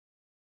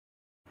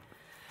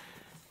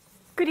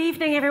Good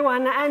evening,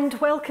 everyone, and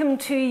welcome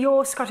to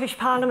your Scottish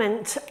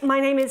Parliament. My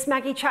name is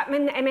Maggie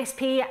Chapman,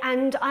 MSP,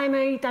 and I'm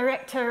a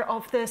director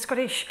of the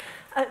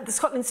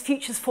Scotland's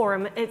Futures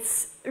Forum.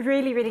 It's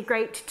really, really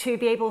great to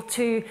be able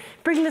to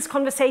bring this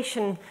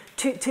conversation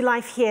to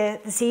life here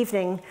this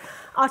evening.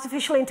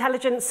 Artificial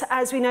intelligence,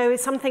 as we know,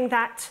 is something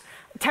that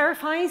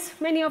terrifies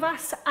many of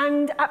us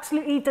and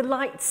absolutely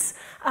delights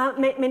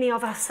many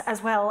of us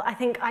as well. I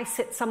think I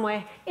sit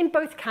somewhere in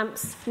both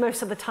camps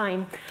most of the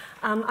time.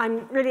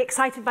 I'm really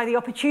excited by the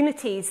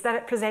opportunities that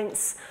it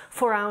presents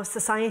for our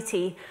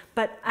society,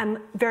 but I'm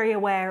very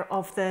aware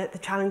of the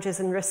challenges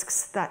and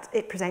risks that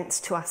it presents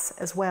to us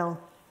as well.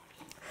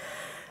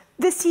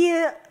 This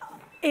year,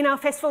 in our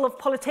Festival of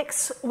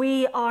Politics,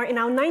 we are in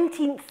our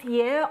 19th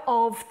year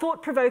of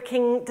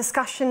thought-provoking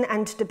discussion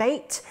and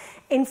debate,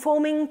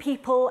 informing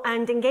people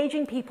and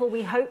engaging people,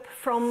 we hope,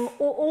 from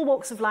all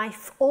walks of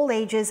life, all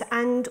ages,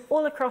 and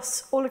all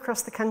across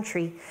the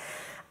country.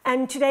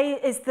 And today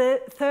is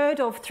the third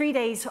of 3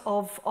 days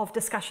of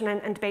discussion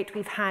and debate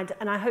we've had,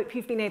 and I hope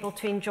you've been able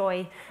to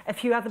enjoy a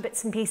few other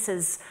bits and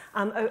pieces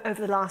over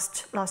the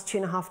last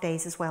 2.5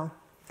 days as well.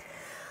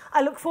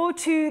 I look forward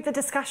to the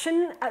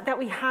discussion that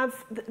we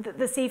have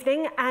this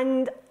evening,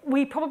 and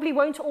we probably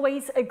won't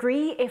always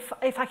agree. If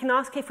I can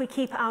ask if we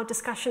keep our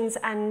discussions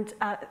and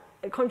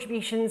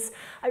contributions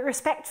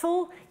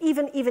respectful,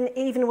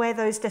 even where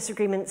those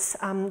disagreements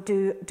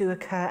do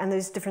occur and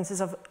those differences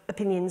of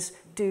opinions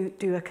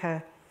do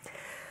occur.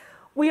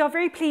 We are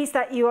very pleased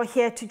that you are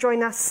here to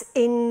join us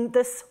in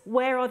this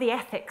Where Are the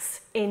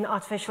Ethics in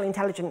Artificial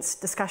Intelligence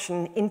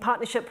discussion in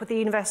partnership with the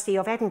University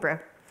of Edinburgh.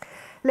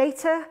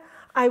 Later,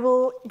 I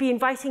will be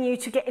inviting you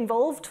to get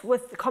involved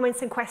with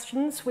comments and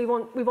questions. We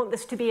want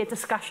this to be a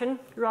discussion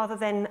rather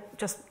than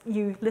just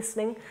you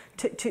listening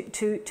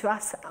to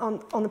us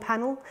on the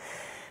panel.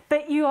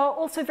 But you are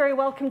also very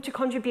welcome to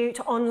contribute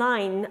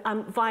online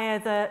via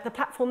the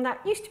platform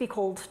that used to be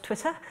called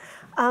Twitter.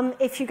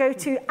 If you go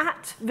to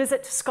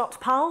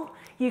 @VisitScottPal,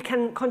 you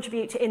can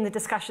contribute in the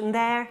discussion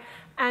there.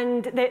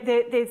 And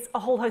there's a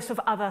whole host of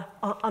other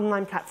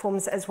online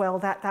platforms as well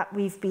that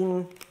we've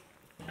been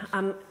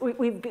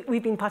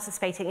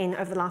participating in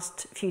over the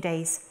last few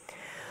days.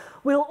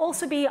 We'll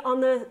also be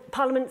on the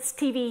Parliament's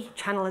TV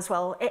channel as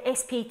well,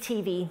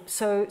 SPTV.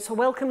 So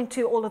welcome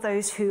to all of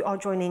those who are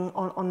joining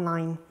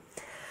online.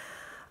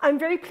 I'm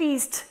very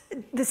pleased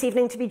this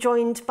evening to be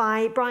joined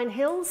by Brian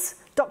Hills,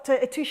 Dr.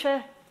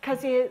 Etusha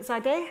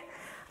Kaziazadeh,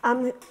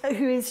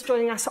 who is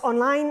joining us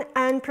online,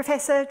 and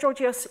Professor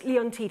Georgios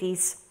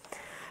Leontides.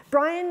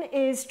 Brian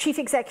is Chief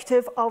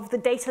Executive of the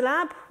Data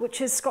Lab,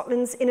 which is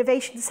Scotland's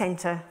Innovation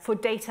Centre for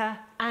Data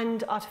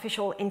and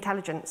Artificial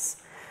Intelligence.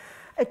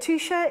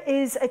 Etusha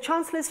is a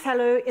Chancellor's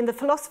Fellow in the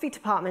Philosophy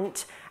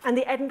Department and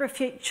the Edinburgh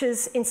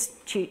Futures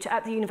Institute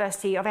at the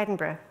University of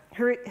Edinburgh.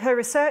 Her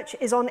research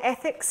is on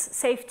ethics,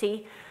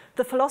 safety,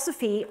 the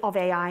philosophy of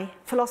AI,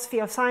 philosophy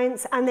of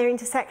science, and their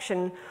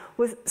intersection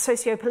with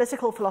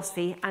socio-political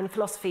philosophy and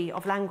philosophy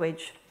of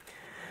language.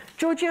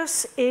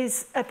 Georgios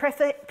is a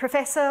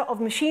Professor of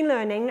Machine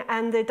Learning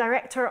and the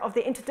Director of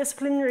the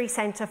Interdisciplinary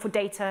Centre for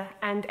Data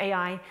and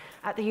AI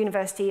at the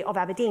University of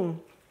Aberdeen.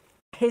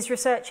 His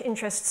research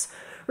interests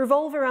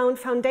revolve around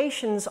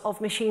foundations of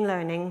machine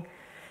learning,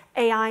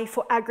 AI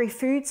for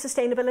agri-food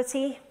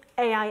sustainability,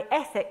 AI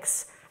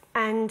ethics,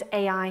 and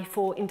AI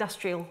for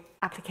industrial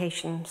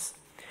applications.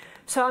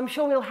 So I'm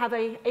sure we'll have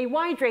a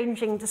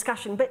wide-ranging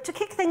discussion. But to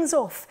kick things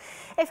off,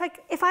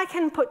 if I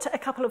can put a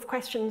couple of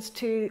questions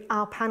to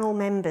our panel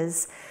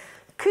members,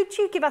 could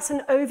you give us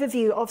an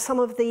overview of some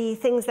of the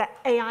things that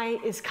AI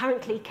is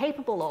currently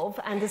capable of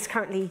and is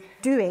currently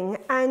doing,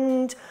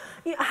 and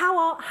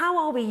how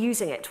are we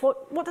using it?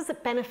 What does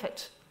it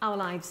benefit our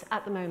lives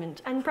at the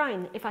moment? And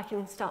Brian, if I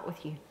can start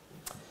with you.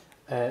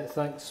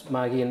 Thanks,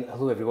 Maggie, and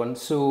hello, everyone.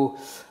 So,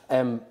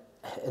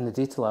 in the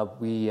Data Lab,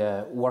 we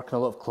work on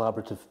a lot of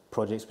collaborative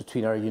projects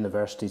between our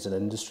universities and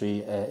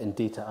industry in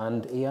data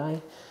and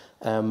AI,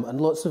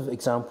 and lots of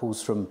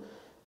examples from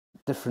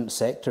different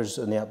sectors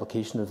in the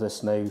application of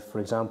this now. For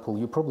example,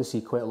 you'll probably see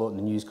quite a lot in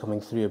the news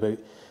coming through about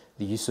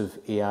the use of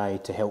AI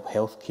to help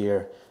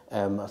healthcare.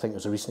 I think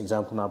there's a recent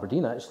example in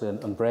Aberdeen actually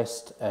on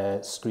breast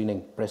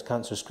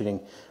cancer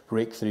screening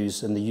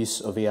breakthroughs, and the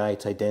use of AI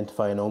to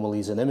identify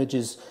anomalies in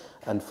images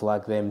and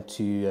flag them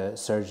to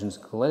surgeons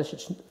and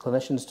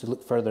clinicians to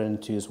look further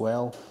into as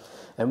well.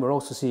 And we're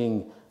also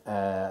seeing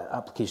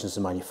applications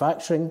in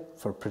manufacturing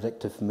for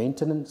predictive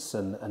maintenance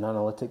and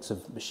analytics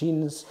of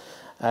machines,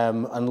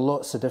 and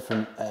lots of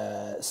different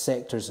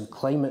sectors in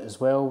climate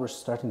as well. We're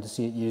starting to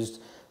see it used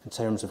in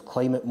terms of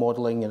climate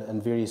modelling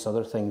and various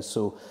other things.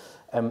 So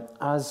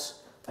as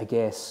I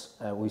guess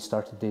we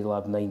started Data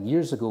Lab 9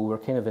 years ago, we're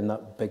kind of in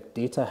that big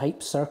data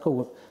hype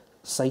cycle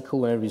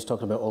when everybody's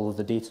talking about all of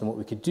the data and what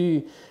we could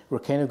do. We're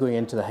kind of going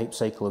into the hype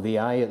cycle of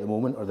AI at the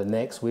moment, or the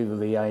next wave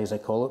of AI as I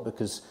call it,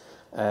 because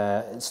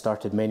it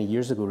started many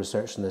years ago,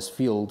 research in this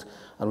field,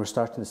 and we're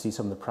starting to see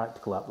some of the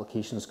practical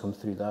applications come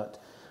through that.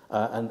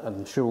 And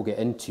I'm sure we'll get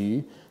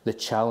into the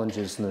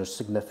challenges, and there's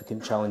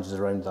significant challenges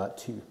around that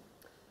too.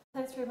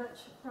 Thanks very much,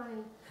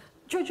 Brian.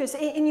 Georgios,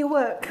 in your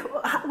work,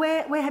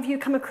 where have you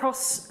come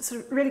across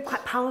sort of really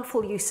quite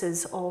powerful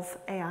uses of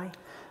AI?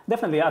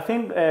 Definitely, I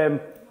think a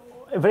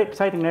very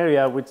exciting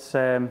area which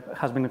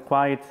has been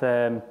quite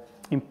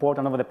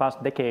important over the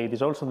past decade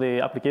is also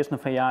the application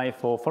of AI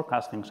for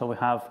forecasting. So we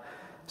have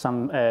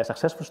some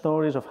successful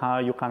stories of how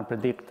you can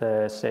predict,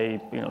 say,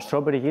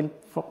 strawberry yield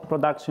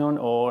production,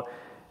 or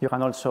you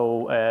can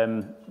also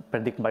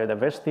predict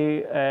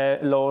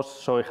biodiversity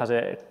loss. So it has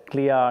a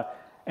clear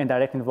and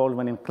direct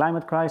involvement in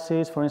climate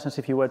crisis. For instance,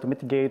 if you were to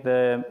mitigate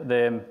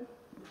the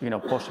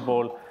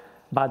possible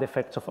bad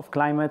effects of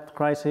climate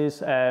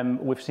crisis,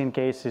 we've seen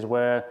cases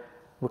where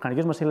we can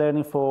use machine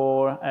learning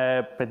for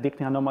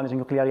predicting anomalies in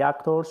nuclear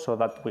reactors, so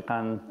that we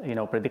can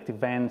predict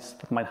events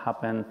that might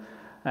happen,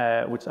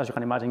 which, as you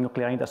can imagine,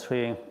 nuclear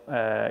industry,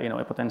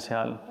 a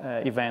potential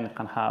event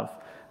can have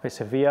very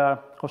severe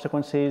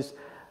consequences.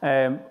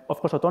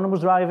 Of course, autonomous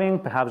driving.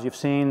 Perhaps you've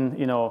seen,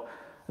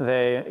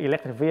 the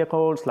electric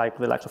vehicles like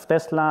the likes of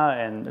Tesla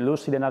and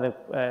Lucid and other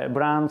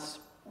brands.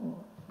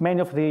 Many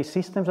of the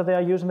systems that they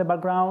are using in the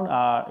background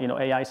are,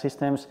 AI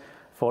systems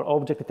for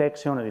object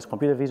detection, and these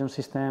computer vision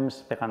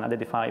systems. They can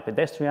identify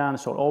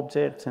pedestrians or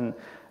objects, and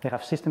they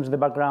have systems in the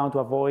background to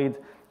avoid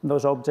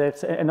those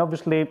objects. And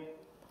obviously,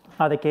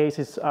 other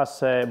cases,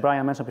 as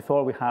Brian mentioned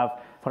before, we have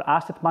for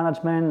asset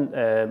management.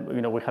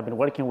 We have been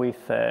working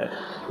with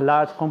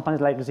large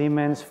companies like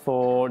Siemens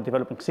for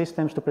developing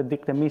systems to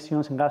predict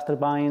emissions in gas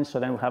turbines.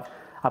 So then we have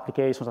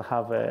applications that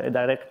have a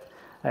direct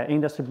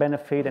industry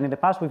benefit. And in the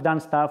past, we've done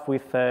stuff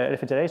with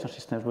refrigeration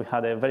systems. We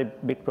had a very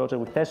big project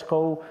with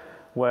Tesco,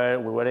 where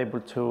we were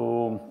able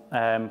to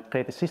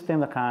create a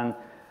system that can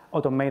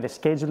automate the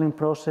scheduling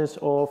process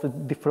of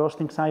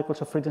defrosting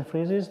cycles of fridge and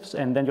freezers.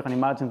 And then you can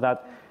imagine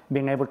that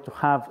being able to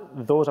have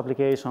those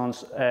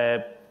applications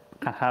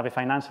can have a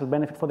financial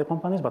benefit for the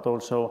companies, but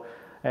also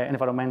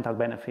environmental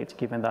benefits,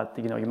 given that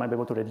you might be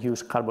able to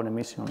reduce carbon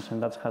emissions,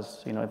 and that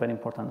has a very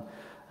important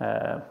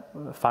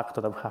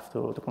factor that we have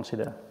to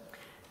consider.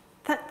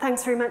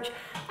 Thanks very much.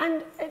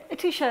 And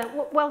Atisha,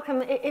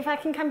 welcome. If I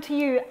can come to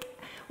you,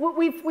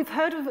 we've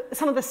heard of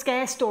some of the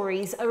scare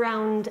stories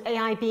around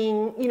AI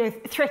being,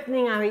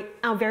 threatening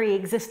our very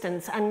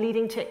existence and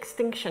leading to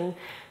extinction.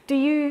 Do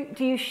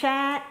you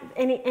share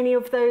any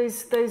of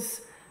those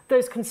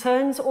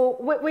concerns, or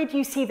where do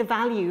you see the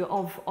value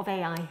of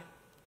AI?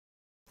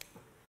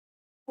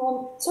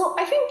 So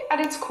I think at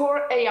its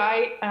core,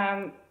 AI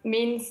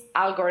means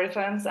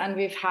algorithms, and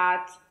we've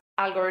had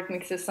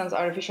algorithmic systems,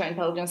 artificial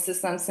intelligence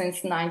systems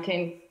since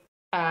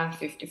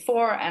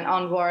 1954 and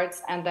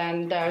onwards. And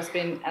then there's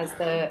been, as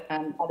the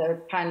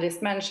other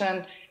panelists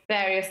mentioned,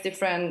 various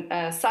different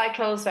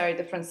cycles, very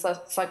different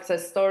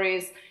success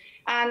stories.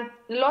 And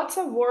lots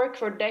of work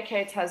for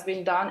decades has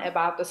been done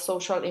about the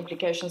social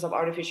implications of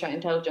artificial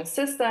intelligence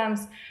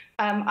systems.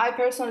 I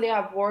personally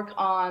have worked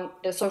on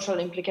the social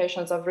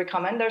implications of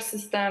recommender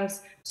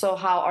systems, so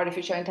how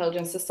artificial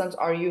intelligence systems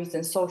are used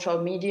in social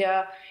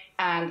media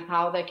and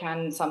how they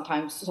can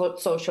sometimes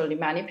socially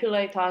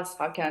manipulate us,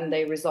 how can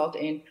they result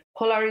in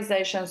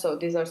polarization. So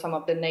these are some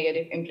of the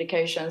negative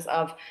implications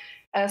of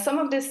some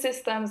of these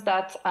systems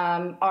that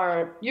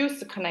are used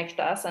to connect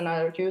us and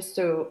are used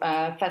to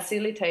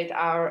facilitate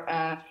our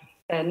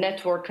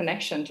network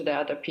connection to the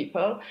other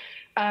people.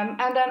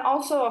 And then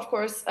also, of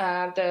course,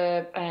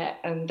 the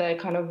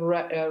kind of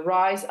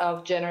rise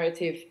of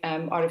generative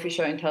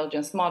artificial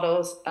intelligence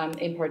models,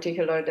 in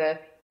particular, the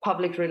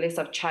public release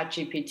of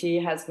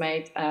ChatGPT has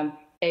made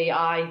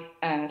AI,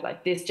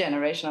 like this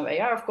generation of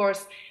AI, of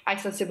course,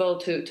 accessible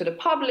to the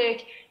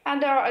public. And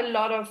there are a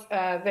lot of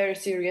very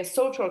serious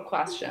social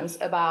questions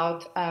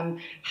about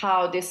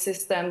how these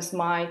systems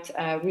might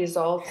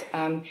result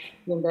in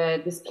the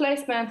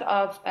displacement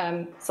of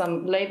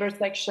some labor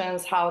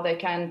sections, how they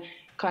can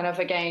kind of,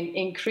 again,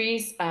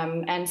 increase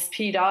and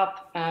speed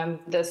up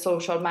the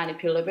social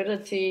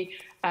manipulability,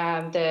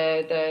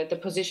 the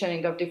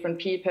positioning of different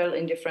people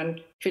in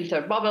different filter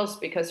bubbles,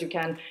 because you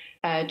can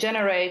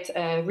generate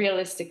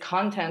realistic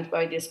content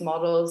by these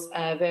models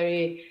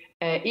very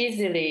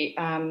easily,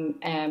 and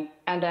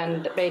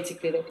then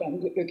basically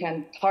you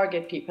can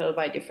target people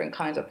by different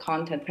kinds of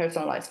content,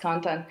 personalized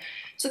content.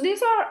 So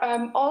these are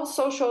all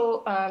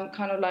social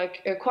kind of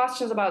like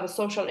questions about the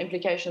social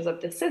implications of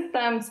the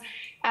systems.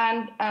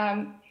 And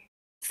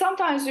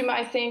sometimes you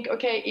might think,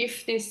 okay,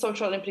 if these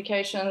social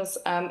implications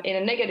in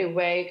a negative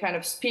way kind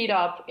of speed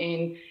up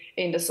in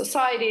the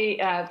society,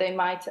 they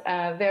might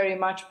very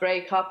much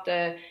break up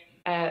the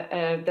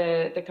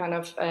kind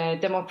of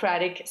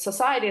democratic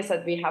societies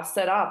that we have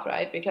set up,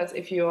 right? Because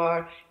if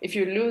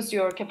you lose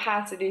your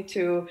capacity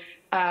to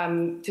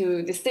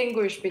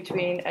distinguish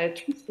between a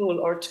truthful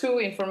or true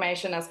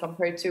information as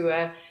compared to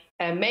a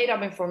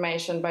made-up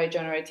information by a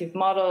generative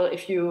model,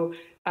 if you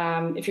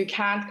if you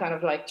can't kind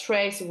of like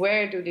trace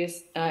where do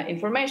these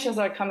informations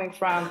are coming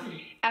from,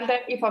 and then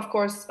if, of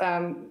course,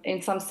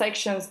 in some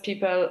sections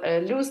people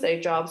lose their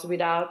jobs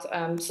without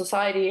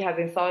society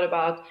having thought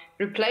about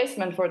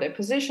replacement for their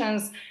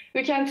positions,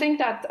 we can think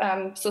that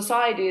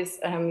societies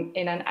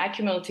in an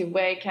accumulative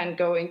way can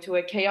go into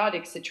a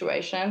chaotic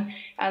situation,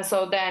 and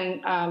so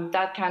then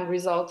that can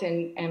result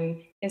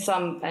in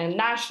some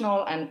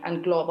national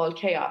and global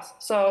chaos.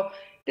 So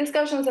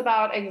discussions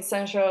about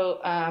existential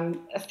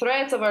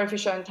threats of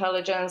artificial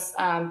intelligence,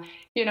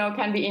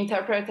 can be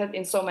interpreted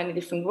in so many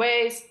different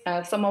ways.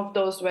 Some of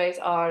those ways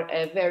are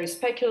very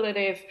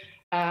speculative,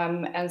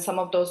 and some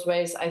of those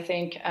ways, I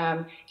think,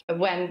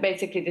 when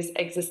basically these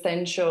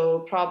existential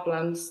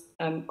problems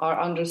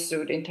are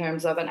understood in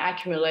terms of an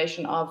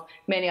accumulation of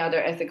many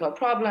other ethical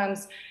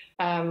problems,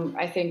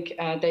 I think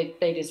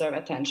they deserve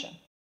attention.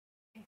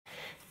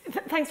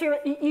 Thanks, Vera.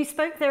 You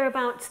spoke there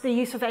about the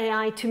use of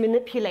AI to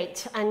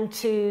manipulate and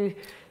to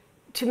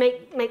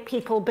make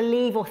people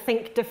believe or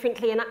think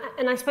differently,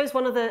 and I suppose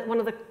one of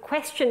the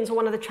questions or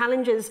one of the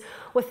challenges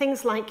were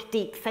things like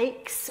deep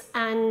fakes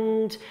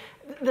and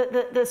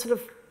the sort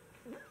of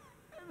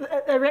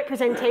a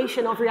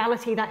representation of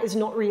reality that is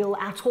not real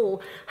at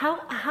all. How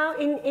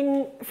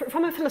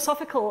from a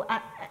philosophical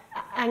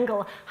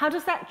angle, how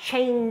does that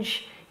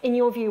change, in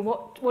your view,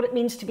 what it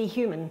means to be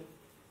human?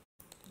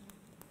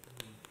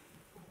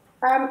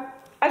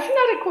 I think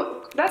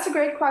that's a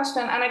great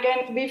question. And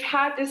again, we've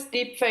had this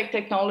deepfake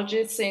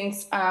technology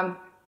since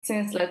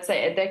let's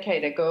say a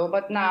decade ago,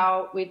 but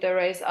now with the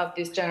rise of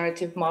these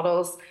generative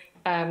models,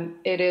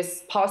 it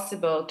is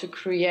possible to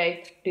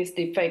create this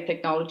deepfake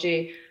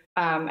technology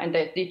and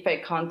the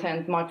deepfake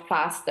content much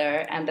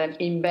faster, and then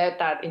embed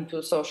that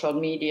into social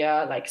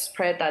media, like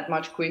spread that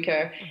much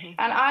quicker. Mm-hmm.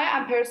 And I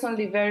am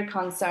personally very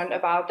concerned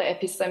about the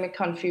epistemic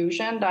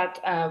confusion that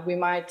we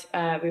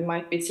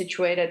might be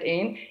situated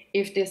in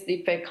if this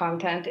deepfake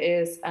content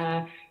is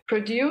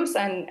produced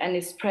and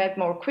is spread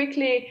more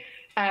quickly.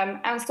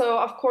 And so,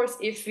 of course,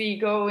 if we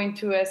go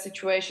into a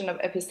situation of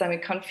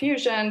epistemic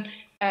confusion,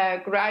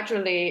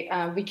 gradually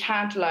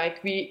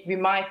we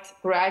might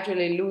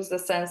gradually lose the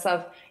sense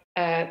of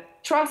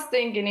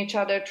trusting in each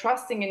other,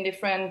 trusting in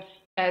different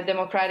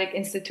democratic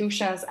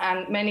institutions,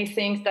 and many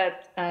things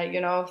that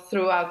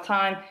throughout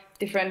time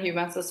different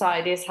human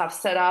societies have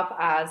set up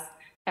as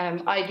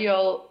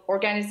ideal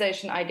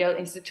organization, ideal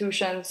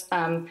institutions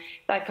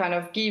that kind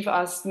of give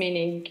us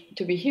meaning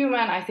to be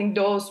human. I think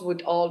those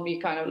would all be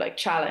kind of like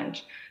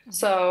challenged. Mm-hmm.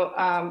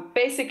 So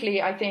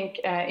basically, I think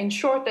in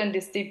short, then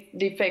this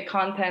deepfake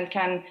content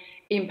can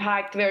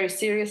impact very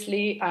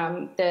seriously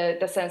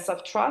the sense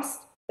of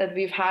trust that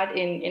we've had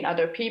in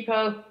other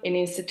people, in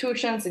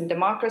institutions, in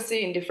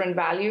democracy, in different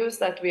values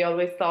that we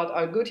always thought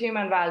are good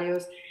human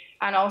values.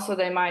 And also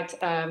they might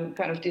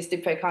this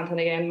deepfake content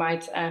again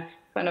might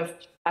kind of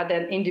at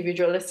an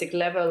individualistic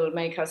level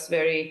make us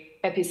very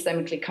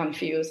epistemically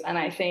confused. And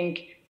I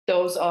think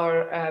those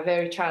are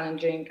very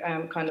challenging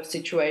kind of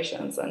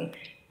situations, and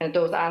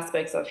those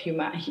aspects of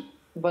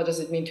what does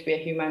it mean to be a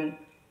human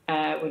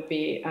would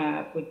be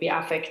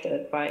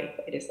affected by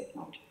this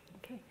technology.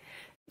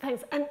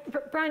 Thanks. And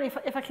Brian,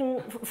 if I can,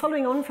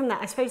 following on from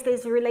that, I suppose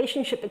there's a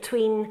relationship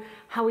between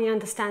how we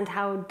understand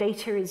how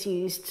data is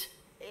used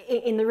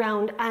in the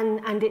round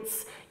and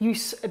its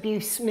use,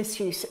 abuse,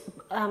 misuse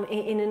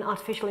in an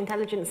artificial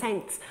intelligence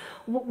sense.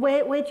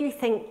 Where do you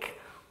think,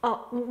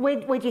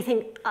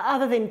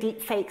 other than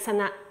deep fakes and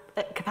that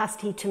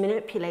capacity to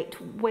manipulate,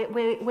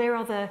 where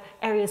are the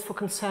areas for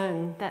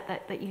concern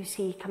that you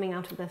see coming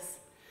out of this?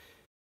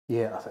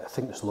 Yeah, I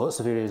think there's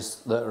lots of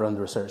areas that are under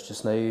research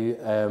just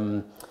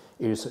now.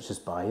 Areas such as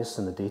bias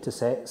in the data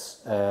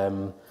sets,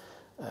 and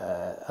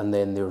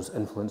then there's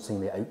influencing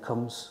the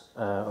outcomes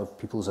of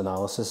people's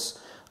analysis.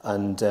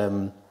 And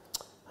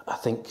I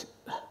think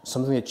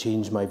something that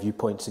changed my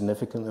viewpoint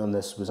significantly on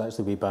this was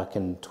actually way back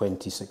in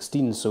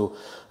 2016. So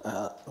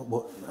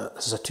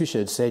as Atusha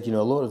had said,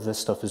 a lot of this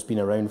stuff has been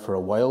around for a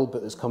while,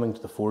 but it's coming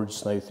to the fore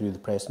just now through the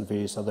press and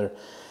various other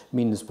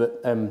means.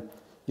 But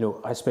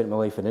I spent my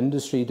life in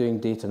industry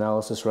doing data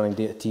analysis, running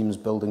data teams,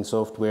 building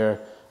software,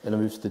 and I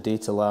moved to the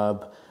data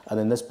lab. And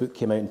then this book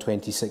came out in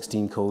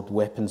 2016 called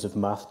Weapons of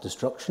Math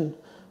Destruction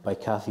by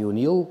Cathy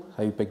O'Neill,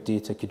 how big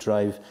data could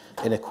drive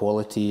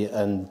inequality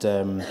and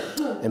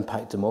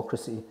impact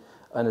democracy.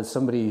 And as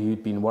somebody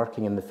who'd been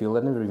working in the field,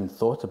 I never even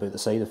thought about the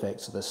side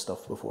effects of this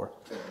stuff before,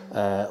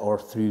 or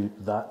through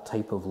that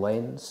type of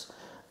lens.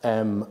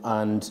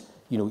 And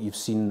you've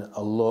seen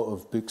a lot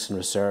of books and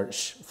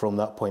research from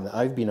that point that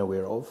I've been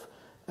aware of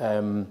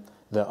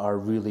that are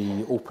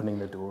really opening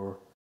the door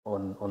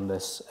on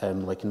this,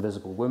 like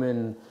Invisible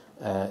Women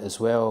as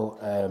well,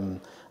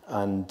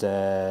 and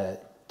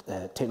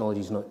Technology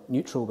is Not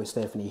Neutral by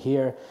Stephanie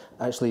Hare.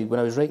 Actually, when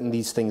I was writing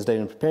these things down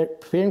and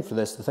preparing for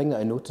this, the thing that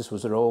I noticed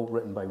was they're all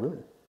written by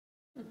women,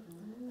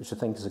 which I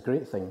think is a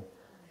great thing,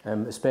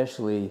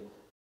 especially,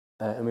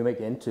 and we might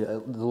get into it, a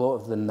lot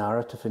of the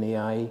narrative in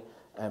AI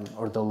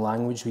or the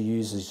language we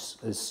use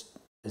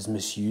is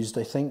misused,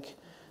 I think.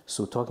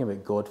 So talking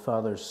about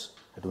godfathers,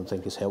 I don't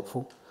think is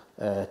helpful.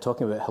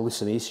 Talking about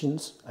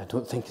hallucinations, I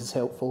don't think is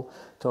helpful.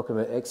 Talking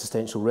about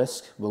existential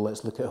risk, well,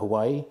 let's look at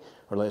Hawaii,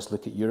 or let's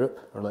look at Europe,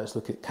 or let's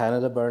look at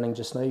Canada burning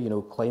just now. You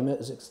know, climate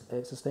is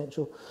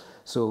existential.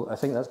 So I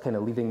think that's kind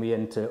of leading me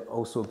into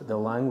also the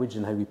language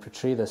and how we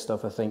portray this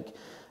stuff. I think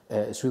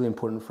it's really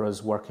important for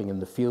us working in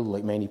the field,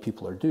 like many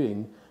people are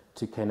doing,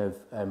 to kind of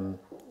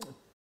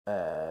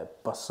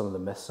bust some of the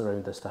myths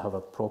around this, to have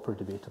a proper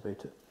debate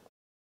about it.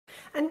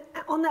 And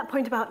on that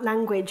point about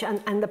language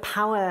and the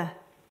power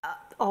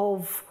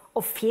of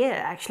fear,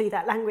 actually,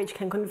 that language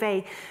can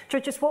convey,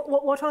 Georges,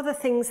 what are the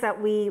things that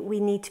we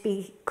need to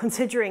be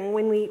considering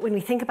when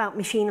we think about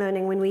machine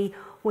learning,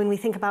 when we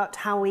think about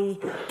how we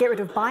get rid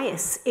of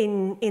bias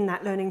in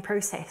that learning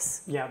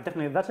process? Yeah,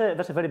 definitely.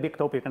 That's a very big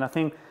topic, and I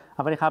think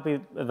I'm very happy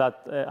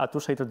that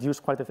Atusa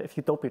introduced quite a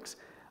few topics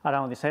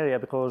around this area,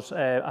 because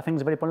I think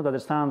it's very important to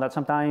understand that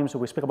sometimes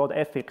we speak about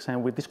ethics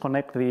and we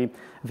disconnect the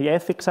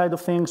ethics side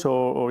of things,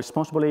 or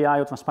responsible AI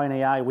or transparent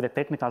AI, with the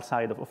technical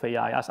side of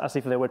AI, as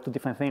if they were two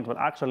different things. But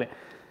actually,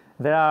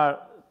 there are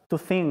two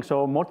things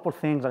or multiple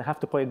things that have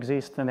to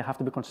coexist and they have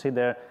to be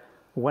considered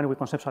when we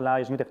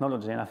conceptualize new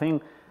technology. And I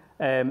think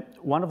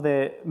one of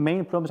the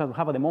main problems that we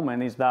have at the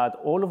moment is that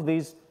all of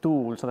these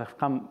tools that have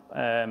come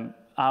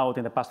out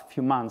in the past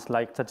few months,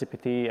 like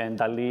ChatGPT and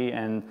DALL-E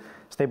and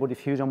Stable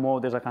Diffusion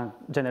models that can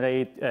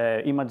generate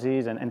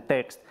images and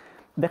text,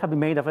 they have been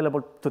made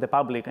available to the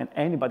public, and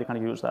anybody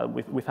can use that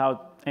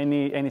without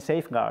any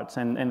safeguards,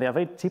 and they are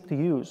very cheap to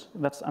use.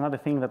 That's another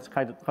thing that's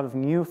kind of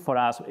new for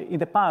us. In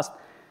the past,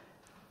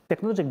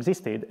 technology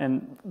existed,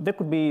 and there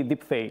could be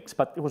deep fakes,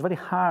 but it was very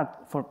hard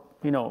for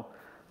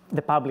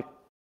the public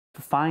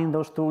to find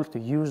those tools, to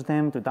use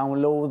them, to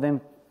download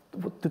them,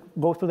 to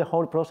go through the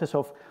whole process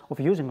of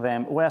using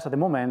them, whereas at the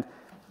moment,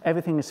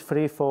 everything is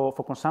free for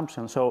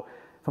consumption. So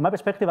from my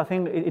perspective, I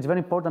think it's very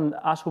important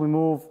as we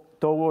move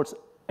towards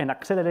an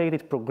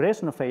accelerated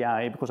progression of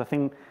AI, because I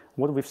think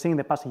what we've seen in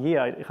the past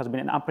year, it has been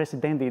an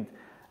unprecedented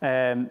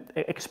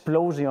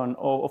explosion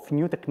of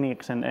new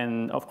techniques.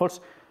 And of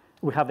course,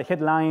 we have the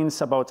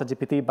headlines about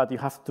ChatGPT, but you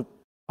have to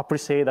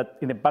appreciate that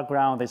in the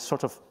background, there's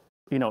sort of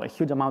a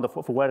huge amount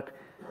of work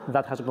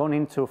that has gone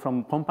into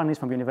from companies,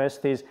 from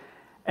universities.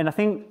 And I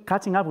think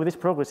catching up with this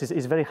progress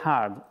is very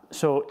hard.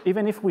 So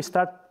even if we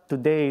start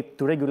today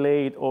to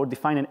regulate or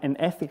define an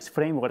ethics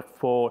framework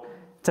for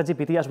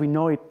ChatGPT as we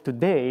know it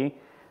today,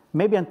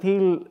 maybe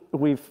until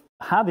we've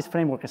had this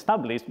framework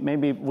established,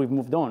 maybe we've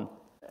moved on.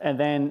 And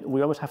then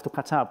we always have to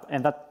catch up,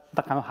 and that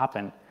cannot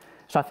happen.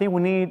 So I think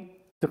we need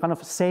to kind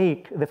of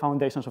shake the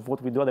foundations of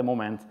what we do at the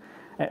moment,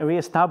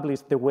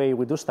 re-establish the way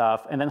we do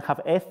stuff, and then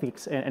have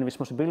ethics and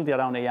responsibility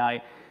around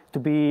AI to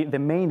be the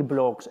main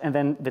blocks, and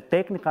then the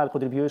technical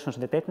contributions,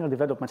 the technical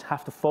developments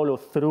have to follow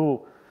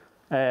through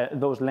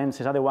those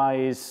lenses.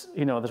 Otherwise,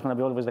 there's going to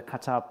be always the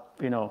catch-up,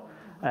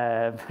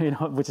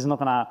 which is not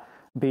going to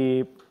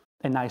be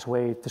a nice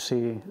way to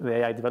see the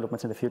AI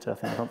developments in the future, I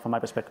think, from my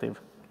perspective.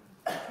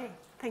 Okay,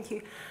 thank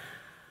you.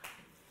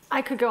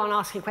 I could go on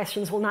asking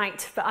questions all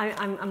night, but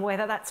I'm aware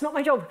that that's not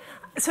my job.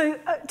 So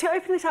to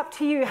open this up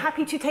to you,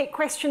 happy to take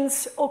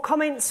questions or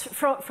comments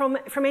from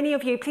any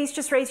of you. Please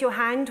just raise your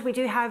hand. We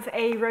do have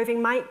a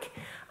roving mic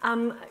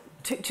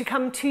to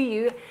come to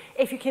you.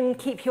 If you can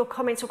keep your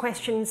comments or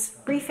questions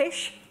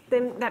briefish,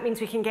 then that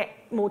means we can get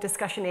more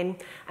discussion in.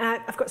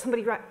 I've got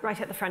somebody right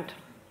at the front.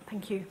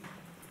 Thank you.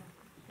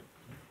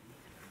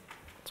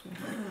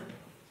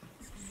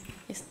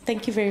 Yes,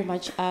 thank you very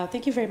much.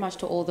 Thank you very much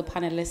to all the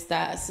panelists.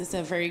 This is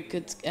a very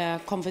good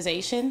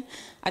conversation.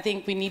 I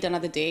think we need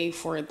another day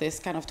for this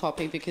kind of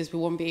topic because we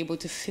won't be able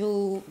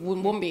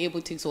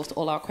to exhaust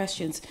all our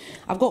questions.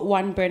 I've got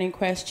one burning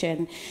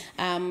question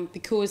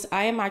because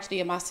I am actually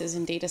a master's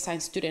in data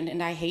science student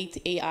and I hate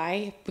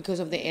AI because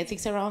of the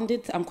ethics around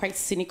it. I'm quite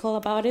cynical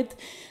about it.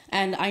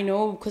 And I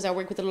know because I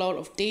work with a lot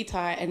of data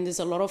and there's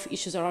a lot of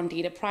issues around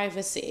data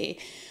privacy.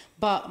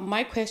 But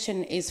my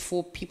question is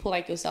for people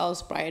like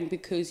yourselves, Brian,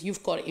 because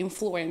you've got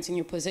influence in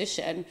your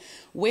position.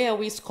 Where are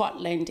we,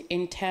 Scotland,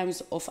 in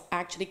terms of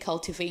actually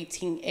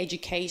cultivating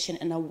education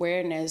and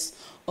awareness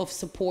of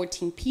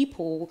supporting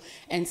people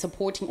and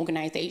supporting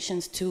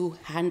organizations to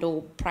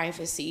handle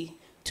privacy,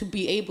 to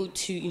be able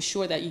to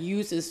ensure that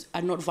users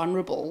are not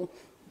vulnerable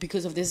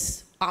because of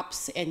these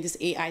apps and this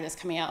AI that's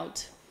coming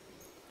out?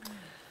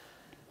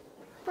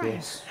 Brian.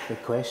 Yes,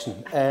 good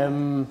question.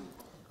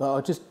 Well,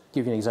 I'll just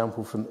give you an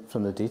example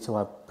from the data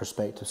lab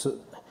perspective. So,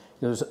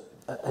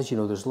 as you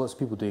know, there's lots of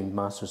people doing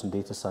masters in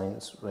data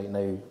science right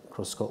now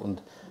across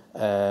Scotland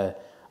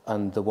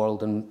and the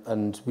world,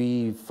 and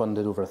we've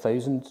funded over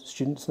 1,000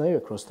 students now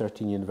across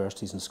 13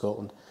 universities in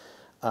Scotland.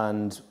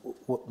 And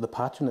what the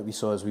pattern that we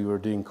saw as we were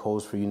doing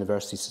calls for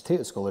universities to take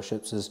the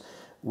scholarships is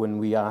when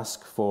we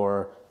ask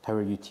for how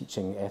are you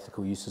teaching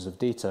ethical uses of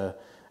data,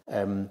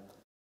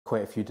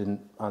 quite a few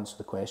didn't answer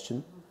the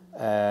question.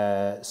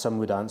 Some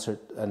would answer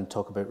and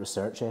talk about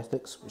research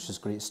ethics, which is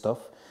great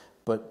stuff.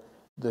 But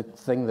the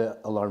thing that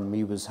alarmed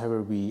me was how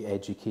are we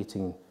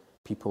educating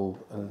people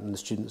and the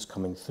students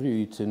coming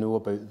through to know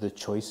about the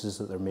choices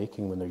that they're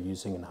making when they're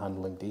using and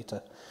handling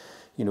data.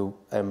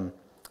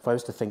 if I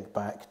was to think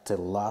back to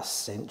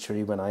last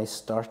century when I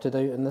started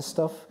out in this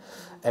stuff,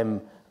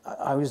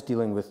 I was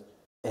dealing with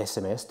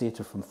SMS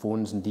data from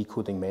phones and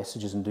decoding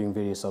messages and doing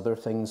various other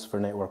things for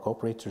network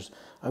operators.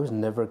 I was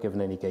never given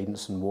any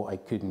guidance on what I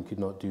could and could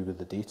not do with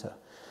the data.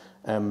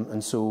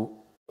 And so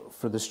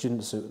for the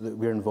students that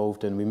we're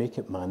involved in, we make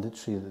it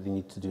mandatory that they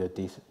need to do a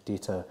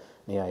data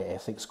and AI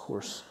ethics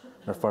course.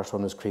 Our first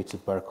one was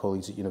created by our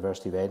colleagues at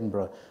University of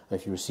Edinburgh, and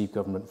if you receive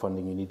government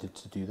funding, you needed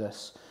to do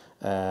this.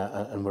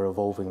 And we're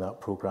evolving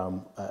that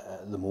programme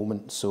at the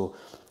moment. So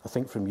I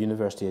think from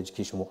university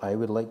education, what I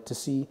would like to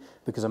see,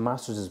 because a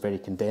master's is very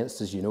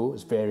condensed, as you know,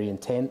 it's very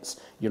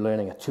intense. You're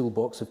learning a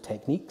toolbox of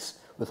techniques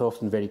with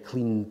often very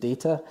clean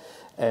data,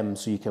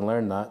 so you can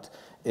learn that,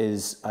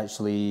 is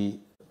actually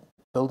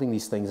building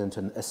these things into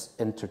an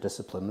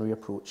interdisciplinary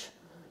approach.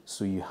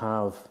 So you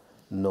have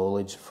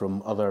knowledge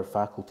from other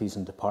faculties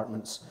and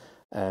departments,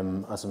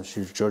 as I'm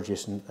sure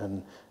Georgios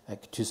and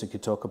Katusha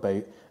could talk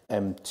about,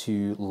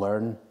 to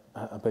learn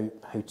about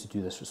how to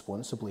do this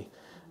responsibly.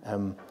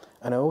 And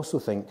I also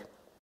think,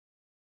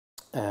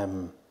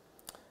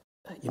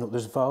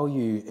 there's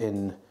value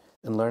in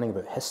learning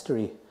about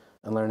history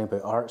and learning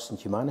about arts and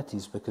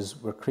humanities, because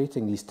we're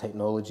creating these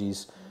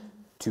technologies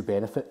to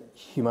benefit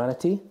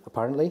humanity,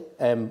 apparently.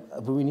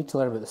 But we need to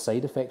learn about the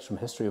side effects from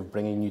history of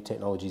bringing new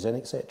technologies in,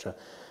 etc.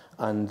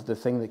 And the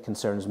thing that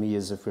concerns me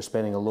is if we're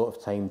spending a lot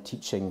of time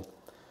teaching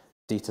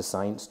data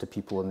science to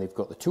people and they've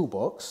got the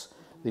toolbox,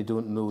 they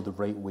don't know the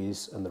right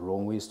ways and the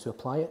wrong ways to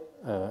apply it.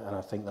 And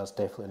I think that's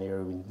definitely an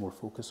area we need more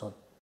focus on.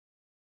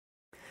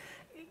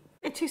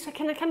 Katusha,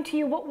 can I come to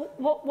you?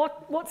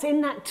 What's in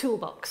that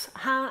toolbox?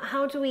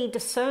 How do we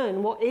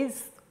discern what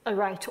is a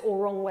right or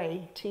wrong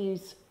way to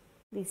use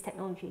these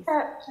technologies?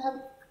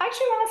 I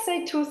actually want to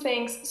say two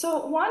things.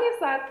 So one is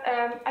that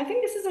I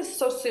think this is a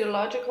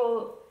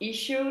sociological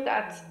issue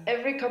that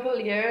every couple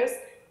of years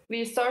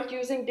we start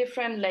using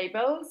different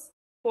labels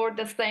for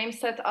the same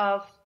set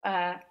of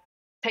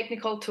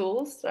technical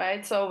tools,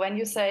 right? So when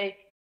you say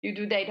you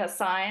do data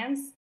science,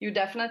 you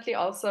definitely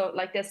also,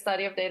 like the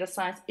study of data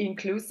science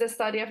includes the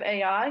study of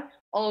AI,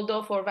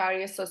 although for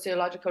various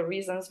sociological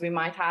reasons, we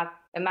might have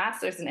a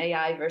master's in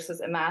AI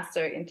versus a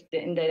master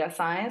in data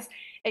science.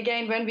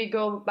 Again, when we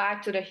go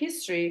back to the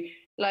history,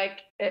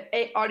 like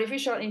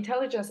artificial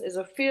intelligence is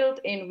a field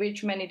in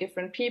which many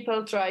different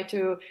people try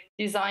to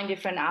design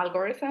different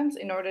algorithms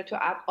in order to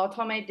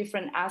automate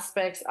different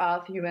aspects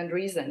of human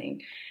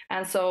reasoning.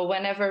 And so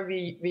whenever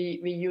we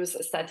use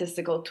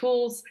statistical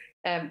tools,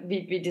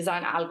 we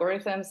design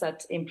algorithms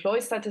that employ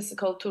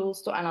statistical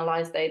tools to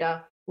analyze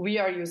data, we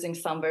are using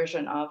some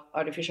version of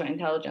artificial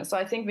intelligence. So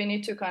I think we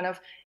need to kind of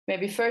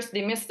maybe first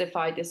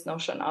demystify this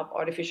notion of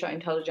artificial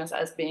intelligence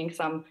as being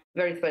some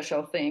very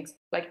special things.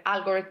 Like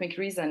algorithmic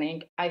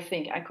reasoning, I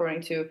think,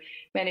 according to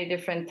many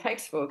different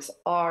textbooks,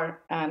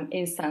 are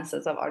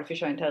instances of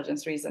artificial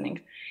intelligence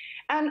reasoning.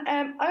 And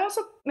I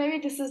also, maybe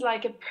this is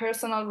like a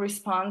personal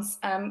response.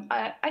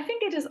 I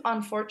think it is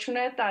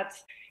unfortunate that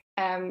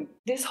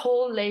this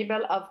whole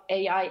label of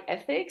AI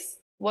ethics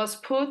was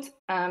put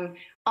on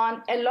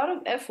a lot of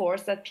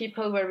efforts that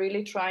people were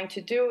really trying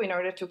to do in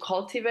order to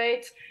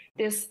cultivate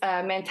this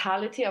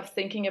mentality of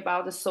thinking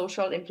about the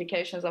social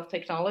implications of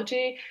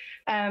technology.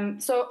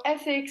 So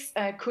ethics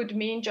could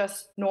mean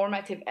just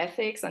normative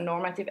ethics, and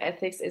normative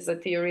ethics is a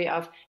theory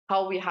of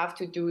how we have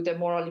to do the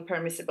morally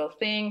permissible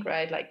thing,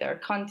 right? Like there are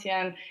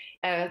Kantian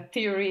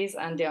theories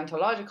and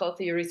deontological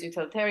theories,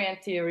 utilitarian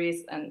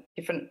theories, and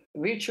different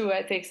virtue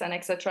ethics, and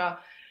etc.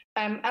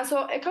 And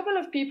so a couple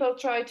of people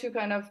try to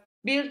kind of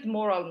build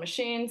moral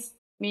machines,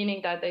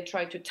 meaning that they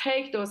try to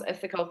take those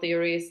ethical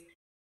theories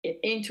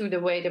into the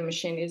way the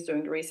machine is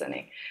doing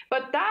reasoning.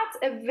 But that's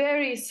a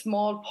very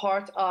small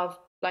part of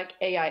like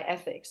AI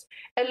ethics.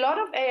 A lot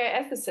of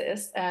AI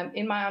ethicists,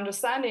 in my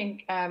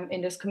understanding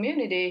in this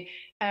community,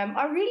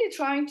 are really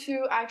trying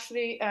to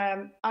actually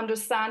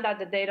understand that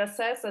the data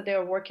sets that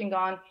they're working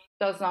on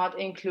does not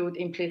include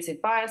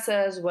implicit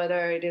biases,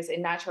 whether it is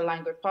in natural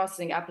language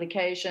processing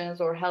applications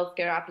or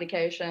healthcare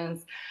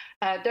applications.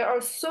 There are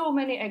so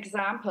many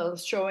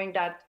examples showing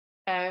that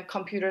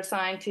computer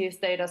scientists,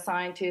 data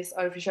scientists,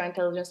 artificial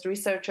intelligence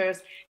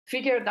researchers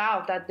figured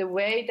out that the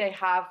way they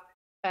have,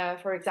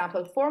 for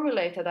example,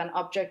 formulated an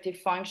objective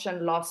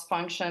function, loss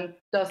function,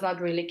 does not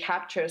really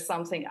capture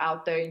something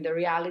out there in the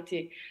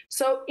reality.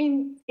 So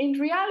in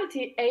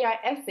reality, AI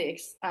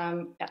ethics,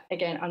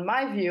 again, on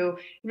my view,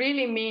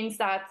 really means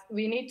that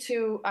we need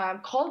to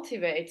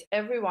cultivate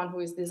everyone who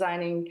is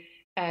designing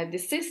the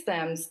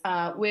systems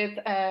with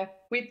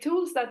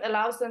tools that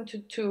allows them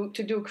to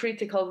do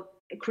critical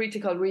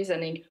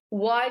reasoning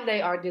while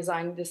they are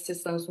designing the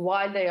systems,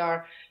 while they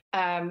are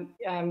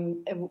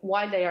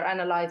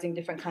analyzing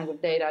different kinds of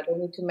data. They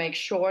need to make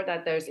sure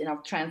that there's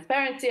enough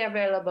transparency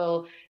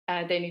available.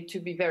 They need to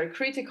be very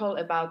critical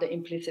about the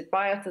implicit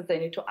biases. They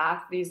need to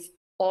ask these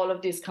all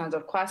of these kinds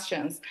of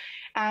questions.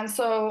 And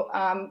so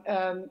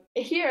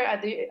here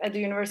at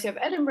the University of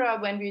Edinburgh,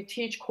 when we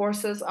teach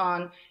courses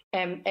on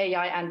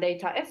AI and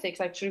data ethics,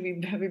 actually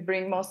we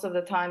bring most of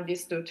the time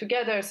these two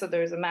together. So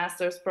there's a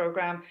master's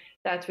program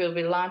that will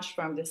be launched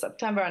from this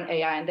September on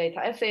AI and data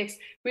ethics.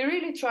 We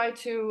really try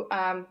to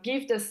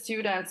give the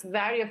students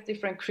various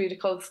different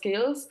critical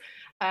skills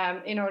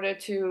in order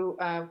to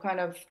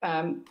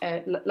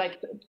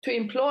to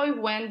employ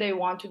when they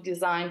want to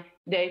design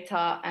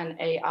data and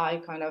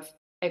AI kind of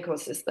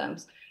ecosystems.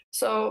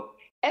 So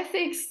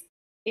ethics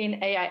in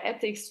AI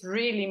ethics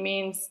really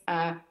means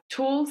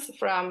tools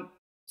from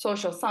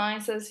social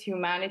sciences,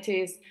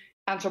 humanities,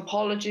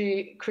 anthropology,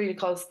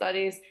 critical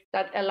studies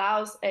that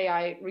allows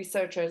AI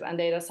researchers and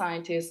data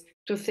scientists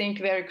to think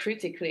very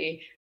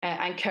critically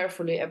and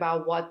carefully about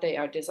what they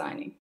are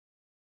designing.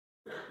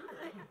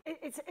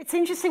 It's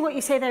interesting what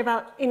you say there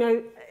about,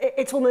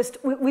 it's almost,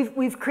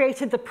 we've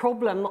created the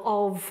problem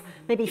of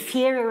maybe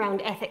fear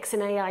around ethics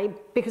in AI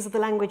because of the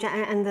language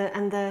and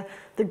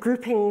the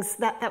groupings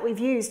that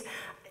we've used.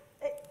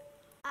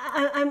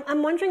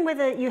 I'm wondering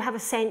whether you have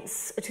a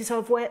sense to sort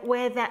of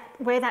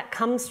where that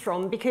comes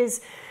from,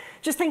 because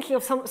just thinking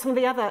of some of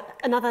the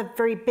another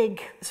very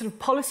big sort of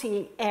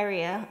policy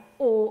area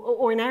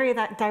or an area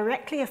that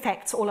directly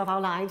affects all of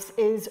our lives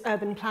is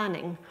urban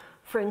planning,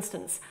 for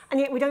instance. And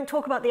yet we don't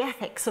talk about the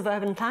ethics of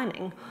urban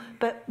planning,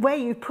 but where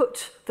you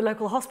put the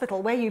local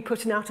hospital, where you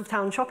put an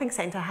out-of-town shopping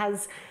centre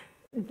has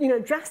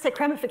drastic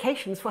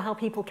ramifications for how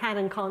people can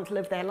and can't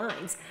live their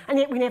lives. And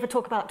yet we never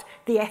talk about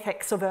the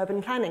ethics of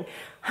urban planning.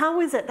 How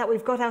is it that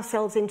we've got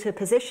ourselves into a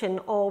position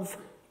of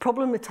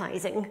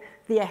problematizing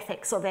the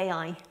ethics of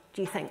AI,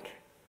 do you think?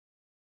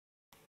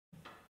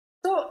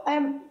 So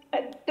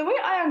the way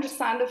I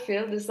understand the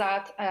field is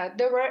that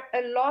there were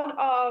a lot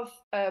of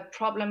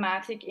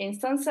problematic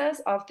instances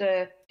of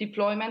the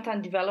deployment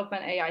and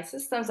development AI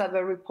systems that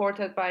were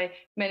reported by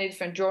many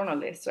different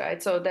journalists,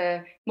 right? So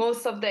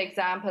most of the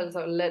examples,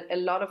 or a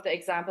lot of the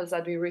examples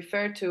that we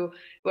refer to,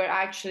 were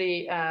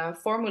actually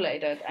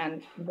formulated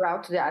and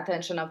brought to the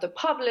attention of the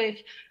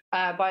public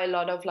by a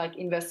lot of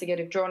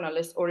investigative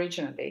journalists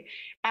originally.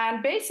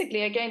 And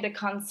basically, again, the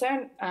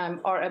concern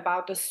are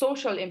about the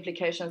social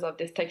implications of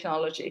this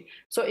technology.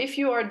 So if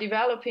you are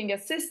developing a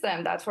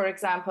system that, for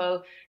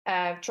example,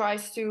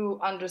 tries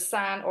to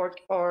understand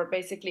or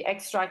basically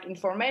extract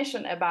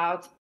information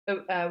about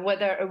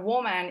whether a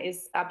woman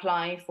is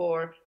applying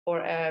for, or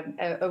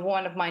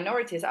one of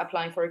minorities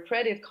applying for a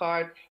credit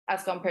card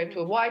as compared to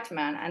a white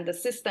man, and the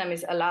system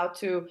is allowed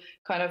to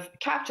kind of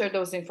capture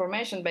those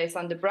information based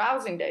on the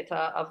browsing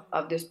data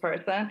of this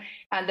person,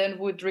 and then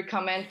would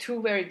recommend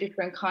two very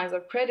different kinds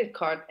of credit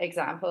card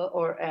example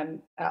or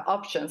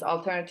options,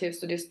 alternatives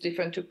to these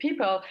different two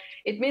people,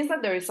 it means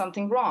that there is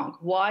something wrong.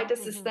 Why the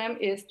system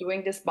is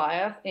doing this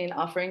bias in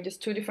offering these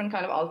two different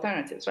kind of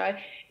alternatives, right?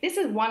 This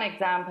is one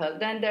example.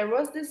 Then there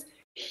was this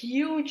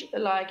huge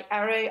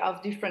array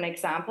of different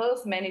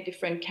examples, many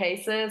different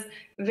cases,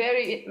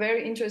 very,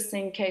 very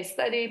interesting case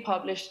study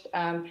published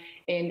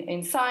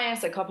in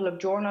Science. A couple of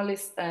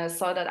journalists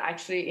saw that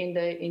actually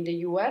in the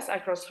US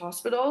across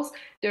hospitals,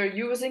 they're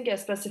using a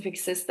specific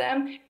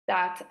system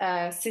that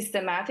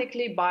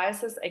systematically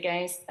biases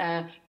against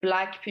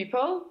Black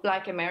people,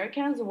 Black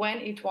Americans, when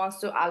it wants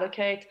to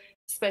allocate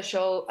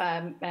special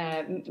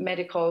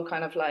medical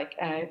kind of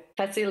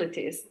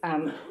facilities,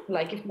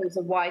 like if there's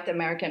a white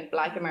American,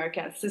 Black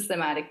American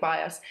systematic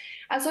bias.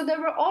 And so there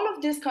were all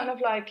of these kind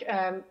of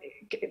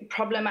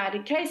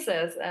problematic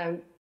cases.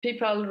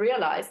 People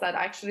realized that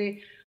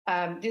actually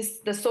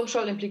the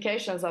social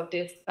implications of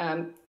this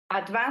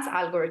advanced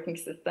algorithmic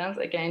systems,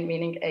 again,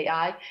 meaning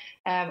AI,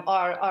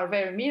 are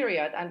very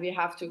myriad, and we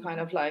have to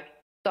kind of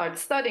start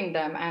studying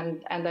them.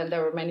 And then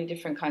there were many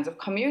different kinds of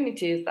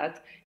communities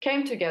that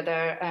came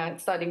together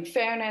studying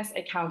fairness,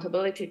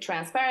 accountability,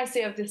 transparency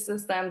of this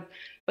system.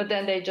 But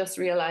then they just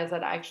realized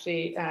that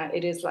actually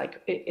it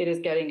is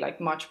getting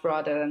much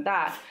broader than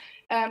that.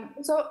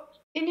 So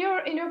in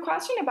your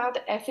question about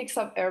the ethics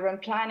of urban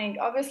planning,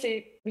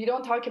 obviously we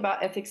don't talk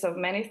about ethics of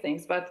many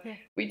things, but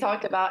we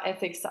talk about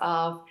ethics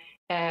of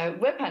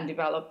weapon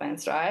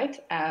developments, right?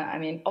 I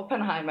mean,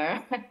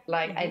 Oppenheimer,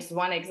 it's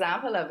one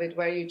example of it,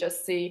 where you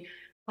just see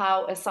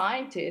how a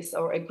scientist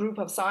or a group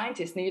of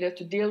scientists needed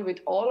to deal with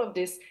all of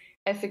these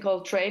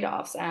ethical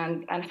trade-offs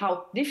and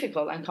how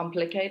difficult and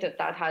complicated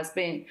that has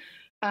been.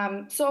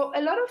 So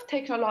a lot of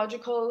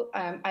technological,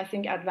 I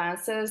think,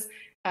 advances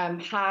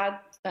had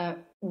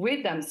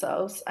with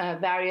themselves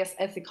various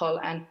ethical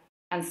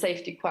and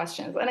safety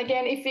questions. And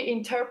again, if we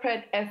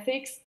interpret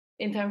ethics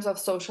in terms of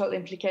social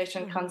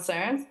implication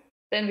concerns,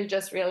 then we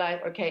just realize,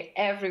 okay,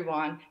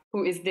 everyone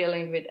who is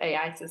dealing with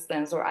AI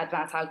systems or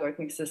advanced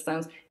algorithmic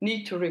systems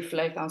need to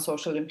reflect on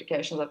social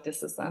implications of this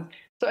system.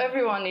 So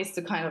everyone needs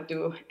to kind of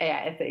do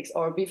AI ethics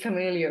or be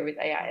familiar with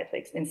AI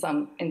ethics in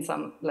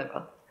some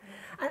level.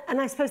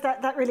 And I suppose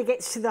that really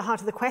gets to the heart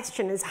of the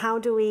question: is how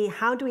do we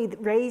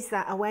raise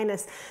that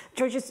awareness?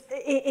 Georges,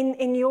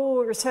 in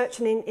your research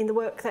and in the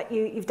work that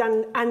you've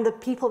done, and the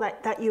people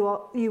that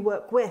you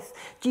work with,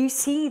 do you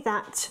see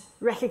that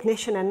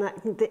recognition and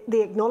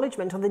the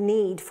acknowledgement of the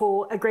need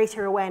for a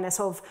greater awareness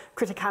of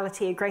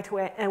criticality, a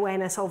greater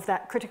awareness of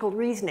that critical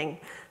reasoning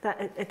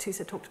that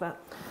Atoussa talked about?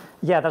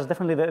 Yeah, that's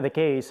definitely the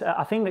case.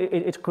 I think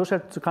it's crucial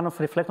to kind of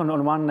reflect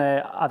on one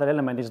other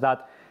element, is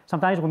that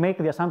sometimes we make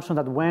the assumption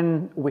that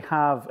when we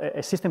have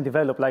a system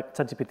developed like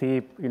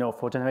ChatGPT,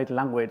 for generated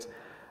language,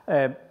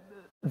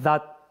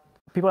 that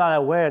people are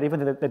aware,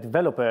 even the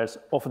developers,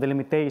 of the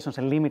limitations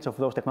and limits of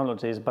those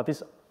technologies, but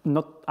it's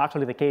not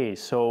actually the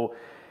case. So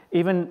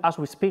even as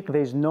we speak,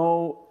 there is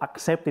no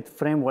accepted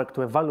framework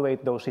to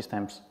evaluate those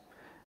systems.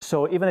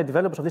 So even the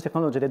developers of this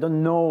technology, they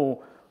don't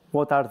know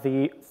what are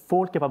the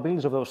full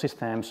capabilities of those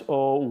systems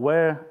or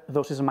where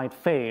those systems might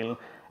fail.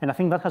 And I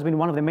think that has been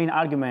one of the main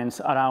arguments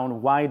around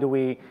why do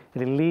we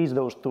release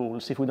those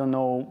tools if we don't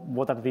know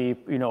what are the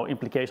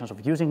implications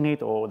of using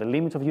it or the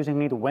limits of using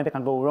it, when they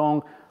can go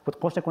wrong, what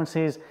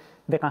consequences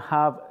they can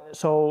have.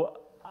 So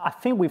I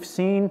think we've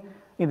seen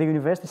in the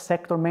university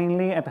sector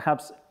mainly, and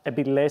perhaps a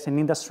bit less in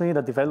industry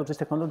that develops these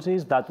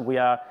technologies, that we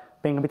are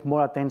paying a bit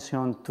more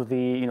attention to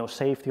the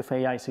safety of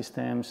AI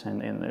systems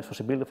and the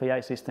accessibility of AI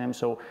systems.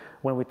 So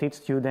when we teach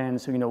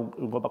students, we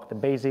go back to the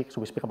basics,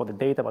 we speak about the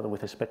data, but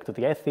with respect to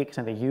the ethics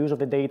and the use of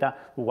the data,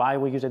 why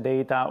we use the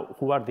data,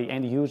 who are the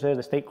end users,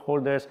 the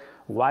stakeholders,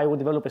 why we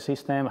develop a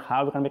system,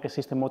 how we can make a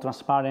system more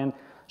transparent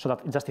so that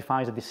it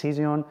justifies a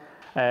decision.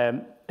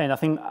 And I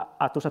think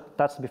Atoussa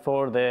touched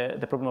before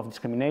the problem of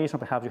discrimination.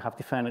 Perhaps you have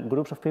different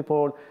groups of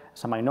people,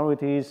 some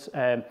minorities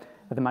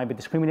that might be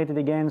discriminated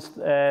against.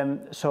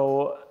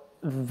 So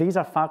these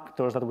are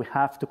factors that we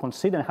have to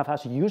consider and have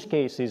as use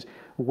cases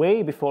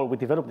way before we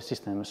develop the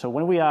system. So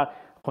when we are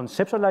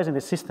conceptualizing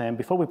the system,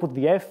 before we put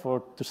the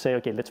effort to say,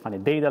 okay, let's find the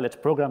data, let's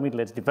program it,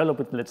 let's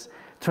develop it, let's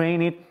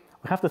train it,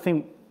 we have to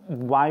think,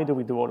 why do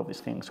we do all of these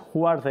things?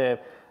 Who are the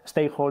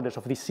stakeholders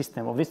of this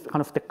system, of this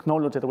kind of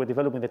technology that we're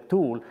developing, the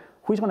tool?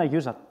 Who is going to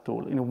use that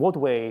tool? In what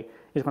way?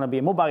 Is it going to be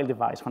a mobile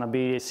device? Going to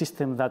be a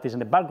system that is in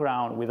the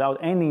background without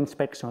any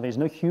inspection? There is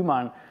no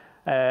human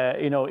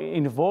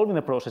involved in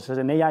the process. There's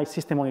an AI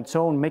system on its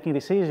own making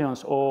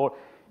decisions, or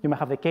you might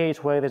have the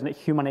case where there's a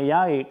human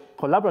AI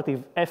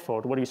collaborative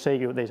effort where you say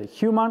there's a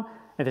human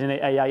and there's an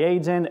AI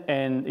agent,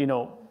 and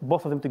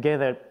both of them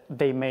together,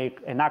 they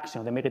make an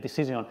action, they make a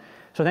decision.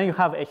 So then you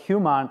have a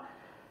human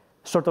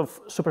sort of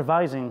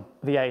supervising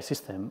the AI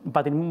system.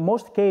 But in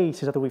most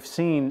cases that we've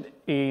seen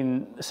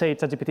in, say,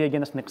 ChatGPT,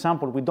 again as an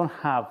example, we don't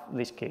have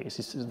this case.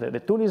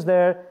 The tool is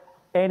there,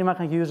 anyone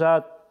can use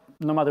that,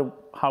 no matter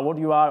how old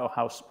you are or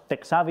how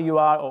tech savvy you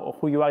are or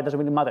who you are, it doesn't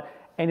really matter.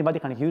 Anybody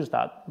can use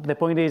that. The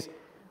point is,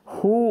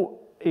 who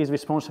is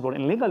responsible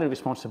and legally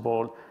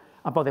responsible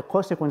about the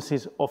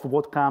consequences of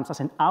what comes as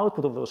an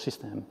output of those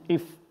systems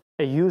if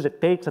a user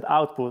takes that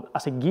output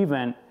as a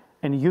given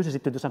and uses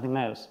it to do something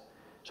else?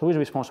 So who is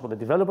responsible? The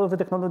developer of the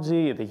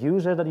technology, the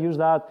user that use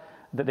that,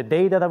 the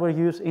data that were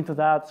used into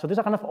that. So these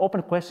are kind of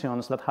open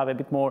questions that have a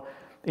bit more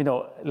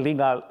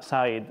legal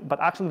side, but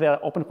actually they are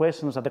open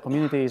questions that the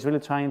community is really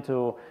trying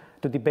to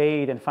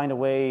debate and find a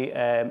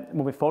way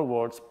moving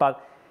forwards.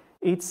 But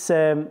it's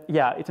an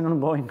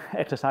ongoing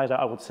exercise,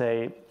 I would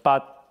say.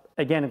 But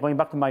again, going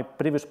back to my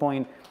previous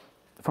point,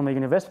 from a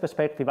university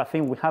perspective, I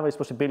think we have a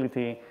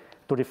responsibility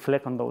to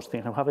reflect on those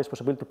things. We have a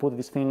responsibility to put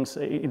these things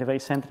in a very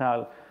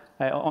central,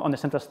 on the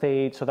central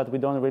stage, so that we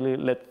don't really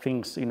let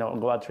things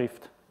go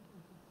adrift.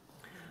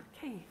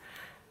 Okay.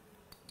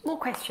 More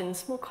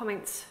questions, more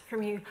comments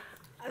from you.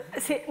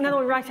 See another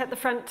one right at the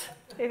front,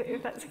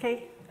 if that's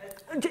okay.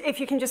 If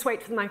you can just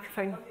wait for the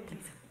microphone, please.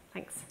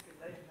 Thanks.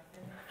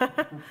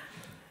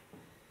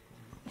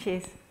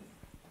 Cheers.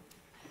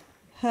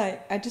 Hi,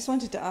 I just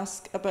wanted to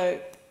ask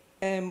about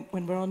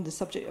when we're on the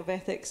subject of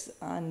ethics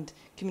and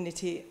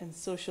community and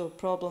social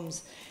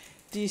problems,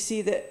 do you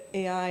see that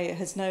AI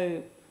has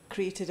now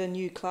created a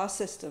new class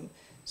system?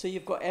 So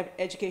you've got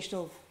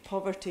educational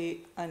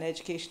poverty and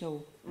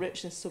educational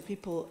richness, so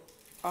people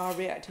are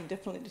reacting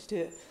differently to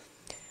it.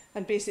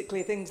 And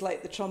basically things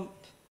like the Trump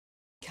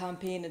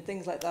campaign and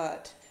things like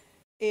that,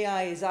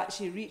 AI is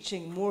actually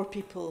reaching more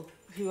people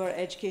who are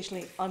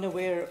educationally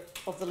unaware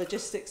of the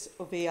logistics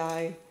of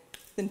AI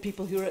than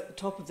people who are at the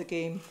top of the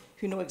game,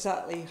 who know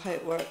exactly how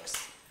it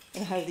works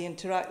and how they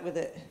interact with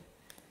it.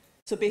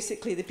 So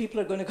basically the people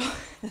are going to go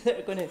that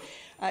are going to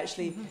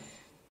actually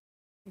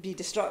be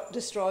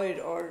destroyed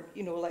or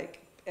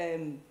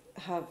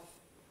have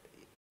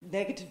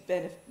negative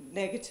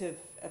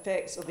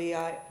effects of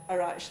AI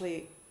are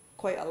actually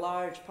quite a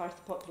large part of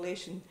the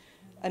population,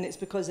 and it's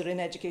because they're in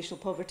educational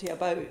poverty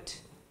about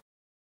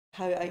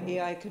how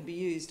AI can be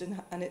used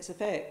and its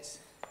effects.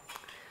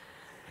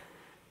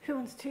 Who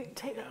wants to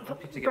take that?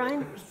 Happy to give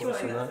Brian? a quick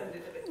response on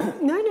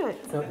that.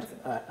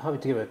 No. Happy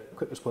to give a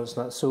quick response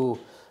to that. So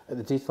at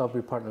the Data Lab,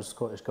 we partner with the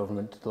Scottish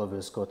Government to deliver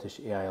the Scottish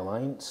AI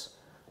Alliance,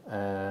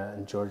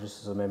 and Georges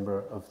is a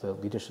member of the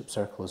leadership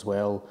circle as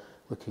well,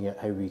 looking at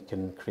how we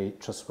can create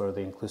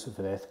trustworthy, inclusive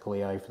and ethical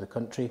AI for the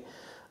country.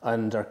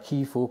 And our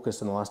key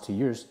focus in the last 2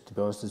 years, to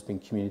be honest, has been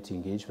community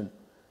engagement,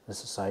 the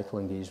societal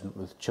engagement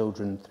with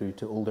children through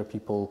to older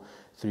people,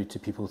 through to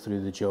people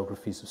through the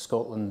geographies of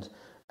Scotland.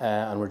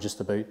 And we're just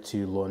about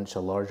to launch a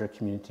larger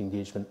community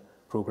engagement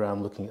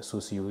programme looking at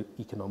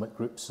socio-economic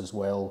groups as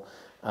well,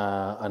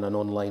 and an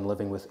online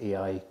Living with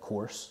AI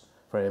course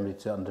for anybody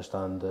to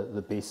understand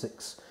the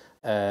basics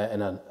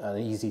in an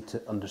easy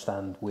to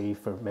understand way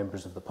for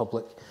members of the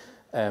public,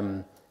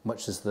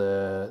 much as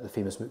the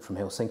famous MOOC from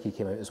Helsinki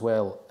came out as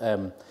well.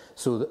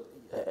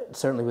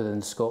 Certainly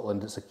within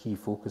Scotland, it's a key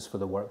focus for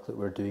the work that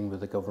we're doing with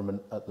the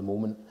government at the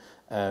moment,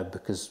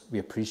 because we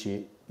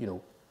appreciate, you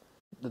know,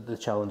 the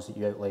challenge that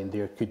you outlined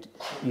there could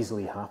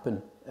easily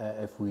happen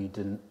if we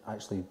didn't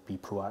actually be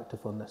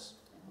proactive on this.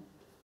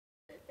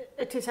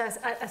 Tuta,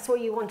 I saw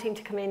you wanting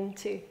to come in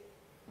too.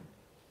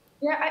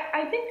 Yeah,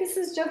 I think this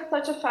is just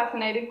such a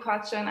fascinating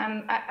question,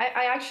 and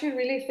I actually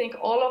really think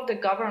all of the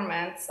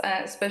governments,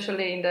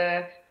 especially in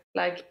the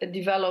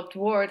developed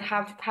world,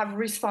 have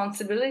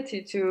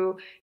responsibility to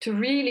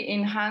really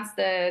enhance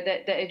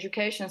the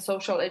education,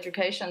 social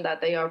education that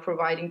they are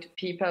providing to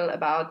people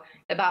about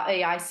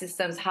AI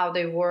systems, how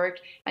they work,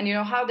 and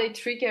how they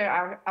trigger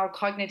our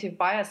cognitive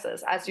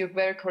biases, as you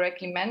very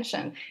correctly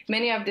mentioned.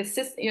 Many of the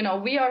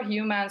systems, we are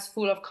humans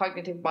full of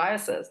cognitive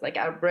biases. Like,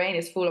 our brain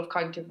is full of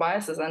cognitive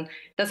biases, and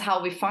that's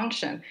how we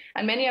function.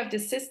 And many of the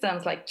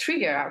systems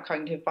trigger our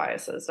cognitive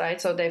biases, right?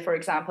 So they, for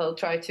example,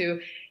 try to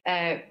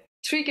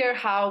trigger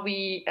how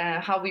we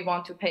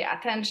want to pay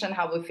attention,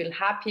 how we feel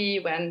happy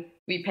when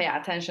we pay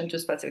attention to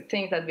specific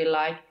things that we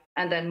like,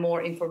 and then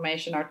more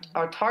information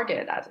are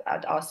targeted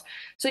at us.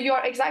 So you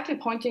are exactly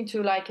pointing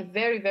to a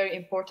very, very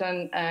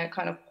important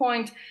kind of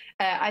point.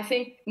 I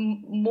think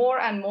more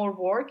and more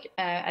work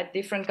at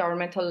different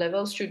governmental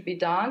levels should be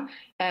done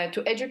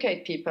to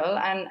educate people.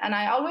 And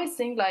I always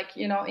think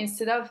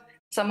instead of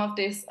some of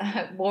these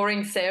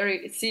boring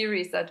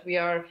series that we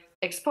are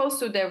exposed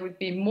to, there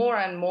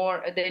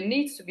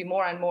needs to be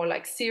more and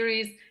more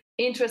series,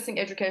 interesting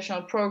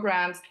educational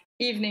programs,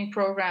 evening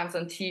programs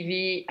on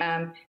TV,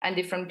 and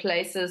different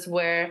places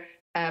where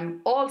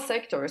all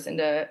sectors in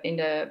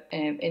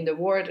the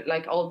world,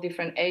 all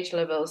different age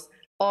levels,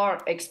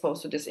 are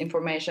exposed to this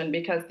information,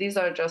 because these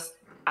are just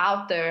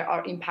out there,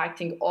 are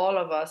impacting all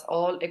of us,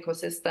 all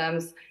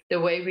ecosystems, the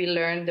way we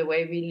learn, the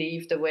way we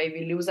live, the way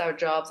we lose our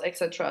jobs,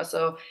 etc.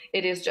 So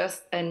it is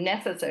just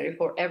necessary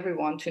for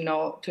everyone to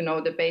know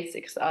the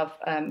basics of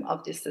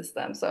this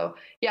system. So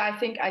yeah,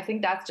 I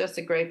think that's just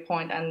a great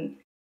point.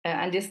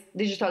 And this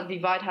digital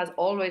divide has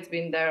always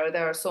been there.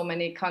 There are so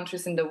many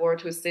countries in the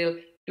world who still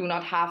do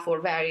not have, for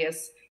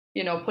various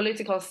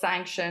political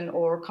sanction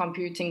or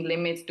computing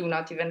limits, do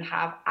not even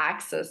have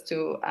access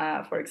to,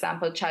 for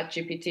example,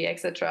 ChatGPT,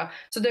 etc.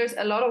 So there's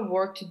a lot of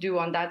work to do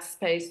on that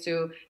space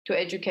to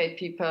educate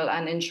people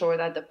and ensure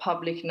that the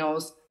public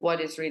knows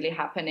what is really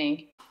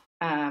happening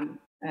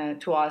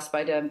to us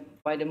by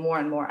the more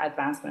and more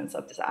advancements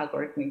of this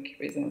algorithmic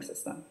reasoning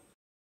system.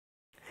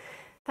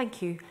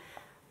 Thank you.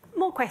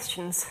 More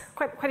questions?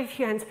 Quite a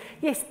few hands.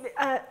 Yes,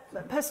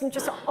 person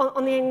just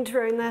on the end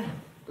row in the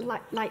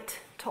light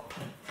top.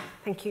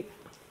 Thank you.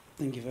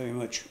 Thank you very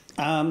much.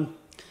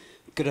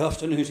 Good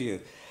afternoon to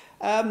you.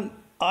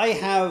 I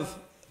have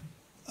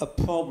a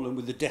problem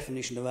with the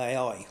definition of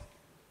AI.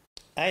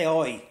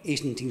 AI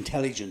isn't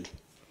intelligent.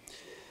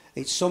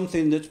 It's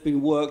something that's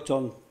been worked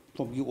on,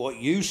 probably what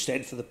you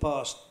said, for the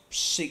past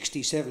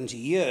 60, 70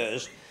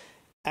 years,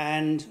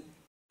 and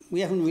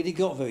we haven't really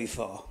got very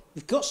far.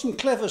 We've got some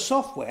clever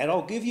software,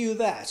 I'll give you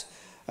that,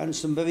 and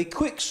some very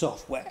quick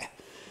software.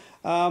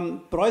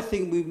 But I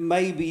think we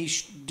may be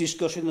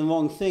discussing the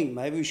wrong thing.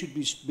 Maybe we should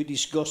be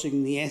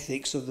discussing the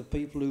ethics of the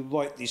people who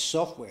write this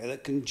software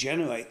that can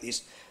generate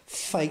this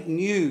fake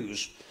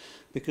news,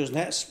 because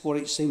that's what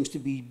it seems to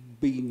be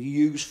being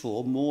used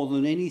for more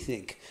than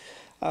anything.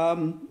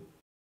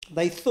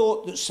 They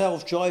thought that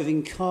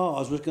self-driving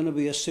cars was going to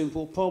be a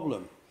simple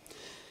problem.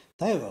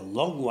 They're a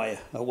long way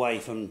away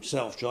from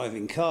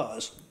self-driving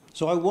cars.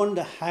 So I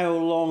wonder how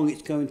long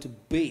it's going to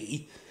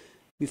be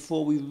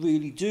before we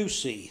really do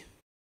see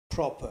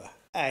proper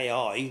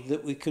AI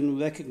that we can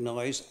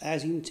recognise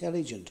as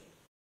intelligent.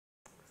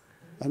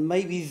 And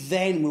maybe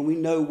then, when we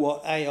know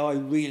what AI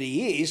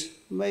really is,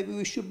 maybe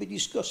we should be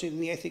discussing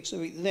the ethics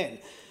of it then.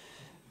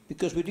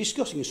 Because we're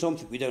discussing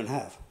something we don't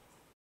have.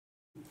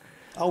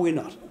 Are we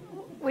not?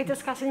 We're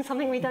discussing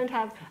something we don't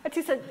have.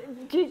 Atissa,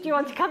 do you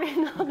want to come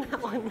in on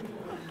that one?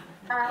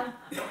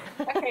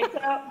 Okay, so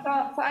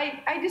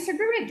I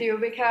disagree with you,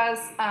 because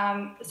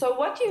so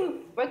what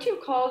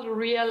you call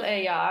real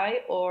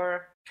AI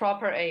or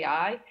proper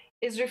AI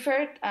is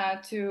referred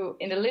to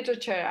in the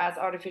literature as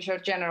artificial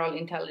general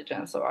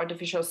intelligence or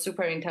artificial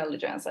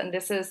superintelligence. And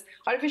this is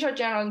artificial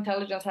general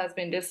intelligence has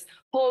been this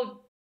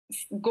whole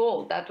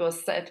goal that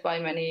was set by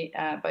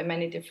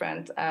many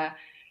different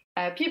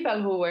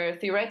people who were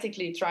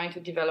theoretically trying to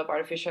develop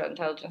artificial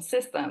intelligence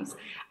systems.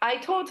 I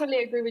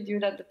totally agree with you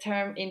that the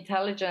term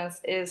intelligence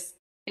is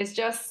is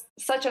just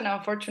such an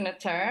unfortunate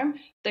term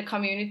the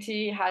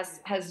community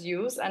has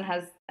used and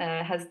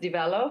has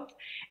developed.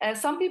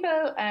 Some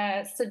people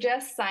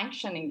suggest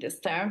sanctioning this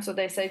term, so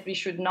they say we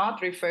should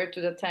not refer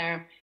to the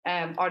term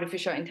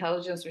artificial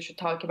intelligence. We should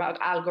talk about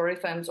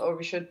algorithms, or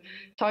we should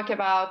talk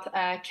about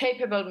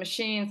capable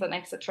machines and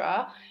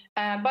etc.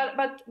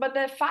 But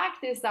the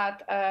fact is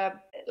that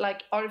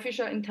like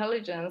artificial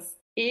intelligence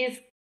is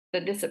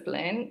the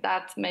discipline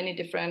that many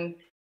different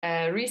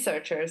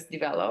researchers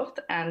developed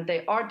and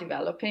they are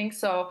developing.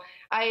 So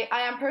I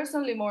am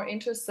personally more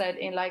interested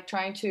in like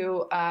trying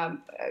to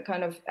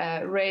kind of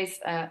raise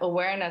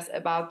awareness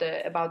about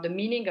the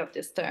meaning of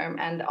this term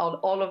and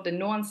all of the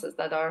nuances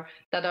that are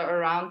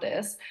around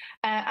this.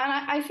 And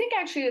I think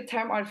actually the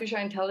term artificial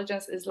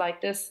intelligence is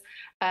like this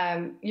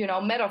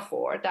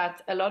metaphor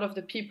that a lot of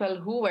the people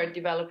who were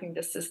developing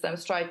the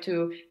systems try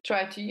to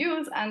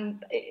use,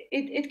 and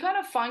it kind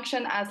of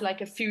functioned as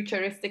like a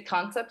futuristic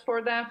concept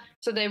for them.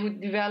 So they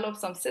would develop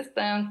some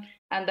systems,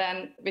 and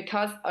then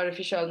because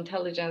artificial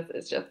intelligence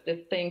is just the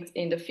things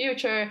in the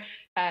future,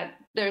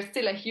 there's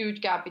still a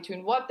huge gap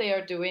between what they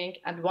are doing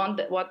and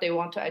what they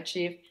want to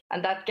achieve,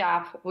 and that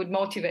gap would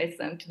motivate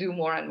them to do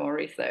more and more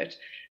research.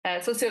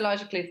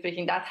 Sociologically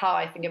speaking, that's how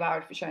I think about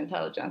artificial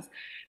intelligence.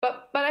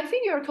 But I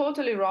think you're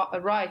totally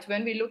right.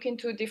 When we look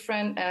into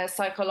different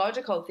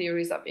psychological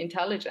theories of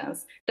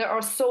intelligence, there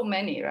are so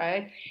many,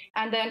 right?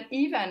 And then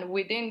even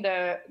within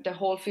the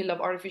whole field of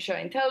artificial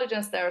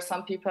intelligence, there are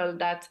some people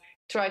that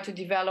try to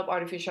develop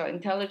artificial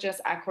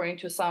intelligence according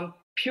to some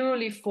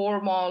purely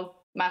formal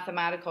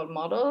mathematical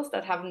models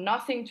that have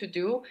nothing to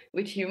do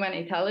with human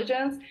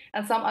intelligence.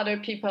 And some other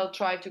people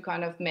try to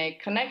kind of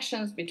make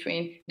connections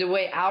between the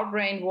way our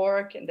brain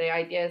works, and the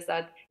idea is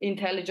that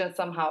intelligence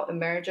somehow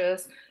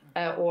emerges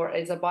or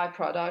is a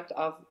byproduct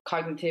of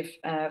cognitive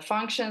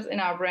functions in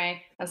our brain.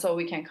 And so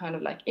we can kind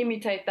of like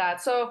imitate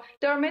that. So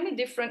there are many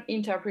different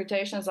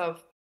interpretations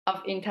of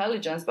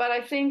intelligence, but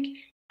I think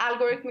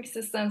algorithmic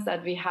systems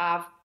that we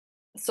have,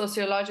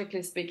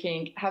 sociologically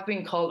speaking, have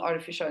been called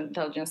artificial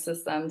intelligence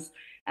systems.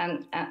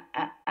 And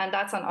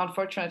that's an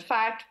unfortunate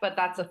fact, but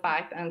that's a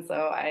fact. And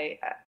so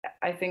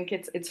I think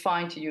it's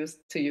fine to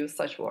use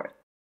such words.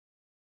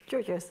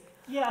 Georgios.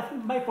 Yeah, I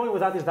think my point with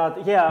that is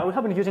that, yeah, we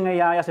have been using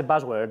AI as a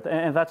buzzword,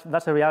 and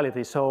that's a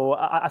reality. So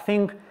I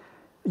think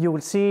you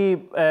will see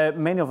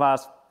many of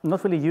us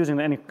not really using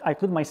any, I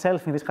include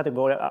myself in this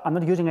category. I'm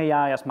not using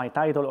AI as my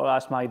title or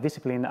as my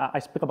discipline. I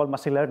speak about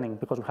machine learning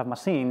because we have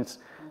machines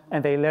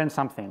and they learn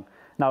something.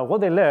 Now,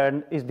 what they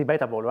learn is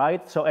debatable,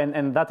 right? So,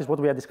 and that is what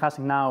we are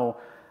discussing now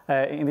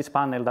in this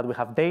panel, that we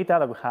have data,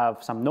 that we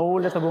have some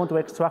knowledge that we want to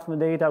extract from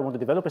the data, we want to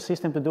develop a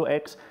system to do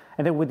X,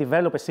 and then we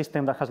develop a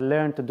system that has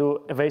learned to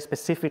do a very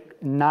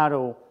specific,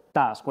 narrow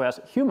task. Whereas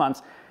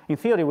humans, in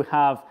theory, we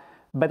have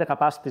better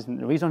capacities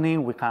in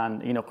reasoning. We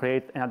can,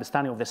 create an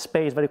understanding of the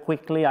space very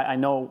quickly. I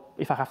know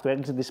if I have to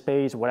exit the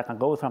space, where I can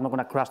go through. I'm not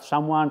going to crash to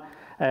someone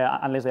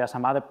unless there are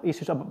some other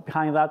issues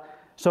behind that.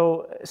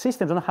 So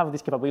systems don't have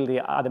this capability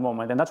at the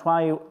moment, and that's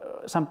why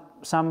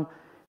some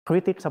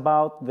critics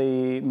about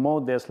the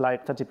models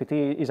like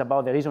ChatGPT is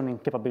about the reasoning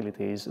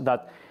capabilities.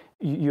 That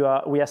we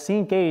are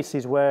seeing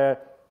cases where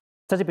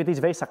ChatGPT is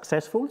very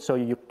successful. So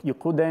you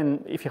could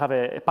then, if you have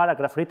a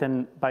paragraph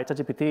written by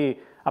ChatGPT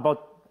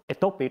about a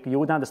topic, you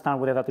wouldn't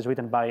understand whether that is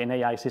written by an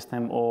AI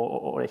system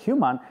or a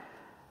human.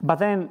 But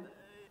then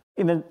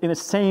in the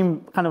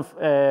same kind of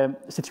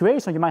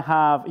situation, you might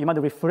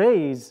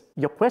rephrase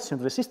your question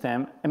to the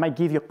system and might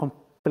give you a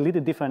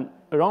completely different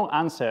wrong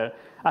answer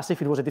as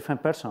if it was a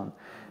different person.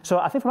 So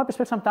I think from my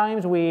perspective,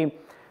 sometimes we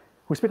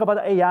speak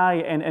about AI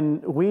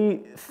and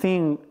we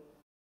think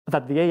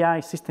that the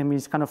AI system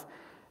is kind of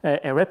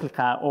a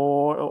replica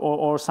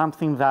or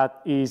something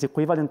that is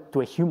equivalent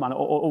to a human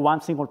or one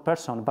single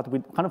person, but we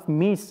kind of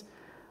miss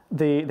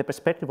the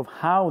perspective of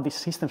how these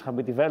systems have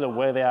been developed,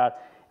 where they are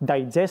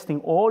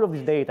digesting all of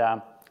this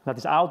data that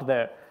is out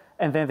there,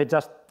 and then they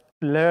just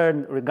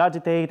learn,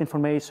 regurgitate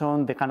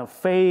information, they kind of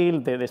fail,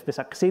 they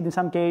succeed in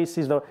some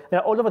cases,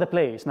 they're all over the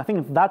place. And I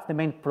think that's the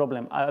main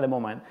problem at the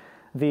moment.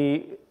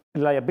 The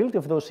reliability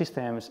of those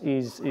systems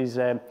is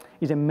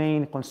a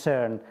main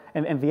concern.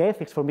 And the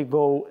ethics for me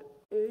go,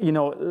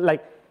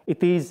 like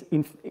it is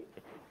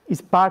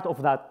part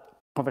of that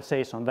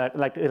conversation. That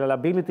like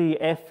reliability,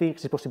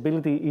 ethics,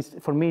 possibility is,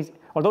 for me,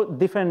 although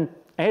different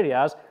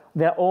areas,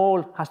 they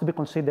all has to be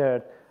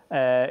considered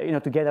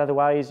together.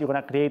 Otherwise, you're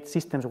going to create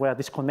systems where are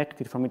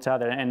disconnected from each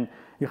other. And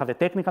you have the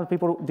technical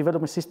people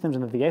developing systems,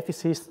 and the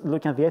ethicists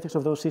looking at the ethics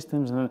of those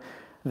systems, and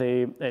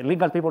the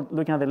legal people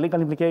looking at the legal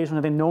implications,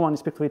 and then no one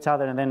speaks to each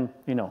other, and then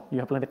you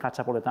have plenty to catch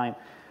up all the time.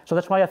 So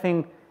that's why I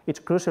think it's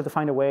crucial to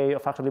find a way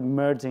of actually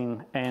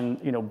merging and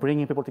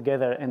bringing people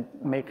together and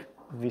make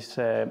this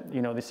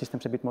these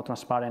systems a bit more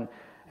transparent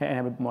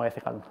and a bit more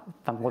ethical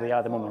than what they are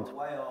at the moment.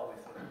 Why are we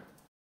from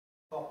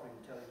proper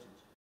intelligence?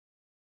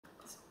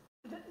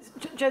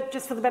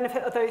 Just for the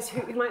benefit of those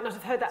who might not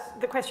have heard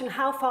the question,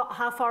 how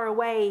far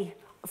away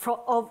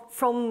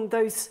from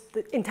those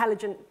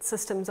intelligent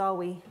systems are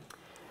we?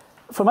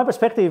 From my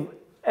perspective,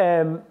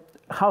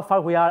 how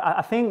far we are,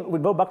 I think we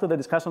go back to the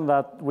discussion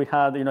that we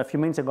had a few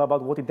minutes ago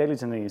about what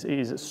intelligence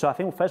is. So I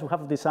think first we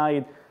have to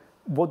decide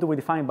what do we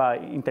define by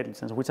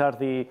intelligence, which are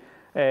the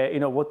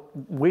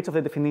which of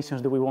the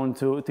definitions do we want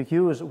to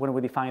use when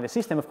we define the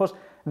system. Of course,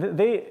 in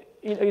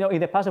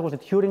the past there was the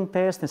Turing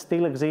test and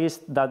still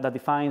exists that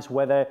defines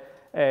whether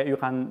you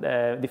can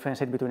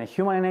differentiate between a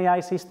human and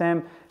AI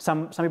system.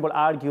 Some people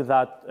argue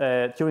that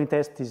Turing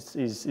test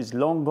is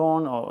long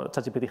gone, or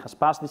ChatGPT has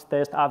passed this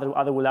test.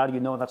 Other will argue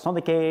no, that's not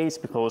the case,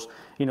 because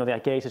there are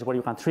cases where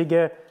you can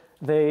trigger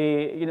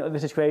the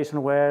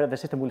situation where the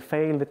system will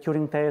fail the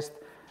Turing test.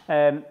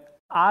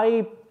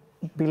 I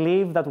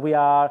believe that we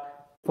are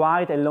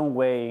quite a long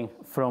way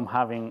from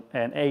having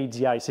an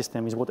AGI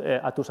system, is what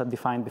Atus had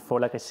defined before,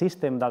 like a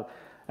system that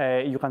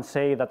you can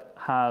say that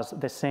has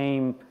the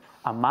same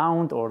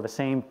amount or the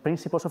same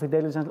principles of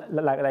intelligence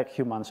like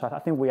humans. So I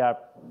think we are,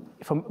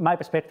 from my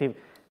perspective,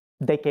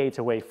 decades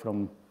away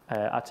from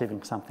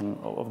achieving something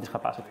of this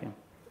capacity.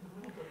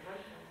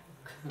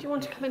 Do you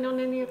want to come in on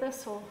any of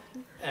this? Or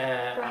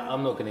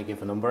I'm not going to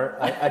give a number.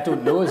 I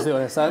don't know is the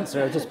honest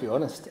answer, I'll just be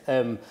honest.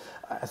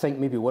 I think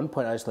maybe one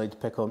point I'd like to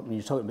pick on, when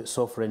you're talking about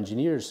software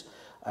engineers,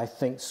 I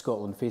think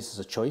Scotland faces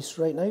a choice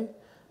right now.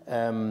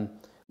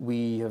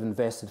 We have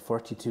invested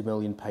 £42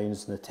 million in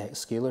the Tech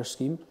Scaler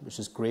scheme, which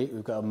is great.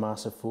 We've got a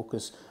massive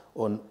focus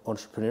on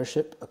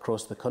entrepreneurship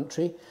across the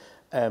country.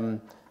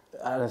 And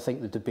I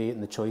think the debate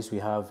and the choice we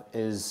have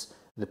is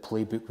the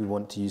playbook we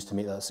want to use to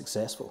make that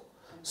successful.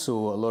 So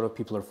a lot of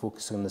people are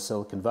focusing on the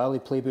Silicon Valley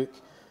playbook.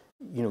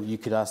 You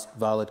could ask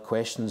valid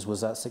questions. Was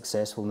that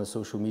successful in the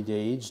social media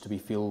age? Do we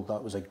feel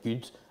that was a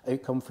good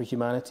outcome for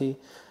humanity?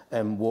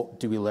 What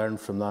do we learn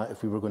from that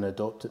if we were going to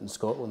adopt it in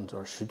Scotland,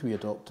 or should we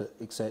adopt it,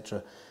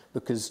 etc.?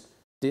 Because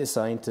data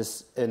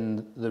scientists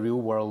in the real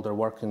world are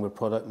working with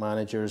product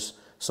managers,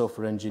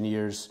 software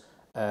engineers,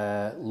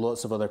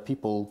 lots of other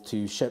people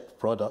to ship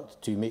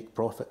product to make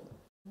profit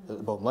at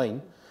the bottom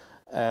line.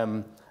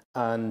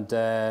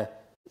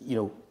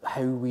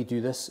 How we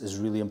do this is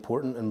really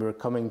important, and we're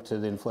coming to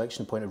the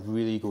inflection point of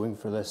really going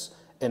for this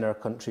in our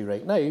country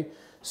right now.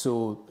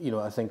 So,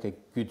 I think a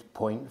good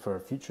point for our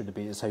future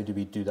debate is how do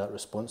we do that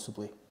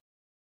responsibly?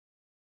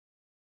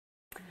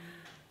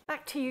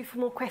 Back to you for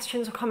more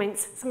questions or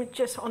comments. Someone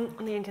just on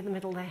the end of the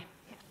middle there.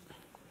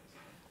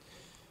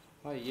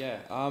 Yeah.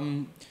 Hi,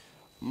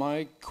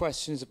 my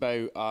question is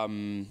about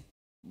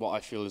what I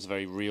feel is a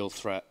very real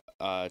threat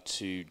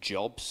to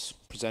jobs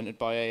presented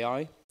by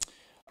AI.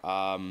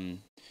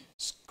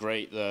 It's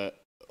great that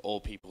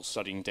all people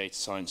studying data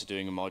science are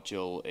doing a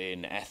module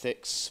in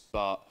ethics,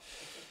 but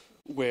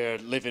we're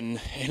living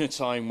in a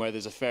time where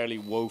there's a fairly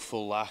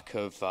woeful lack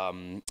of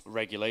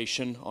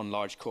regulation on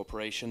large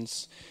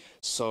corporations.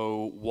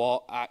 So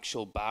what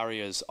actual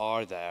barriers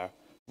are there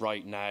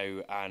right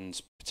now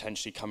and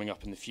potentially coming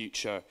up in the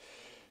future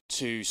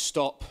to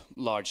stop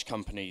large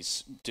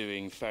companies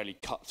doing fairly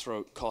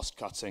cutthroat cost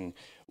cutting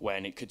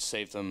when it could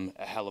save them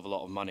a hell of a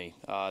lot of money?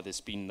 There's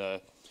been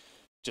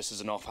just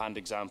as an offhand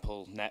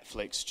example,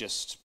 Netflix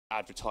just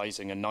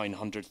advertising a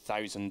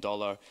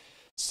 $900,000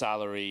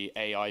 salary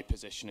AI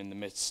position in the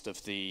midst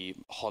of the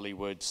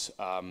Hollywood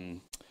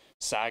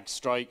SAG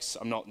strikes.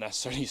 I'm not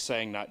necessarily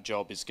saying that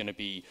job is going to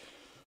be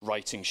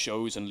writing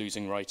shows and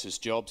losing writers'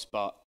 jobs,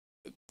 but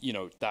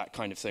that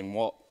kind of thing.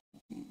 What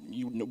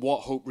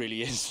hope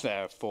really is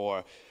there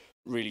for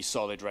really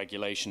solid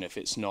regulation if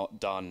it's not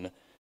done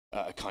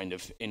at a kind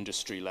of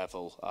industry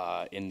level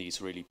in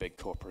these really big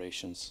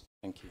corporations?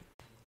 Thank you.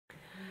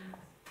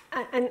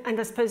 And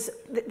I suppose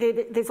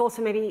there's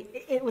also maybe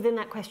within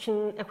that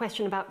question a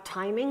question about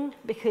timing,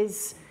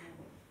 because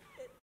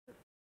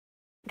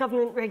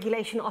government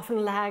regulation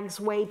often lags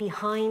way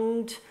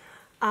behind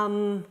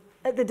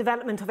the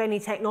development of any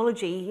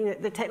technology.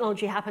 The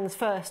technology happens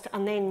first,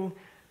 and then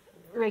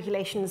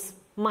regulations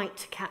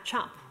might catch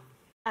up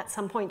at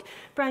some point.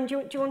 Brian,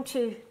 do you want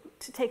to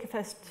take a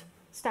first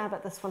stab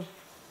at this one?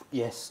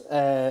 Yes,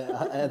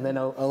 and then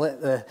I'll let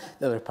the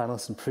other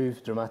panelists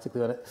improve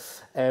dramatically on it.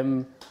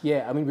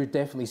 Yeah, I mean, we're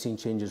definitely seeing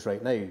changes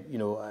right now.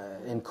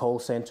 In call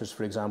centres,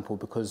 for example,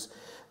 because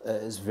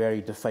it's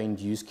very defined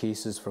use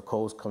cases for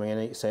calls coming in,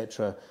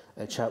 etc.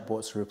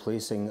 Chatbots are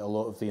replacing a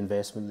lot of the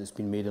investment that's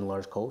been made in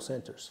large call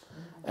centres.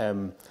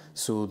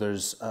 So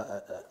there's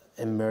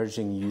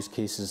emerging use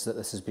cases that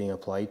this is being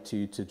applied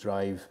to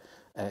drive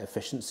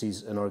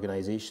efficiencies in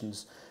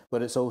organisations,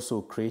 but it's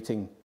also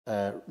creating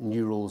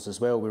new roles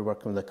as well. We're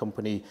working with a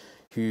company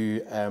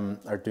who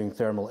are doing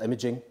thermal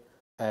imaging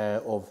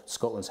of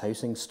Scotland's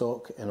housing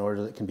stock in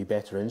order that it can be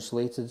better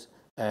insulated.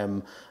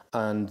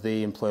 And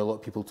they employ a lot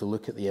of people to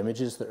look at the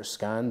images that are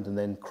scanned and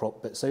then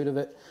crop bits out of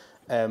it.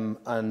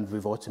 And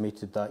we've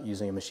automated that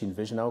using a machine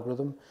vision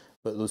algorithm.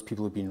 But those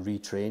people have been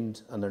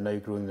retrained, and they're now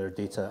growing their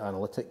data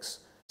analytics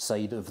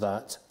side of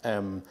that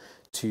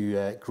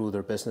to grow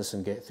their business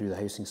and get through the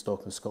housing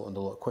stock in Scotland a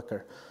lot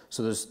quicker.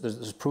 So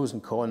there's pros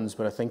and cons,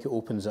 but I think it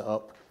opens it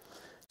up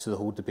to the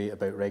whole debate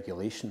about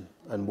regulation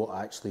and what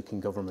actually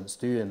can governments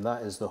do. And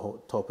that is the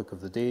hot topic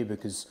of the day,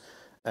 because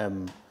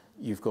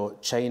you've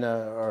got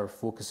China are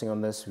focusing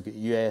on this, we've got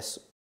US,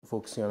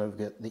 focusing on it, we've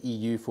got the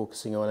EU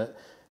focusing on it,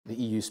 the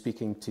EU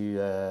speaking to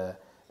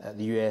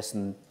the US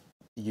and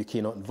the UK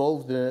not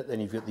involved in it, then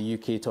you've got the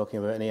UK talking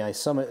about an AI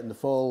summit in the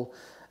fall,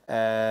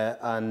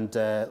 and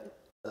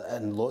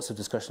lots of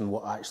discussion on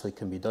what actually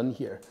can be done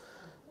here.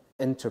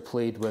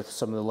 Interplayed with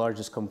some of the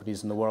largest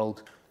companies in the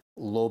world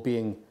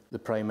lobbying the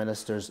prime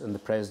ministers and the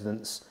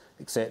presidents,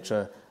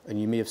 etc. And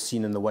you may have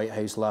seen in the White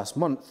House last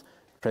month,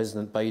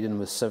 President Biden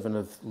with 7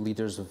 of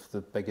leaders of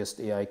the biggest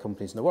AI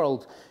companies in the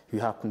world, who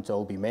happen to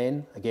all be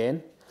men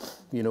again.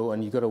 You know,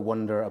 and you've got to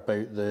wonder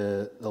about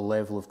the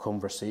level of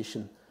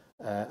conversation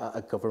at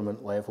a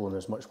government level, and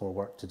there's much more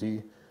work to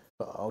do.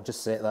 But I'll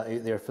just set that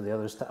out there for the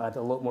others to add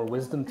a lot more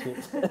wisdom to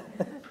it.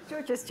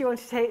 Georges, do you want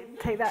to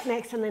take that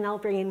next, and then I'll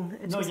bring in...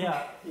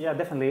 Yeah,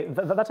 definitely.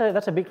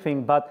 That's a big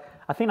thing. But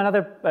I think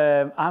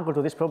another angle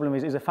to this problem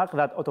is the fact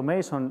that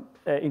automation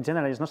in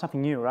general is not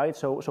something new, right?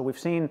 So we've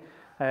seen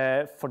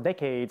for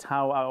decades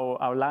how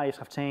our lives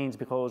have changed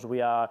because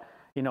we are,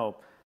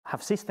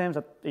 have systems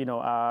that,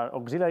 are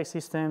auxiliary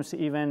systems.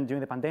 Even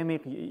during the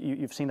pandemic,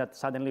 you've seen that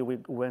suddenly we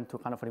went to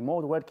kind of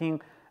remote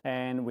working,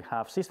 and we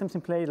have systems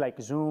in place like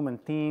Zoom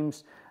and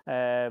Teams.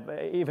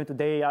 Even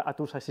today,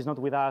 Atusas is not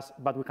with us,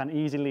 but we can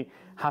easily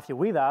have you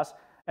with us.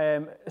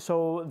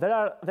 So there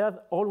are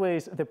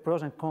always the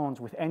pros and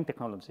cons with any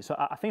technology. So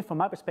I think from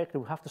my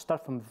perspective, we have to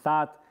start from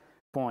that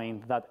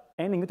point, that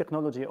any new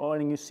technology or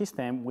any new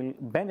system will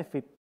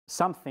benefit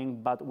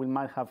something, but we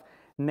might have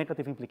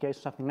negative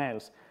implications, something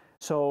else.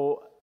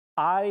 So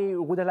I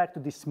wouldn't like to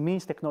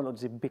dismiss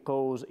technology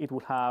because it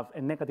would have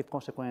a negative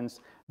consequence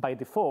by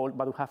default,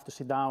 but we have to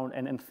sit down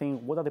and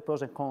think what are the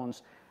pros and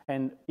cons,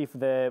 and if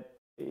the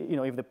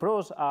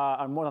pros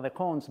are more than the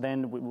cons,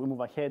 then we move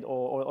ahead,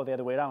 or the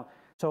other way around.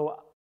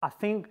 So I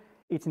think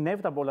it's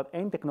inevitable that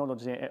any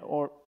technology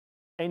or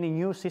any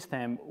new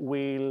system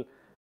will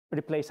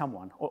replace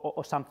someone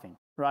or something,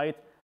 right?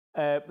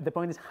 The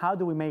point is, how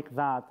do we make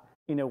that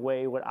in a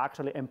way where it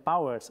actually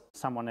empowers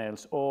someone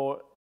else,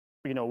 or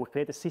we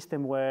create a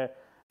system where,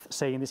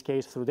 say in this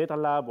case through Data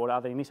Lab or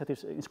other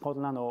initiatives in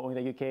Scotland or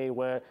in the UK,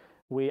 where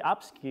we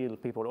upskill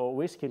people or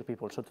reskill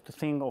people. So to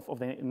think of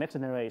the next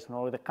generation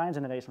or the current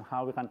generation,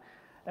 how we can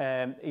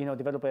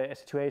develop a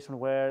situation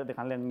where they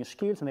can learn new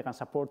skills and they can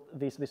support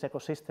this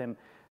ecosystem.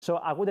 So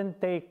I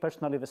wouldn't take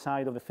personally the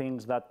side of the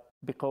things that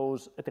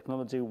because a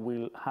technology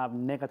will have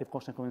negative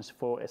consequences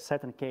for a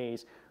certain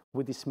case,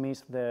 we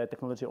dismiss the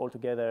technology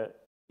altogether,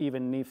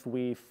 even if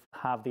we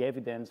have the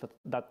evidence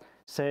that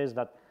says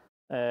that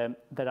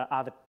there are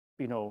other,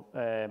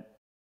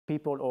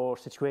 people or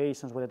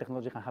situations where the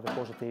technology can have a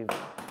positive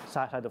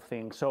side of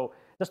things. So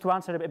just to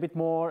answer a bit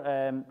more,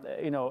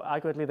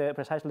 accurately,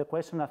 precisely the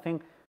question, I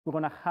think we're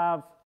going to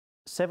have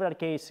several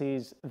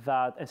cases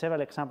and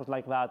several examples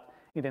like that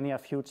in the near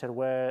future,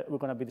 where we're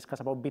going to be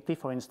discussing about BT,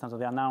 for instance, that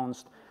they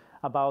announced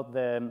about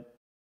the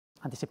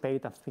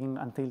anticipate, I think,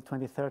 until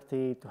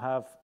 2030 to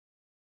have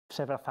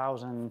several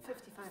thousand,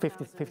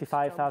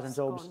 55,000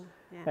 jobs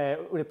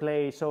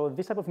replaced. So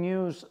this type of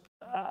news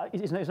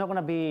is not going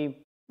to be,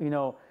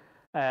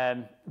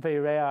 very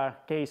rare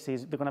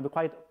cases. They're going to be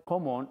quite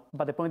common.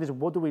 But the point is,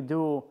 what do we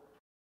do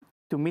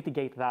to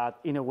mitigate that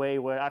in a way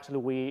where actually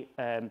we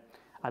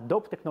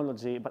adopt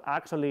technology, but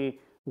actually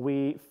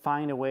we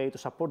find a way to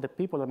support the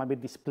people that might be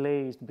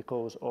displaced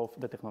because of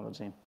the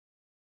technology?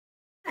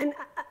 And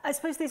I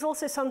suppose there's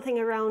also something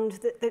around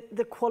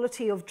the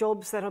quality of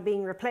jobs that are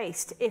being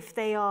replaced. If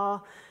they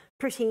are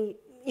pretty,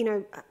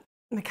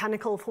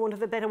 mechanical, for want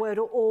of a better word,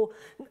 or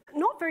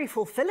not very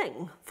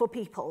fulfilling for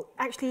people,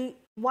 actually,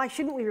 why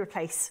shouldn't we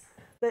replace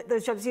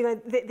those jobs?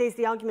 There's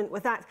the argument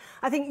with that.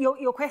 I think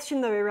your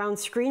question, though, around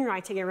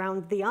screenwriting,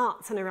 around the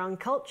arts and around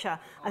culture,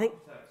 I think...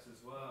 Architects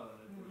as well,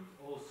 and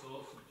all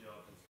sorts of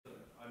jobs.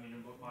 I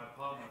mean, my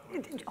partner...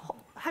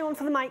 Hang on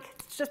for the mic,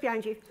 it's just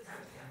behind you.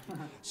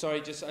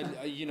 Sorry, just,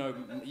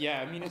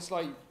 yeah, I mean, it's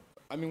like,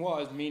 what I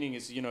was meaning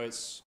is,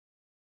 it's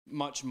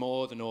much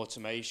more than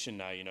automation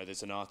now.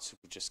 There's an article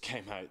just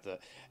came out that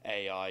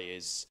AI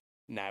is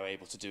now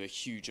able to do a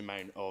huge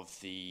amount of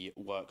the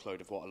workload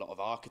of what a lot of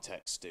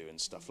architects do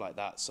and stuff like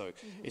that. So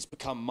it's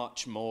become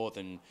much more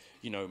than,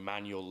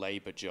 manual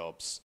labor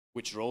jobs,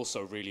 which are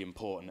also really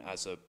important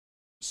as a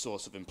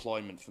source of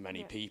employment for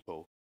many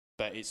people.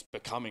 But it's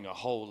becoming a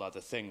whole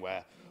other thing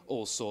where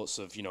all sorts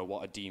of,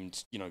 what are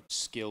deemed,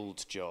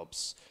 skilled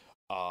jobs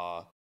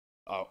are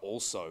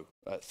also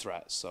at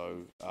threat.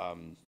 So,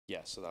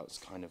 so that was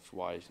kind of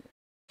why I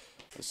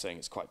was saying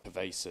it's quite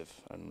pervasive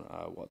and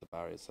what the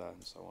barriers are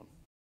and so on.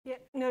 Yeah,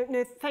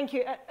 no, thank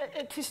you.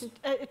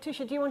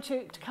 Tusha, do you want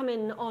to come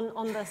in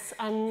on this?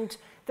 And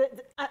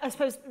I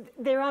suppose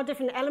there are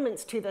different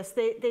elements to this.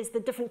 There's the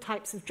different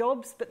types of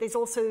jobs, but there's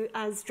also,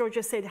 as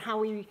Georgia said,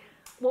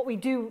 what we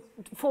do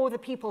for the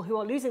people who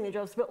are losing their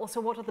jobs, but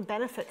also what are the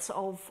benefits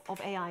of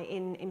AI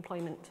in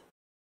employment?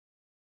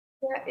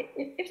 Yeah,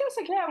 if that's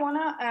okay, I want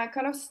to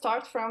kind of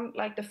start from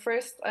like the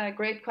first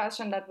great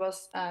question that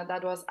was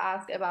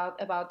asked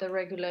about the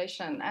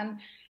regulation. And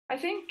I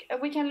think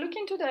we can look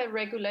into the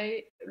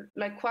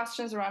like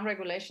questions around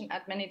regulation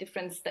at many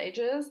different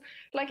stages.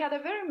 Like at a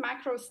very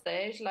macro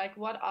stage, like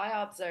what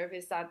I observe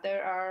is that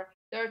there are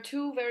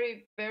two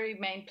very, very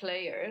main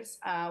players.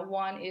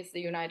 One is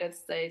the United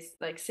States,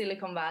 like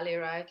Silicon Valley,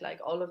 right? Like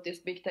all of these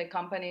big tech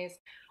companies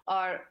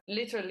are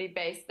literally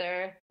based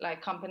there,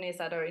 like companies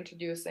that are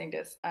introducing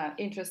this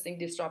interesting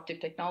disruptive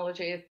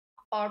technologies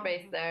are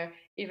based there.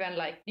 Even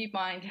like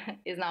DeepMind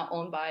is now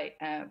owned by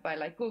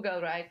like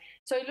Google, right?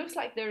 So it looks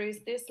like there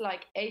is this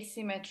like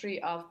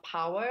asymmetry of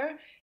power.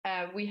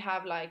 We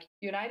have like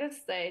United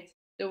States,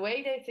 the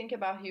way they think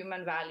about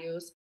human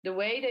values, the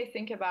way they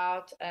think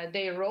about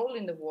their role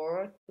in the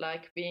world,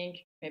 like being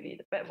maybe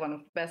one of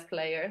the best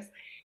players,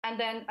 and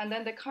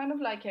then the kind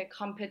of like a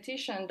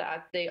competition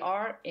that they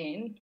are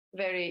in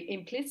very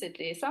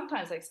implicitly,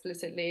 sometimes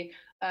explicitly,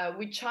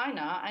 with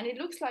China. And it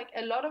looks like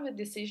a lot of the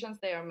decisions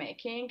they are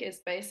making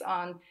is based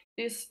on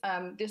this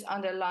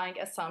underlying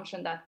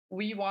assumption that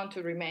we want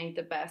to remain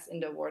the best in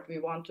the world. We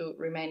want to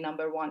remain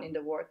number one in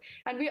the world.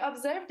 And we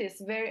observe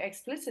this very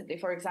explicitly.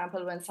 For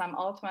example, when Sam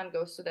Altman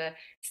goes to the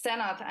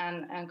Senate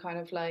and kind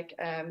of like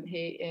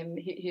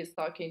he's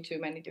talking to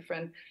many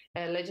different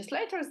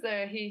legislators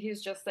there,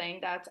 he's just saying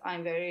that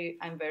I'm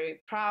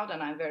very proud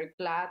and I'm very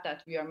glad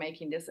that we are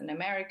making this in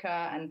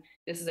America and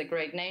this is a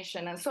great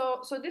nation. And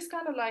so this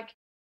kind of like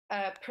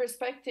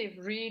perspective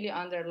really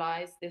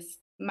underlies this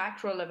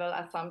macro level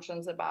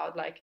assumptions about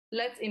like,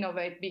 let's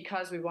innovate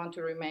because we want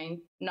to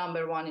remain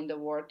number one in the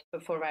world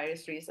for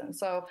various reasons.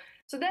 So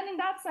then in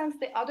that sense,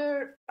 the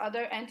other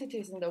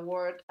entities in the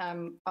world,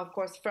 of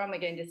course, from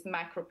again, this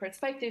macro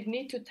perspective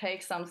need to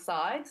take some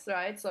sides,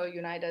 right? So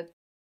United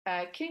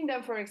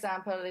Kingdom, for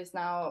example, is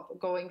now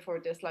going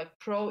for this like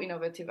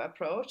pro-innovative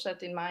approach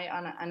that, in my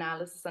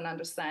analysis and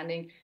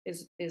understanding,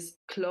 is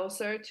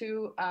closer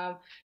to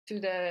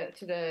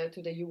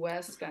the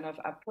US kind of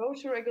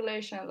approach to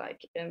regulation,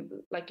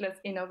 like let's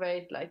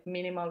innovate, like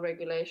minimal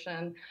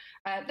regulation.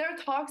 There are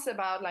talks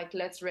about like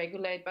let's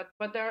regulate,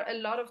 but there are a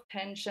lot of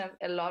tensions,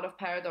 a lot of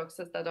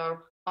paradoxes that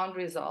are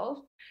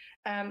unresolved.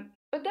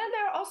 But then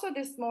there are also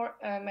these more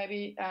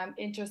maybe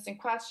interesting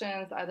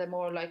questions at a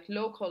more like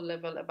local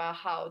level about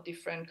how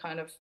different kind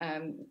of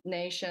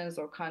nations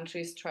or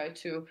countries try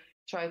to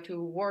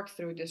work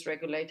through these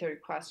regulatory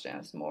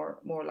questions more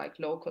like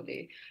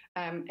locally.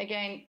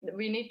 Again,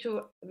 we need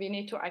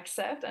to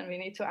accept and we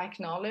need to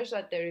acknowledge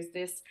that there is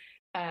this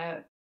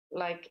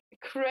like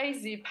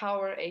crazy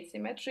power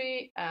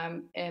asymmetry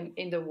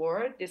in the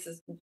world.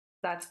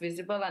 That's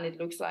visible, and it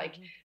looks like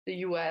the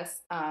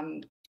US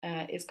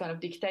is kind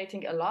of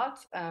dictating a lot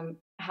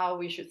how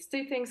we should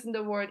see things in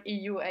the world.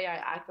 EU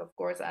AI Act, of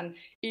course, and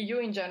EU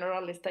in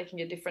general is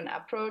taking a different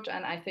approach,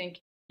 and I think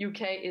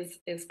UK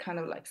is kind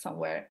of like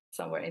somewhere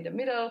in the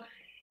middle.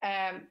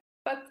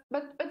 But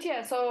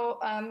yeah, so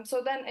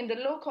then in the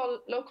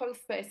local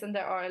space, and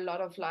there are a lot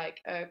of like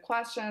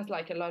questions,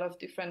 like a lot of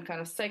different kind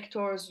of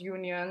sectors,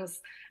 unions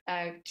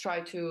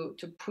try to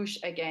push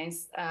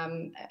against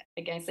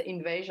the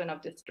invasion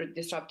of this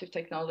disruptive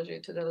technology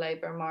to the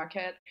labor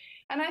market.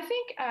 And I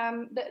think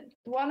that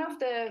one of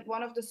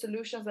the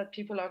solutions that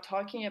people are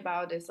talking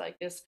about is like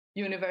this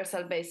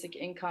universal basic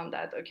income,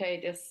 that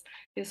okay,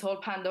 this whole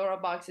Pandora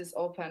box is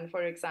open,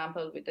 for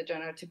example, with the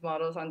generative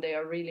models, and they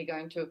are really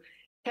going to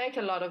take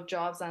a lot of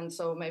jobs, and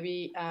so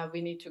maybe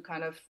we need to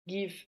kind of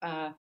give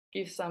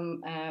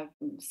some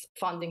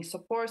funding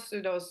supports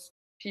to those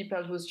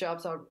people whose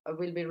jobs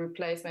will be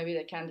replaced. Maybe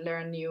they can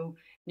learn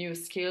new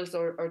skills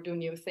or do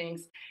new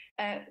things.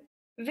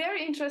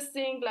 Very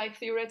interesting, like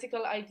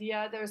theoretical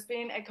idea. There's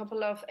been a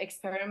couple of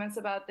experiments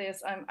about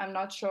this. I'm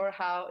not sure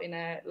how in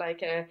a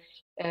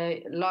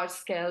large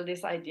scale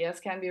these ideas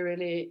can be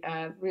really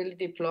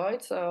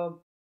deployed.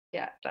 So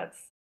yeah,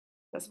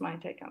 that's my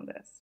take on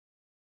this.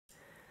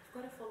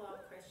 I've got a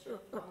follow-up question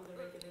on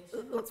the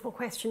regulation. Lots more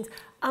questions.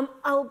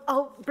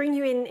 I'll bring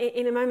you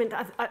in a moment.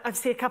 I've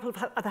seen a couple of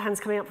other hands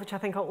coming up, which I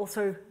think are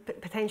also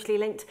potentially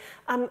linked.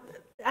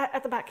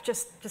 At the back,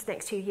 just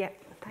next to you. Yeah,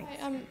 thanks.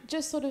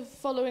 Just sort of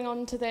following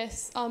on to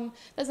this,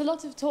 there's a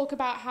lot of talk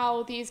about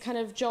how these kind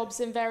of jobs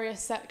in various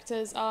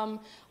sectors,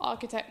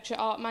 architecture,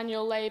 art,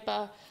 manual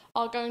labour,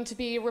 are going to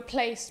be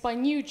replaced by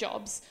new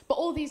jobs, but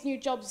all these new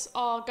jobs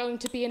are going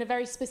to be in a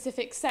very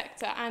specific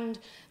sector, and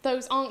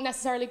those aren't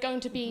necessarily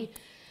going to be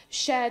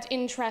shared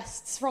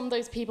interests from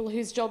those people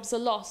whose jobs are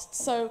lost.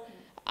 So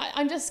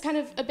I'm just kind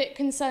of a bit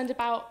concerned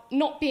about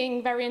not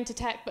being very into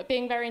tech, but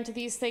being very into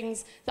these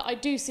things that I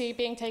do see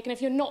being taken.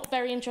 If you're not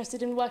very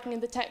interested in working in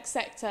the tech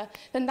sector,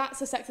 then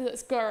that's a sector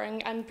that's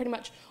growing, and pretty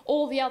much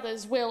all the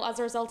others will, as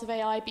a result of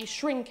AI, be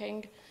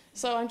shrinking.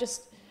 So I'm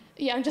just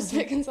a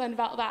bit concerned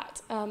about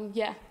that.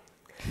 Yeah.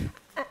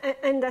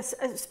 And I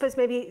suppose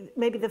maybe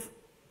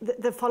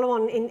the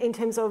follow-on in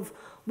terms of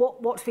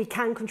what we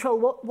can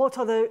control, what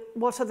are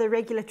the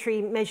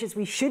regulatory measures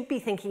we should be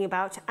thinking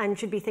about and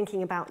should be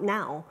thinking about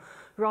now,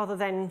 rather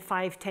than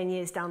 5-10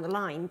 years down the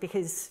line,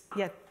 because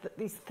yeah,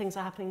 these things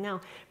are happening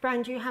now.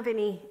 Brian, do you have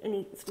any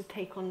sort of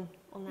take on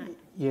that?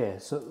 Yeah,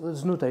 so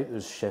there's no doubt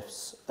there's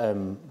shifts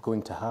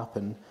going to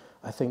happen.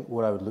 I think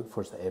what I would look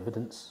for is the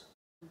evidence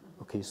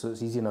Okay, so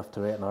it's easy enough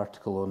to write an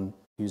article on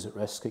who's at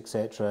risk,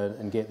 etc.,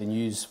 and get the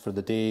news for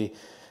the day.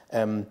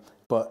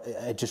 But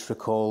I just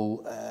recall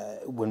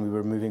when we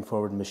were moving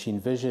forward in machine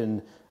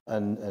vision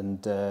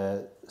and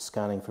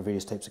scanning for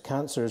various types of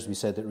cancers, we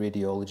said that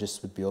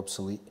radiologists would be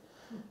obsolete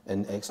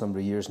in X number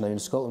of years. Now in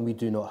Scotland, we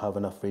do not have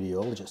enough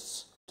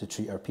radiologists to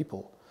treat our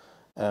people.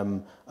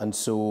 And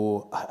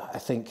so I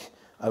think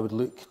I would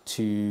look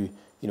to,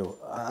 you know,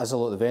 as a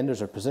lot of the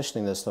vendors are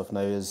positioning this stuff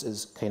now,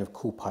 is kind of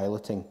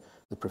co-piloting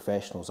the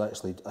professionals,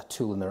 actually a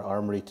tool in their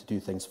armory to do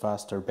things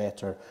faster,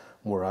 better,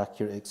 more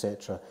accurate,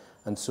 etc.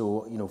 And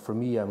so, you know, for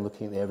me, I'm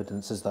looking at the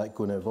evidence, is that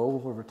going to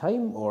evolve over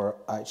time, or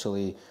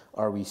actually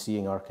are we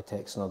seeing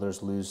architects and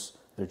others lose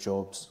their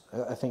jobs?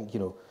 I think,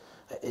 you know,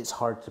 it's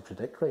hard to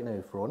predict right now,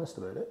 if we're honest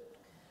about it.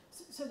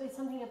 So there's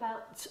something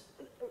about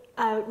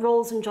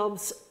roles and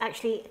jobs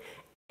actually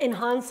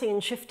enhancing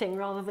and shifting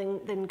rather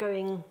than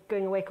going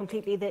away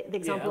completely. The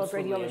example of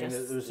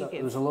radiologists. I mean,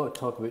 there was a lot of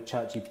talk about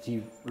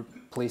ChatGPT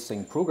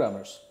replacing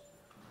programmers,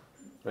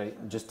 right?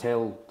 And just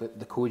tell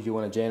the code you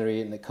want to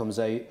generate and it comes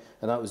out,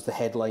 and that was the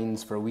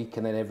headlines for a week,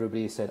 and then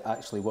everybody said,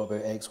 actually, what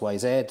about X, Y,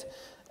 Z?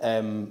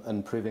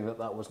 And proving that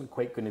that wasn't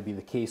quite going to be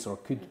the case, or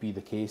could be the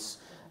case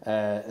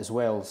as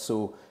well.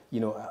 So,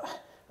 you know,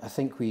 I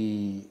think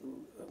we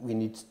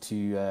need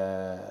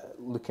to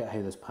look at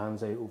how this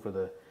pans out over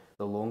the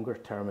longer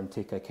term and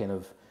take a kind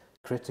of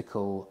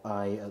critical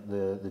eye at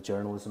the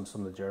journalism,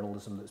 some of the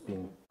journalism that's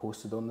being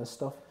posted on this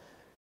stuff.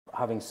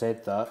 Having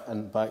said that,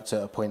 and back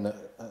to a point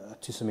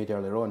that Tusa made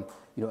earlier on,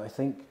 you know, I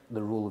think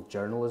the role of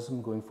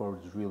journalism going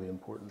forward is really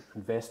important.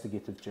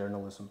 Investigative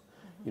journalism,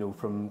 you know,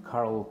 from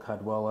Carol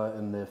Cadwalla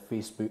in the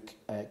Facebook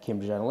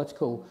Cambridge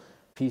Analytical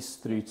piece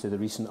through to the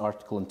recent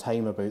article in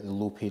Time about the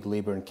low-paid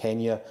labour in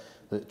Kenya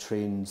that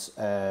trains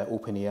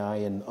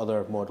OpenAI and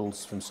other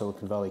models from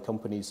Silicon Valley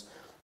companies.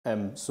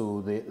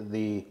 So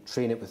they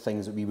train it with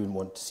things that we wouldn't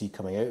want to see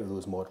coming out of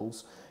those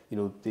models. You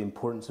know, the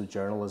importance of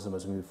journalism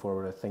as we move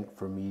forward, I think,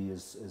 for me,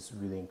 is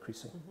really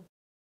increasing.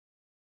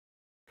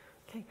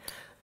 Okay.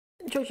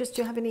 Georgios,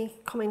 do you have any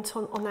comments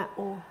on that?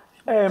 Or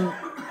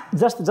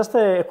just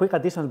a quick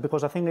addition,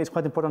 because I think it's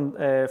quite important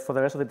for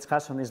the rest of the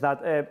discussion, is that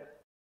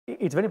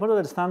it's very important to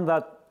understand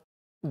that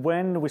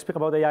when we speak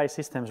about AI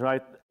systems,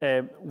 right,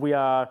 we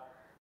are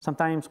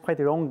sometimes quite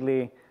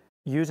wrongly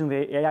using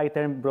the AI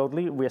term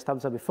broadly. We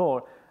established that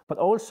before, but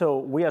also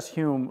we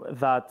assume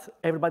that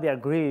everybody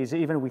agrees,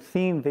 even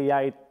within the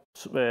AI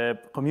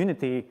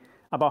community,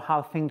 about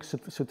how things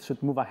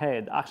should move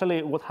ahead.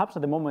 Actually, what happens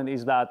at the moment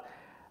is that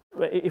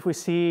if we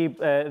see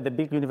the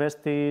big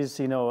universities,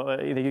 you know,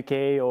 in the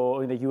UK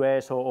or in the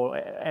US or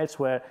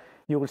elsewhere,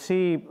 you will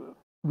see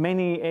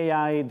many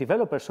AI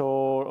developers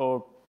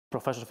or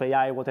professors of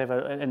AI, whatever,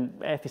 and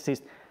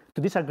ethicists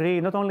to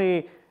disagree. Not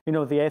only, you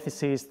know, the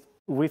ethicists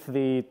with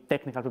the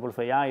technical people of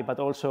AI, but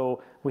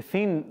also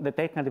within the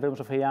technical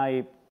developments of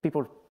AI,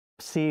 people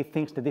see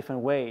things in a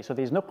different way. So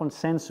there's no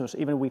consensus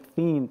even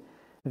within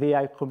the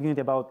AI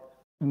community about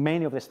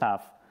many of the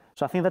stuff.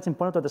 So I think that's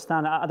important to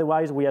understand.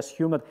 Otherwise, we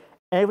assume that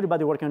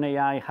everybody working on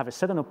AI have a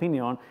certain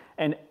opinion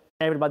and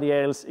everybody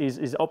else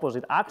is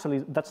opposite.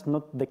 Actually, that's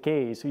not the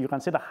case. You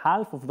can say that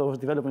half of those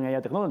developing AI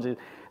technologies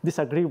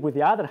disagree with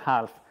the other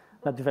half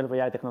that develop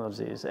AI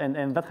technologies.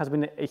 And that has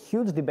been a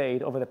huge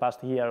debate over the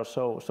past year or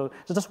so. So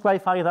just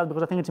clarify that,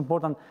 because I think it's an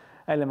important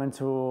element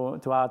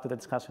to add to the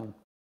discussion.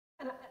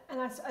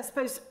 And I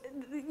suppose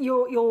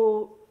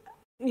your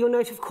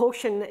note of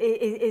caution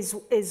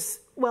is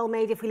well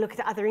made if we look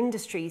at other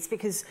industries,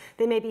 because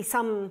there may be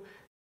some,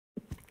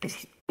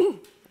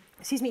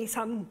 excuse me,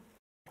 some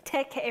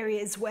tech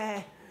areas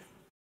where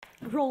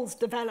roles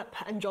develop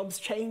and jobs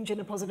change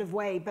in a positive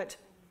way, but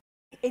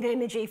in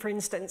energy, for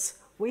instance,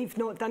 we've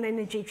not done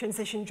energy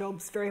transition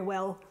jobs very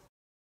well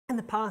in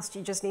the past.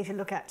 You just need to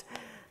look at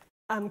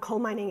coal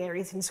mining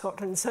areas in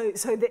Scotland. So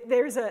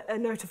there is a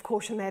note of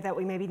caution there that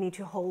we maybe need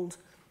to hold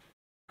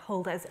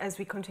as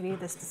we continue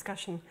this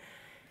discussion.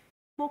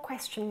 More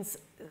questions?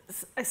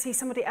 I see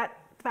somebody at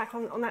the back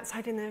on that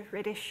side in the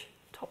reddish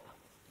top.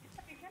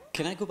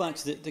 Can I go back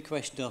to the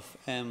question of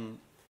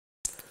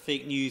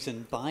fake news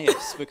and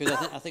bias? Because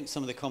I think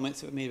some of the comments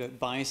that were made about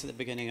bias at the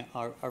beginning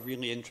are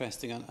really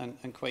interesting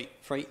and quite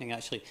frightening,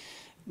 actually.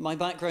 My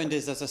background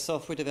is as a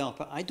software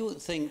developer. I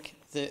don't think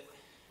that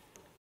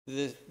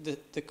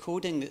the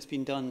coding that's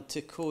been done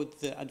to code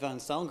the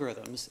advanced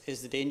algorithms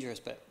is the dangerous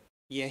bit.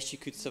 Yes, you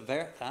could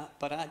subvert that,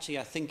 but actually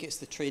I think it's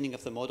the training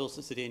of the models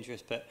that's the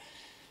dangerous bit.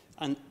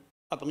 And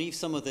I believe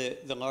some of the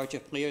larger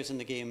players in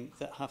the game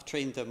that have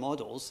trained their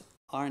models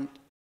aren't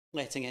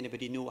letting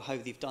anybody know how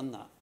they've done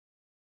that.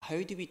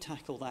 How do we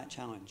tackle that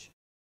challenge?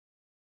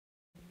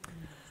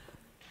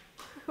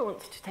 Who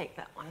wants to take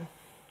that one?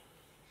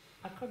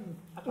 I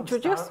can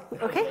Georgios?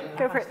 Okay,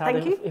 go for it.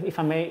 Thank you. If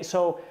I may.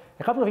 So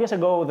a couple of years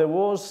ago, there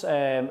was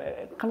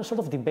a kind of sort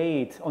of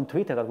debate on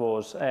Twitter that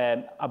was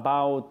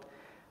about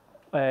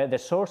the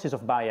sources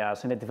of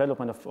bias in the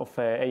development of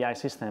AI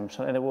systems.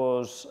 And there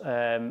was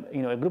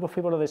a group of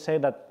people that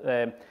said that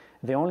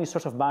the only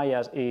source of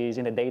bias is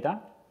in the data.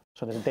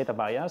 So there's a data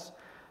bias.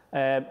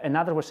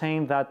 Another was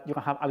saying that you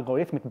can have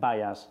algorithmic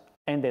bias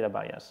and data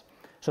bias.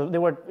 So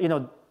there were,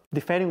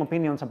 differing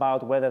opinions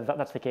about whether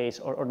that's the case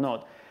or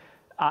not.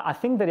 I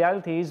think the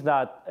reality is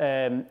that,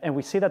 and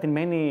we see that in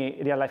many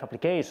real-life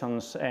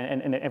applications,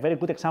 and a very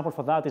good example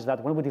for that is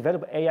that when we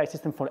develop AI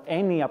system for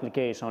any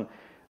application,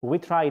 we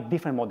try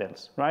different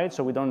models, right?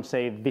 So we don't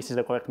say this is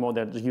the correct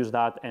model, just use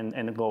that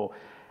and go.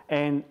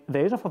 And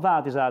the reason for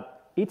that is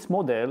that each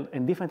model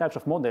and different types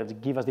of models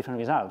give us different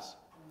results.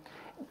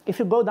 If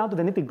you go down to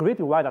the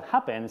nitty-gritty why that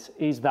happens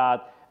is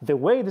that the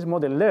way this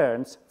model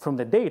learns from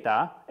the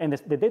data, and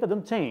the data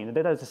don't change, the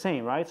data is the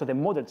same, right? So the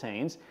model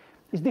change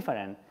is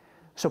different.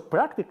 So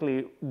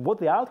practically, what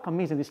the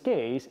outcome is in this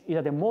case is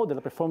that the model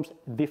performs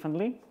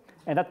differently,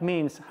 and that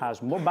means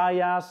has more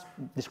bias,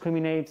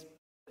 discriminates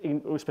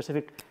in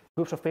specific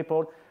groups of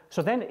people.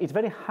 So then it's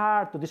very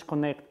hard to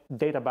disconnect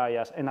data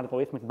bias and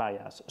algorithmic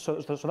bias.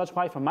 So that's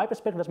why, from my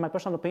perspective, that's my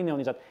personal opinion,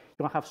 is that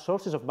you can have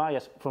sources of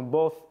bias from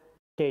both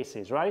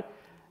cases, right?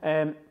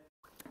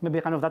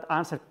 Maybe kind of that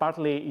answered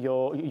partly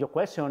your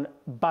question,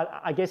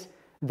 but I guess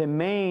the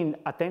main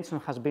attention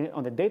has been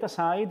on the data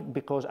side,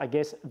 because I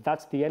guess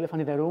that's the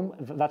elephant in the room.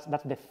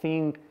 That's the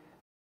thing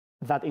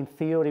that in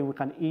theory we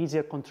can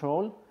easier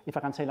control, if I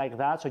can say like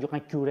that. So you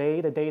can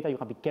curate the data, you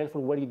can be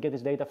careful where you get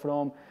this data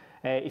from.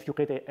 If you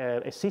create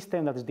a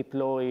system that is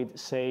deployed,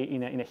 say,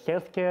 in a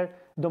healthcare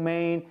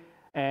domain,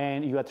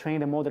 and you are training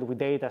the model with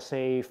data,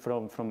 say,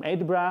 from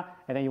Edinburgh,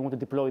 and then you want to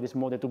deploy this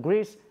model to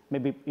Greece,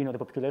 maybe the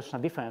populations are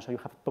different, so you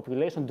have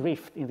population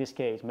drift in this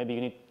case. Maybe you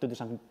need to do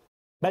something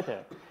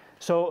better.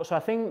 So I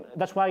think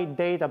that's why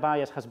data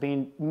bias has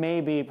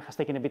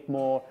taken a bit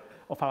more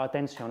of our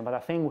attention, but I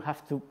think we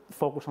have to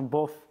focus on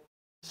both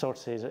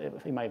sources,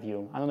 in my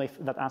view. I don't know if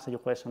that answered your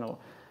question or...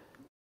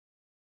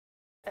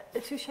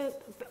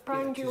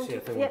 Brian, do you want to...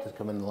 wanted to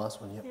come in the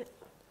last one, yeah.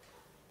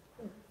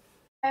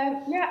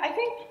 I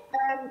think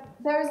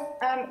there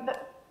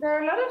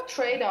are a lot of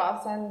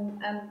trade-offs,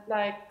 and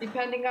like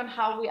depending on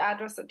how we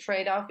address the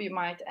trade-off, we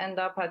might end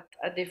up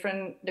at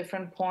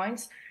different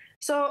points.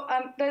 So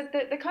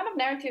the kind of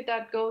narrative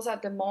that goes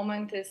at the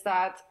moment is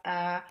that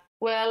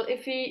well,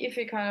 if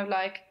we kind of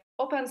like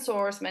open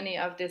source many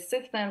of these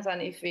systems,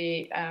 and if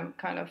we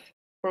kind of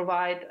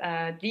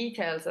provide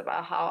details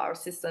about how our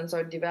systems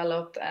are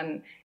developed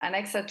and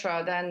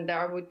etc., then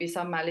there would be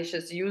some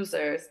malicious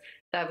users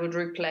that would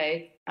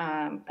replay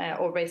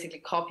or basically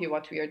copy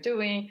what we are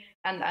doing,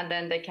 and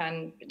then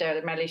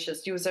they're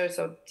malicious users.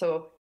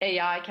 So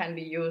AI can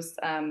be used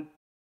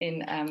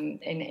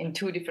in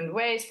two different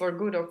ways, for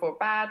good or for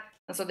bad.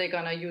 And so they're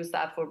gonna use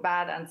that for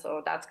bad, and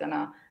so that's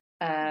gonna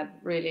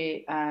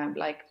really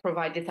like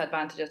provide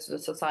disadvantages to the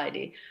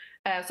society.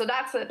 So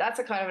that's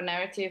a kind of a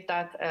narrative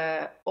that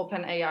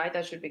OpenAI,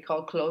 that should be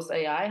called closed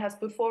AI, has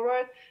put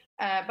forward.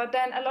 But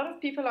then a lot of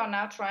people are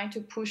now trying to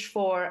push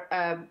for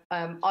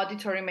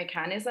auditory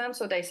mechanisms.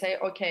 So they say,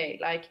 okay,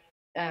 like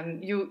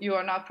you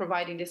are not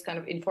providing this kind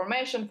of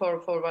information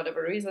for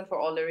whatever reason, for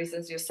all the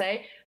reasons you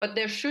say, but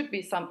there should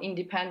be some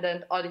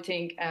independent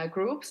auditing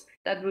groups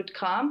that would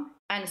come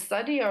and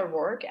study our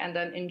work and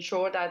then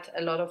ensure that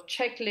a lot of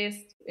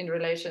checklists in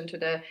relation to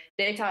the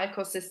data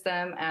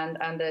ecosystem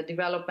and the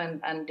development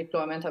and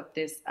deployment of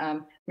these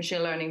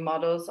machine learning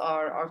models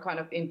are kind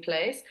of in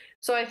place.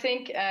 So I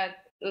think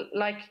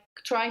like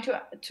trying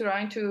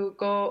to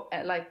go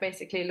like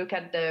basically look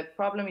at the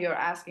problem you're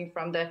asking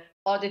from the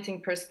auditing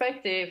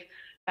perspective,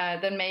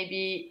 then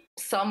maybe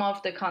some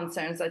of the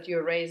concerns that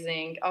you're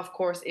raising, of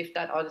course, if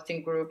that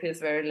auditing group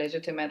is very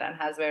legitimate and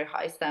has very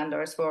high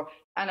standards for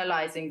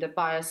analyzing the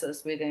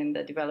biases within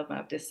the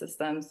development of these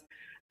systems,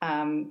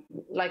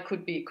 like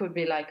could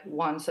be like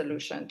one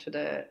solution to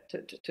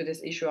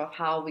this issue of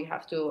how we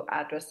have to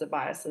address the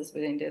biases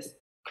within these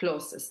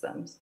closed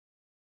systems.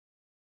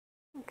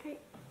 Okay,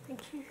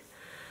 thank you.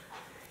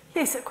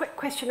 Yes, a quick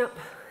question up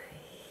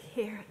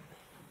here.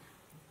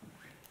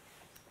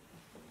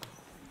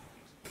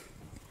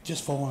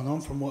 Just following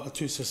on from what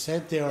Atusa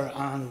said there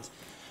and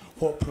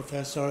what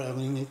Professor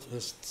Eleni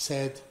just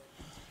said.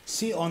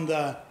 See,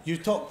 you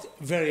talked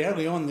very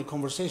early on in the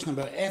conversation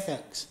about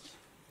ethics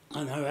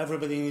and how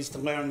everybody needs to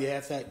learn the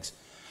ethics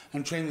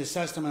and train the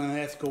system in an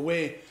ethical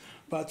way.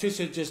 But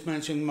Atusa just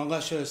mentioned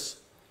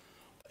malicious.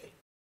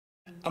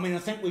 I mean, I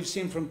think we've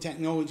seen from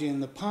technology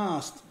in the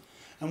past,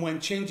 and when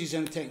changes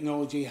in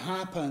technology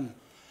happen,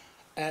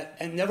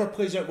 it never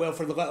plays out well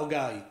for the little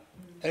guy,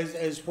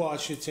 is what I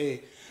should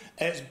say.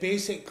 It's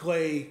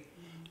basically,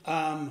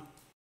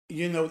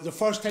 the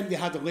first time they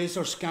had a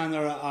laser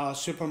scanner at a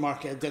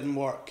supermarket, it didn't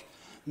work.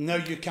 Now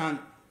you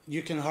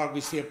can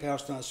hardly see a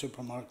person at a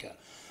supermarket.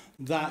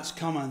 That's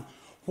coming.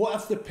 What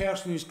if the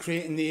person who's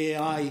creating the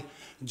AI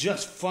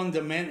just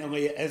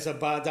fundamentally is a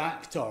bad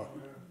actor?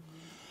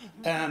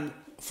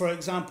 For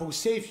example,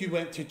 say if you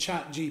went to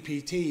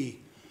ChatGPT,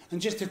 and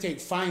just to take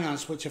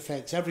finance, which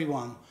affects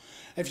everyone,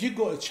 if you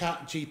go to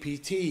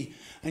ChatGPT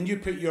and you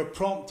put your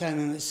prompt in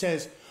and it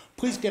says,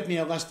 please give me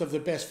a list of the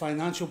best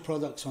financial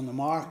products on the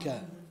market.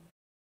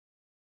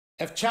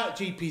 If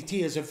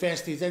ChatGPT has a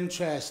vested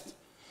interest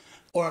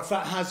or if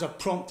it has a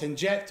prompt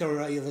injector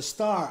right at the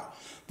start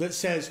that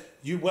says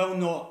you will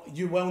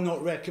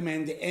not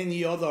recommend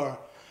any other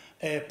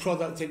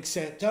product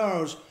except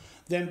ours,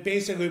 then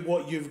basically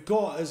what you've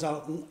got is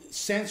a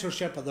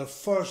censorship of the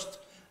first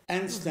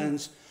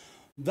instance.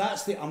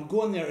 That's the, I'm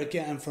going there to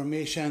get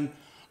information.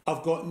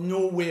 I've got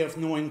no way of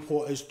knowing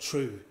what is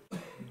true.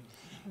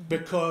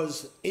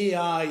 Because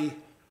AI,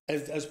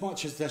 as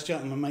much as this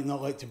gentleman might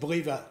not like to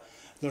believe it,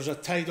 there's a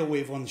tidal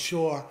wave on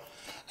shore.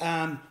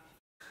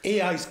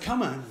 AI's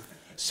coming.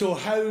 So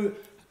who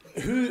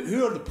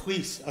are the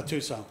police,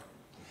 Atusa?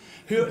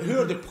 Who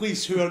are the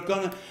police who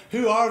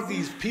are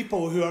these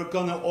people who are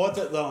gonna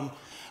audit them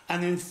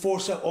and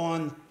enforce it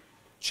on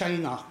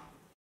China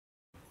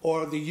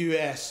or the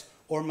US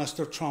or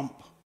Mr. Trump?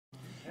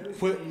 How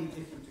is it any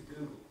different to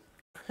Google?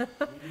 You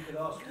could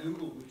ask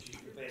Google which is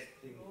the best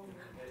thing.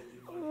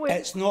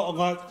 It's not a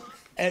large.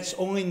 It's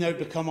only now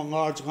become a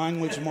large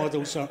language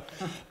model, sir.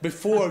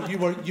 Before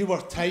you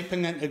were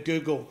typing into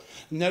Google.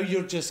 Now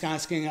you're just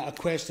asking it a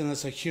question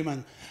as a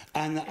human,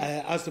 and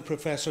as the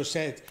professor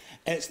said,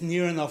 it's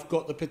near enough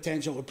got the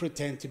potential to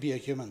pretend to be a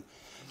human.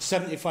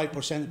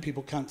 75% of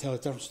people can't tell the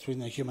difference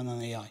between a human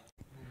and AI.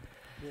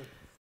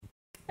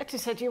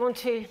 Atusa, do you want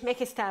to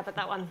make a stab at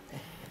that one?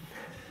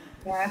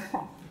 Yeah.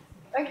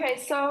 Okay,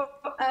 so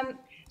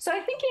so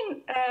I think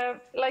in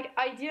like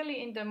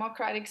ideally in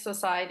democratic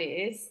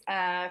societies,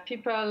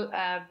 people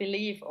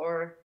believe,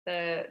 or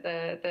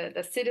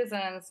the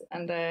citizens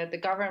and the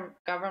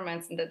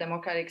governments in the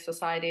democratic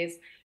societies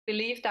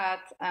believe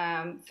that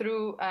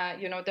through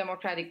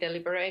democratic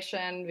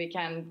deliberation we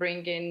can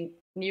bring in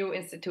new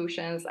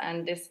institutions,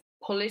 and this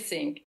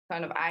policing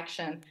kind of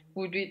action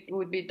would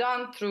be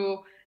done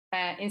through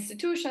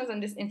institutions,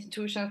 and these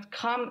institutions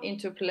come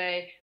into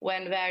play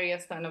when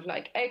various kind of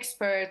like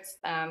experts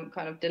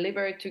kind of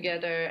deliberate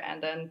together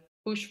and then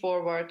push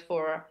forward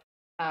for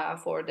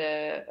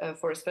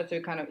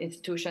specific kind of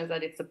institutions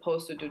that it's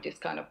supposed to do this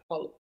kind of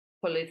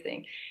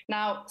policing.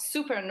 Now,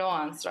 super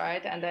nuanced,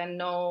 right? And then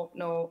no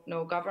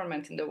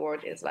government in the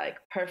world is like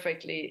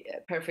perfectly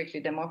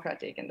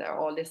democratic, and there are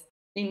all these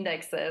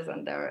indexes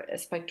and there are a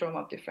spectrum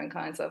of different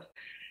kinds of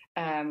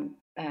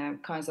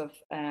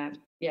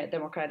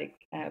democratic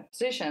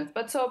positions.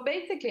 But so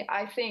basically,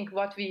 I think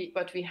what we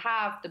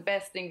have, the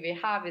best thing we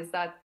have is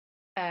that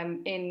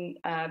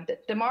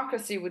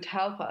democracy would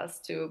help us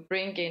to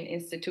bring in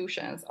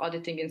institutions,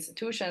 auditing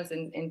institutions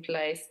in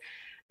place.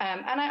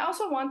 And I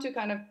also want to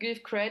kind of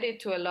give credit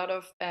to a lot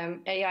of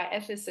AI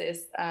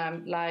ethicists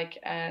like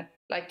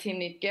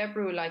Timnit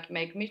Gebru, like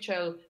Meg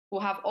Mitchell, who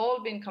have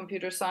all been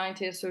computer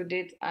scientists who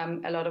did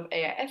a lot of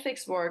AI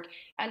ethics work.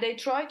 And they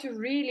try to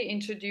really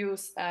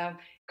introduce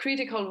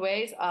critical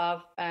ways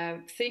of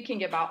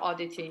thinking about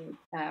auditing,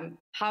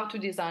 how to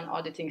design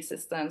auditing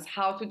systems,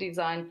 how to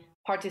design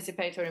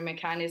participatory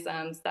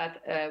mechanisms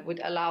that would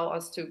allow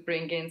us to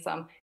bring in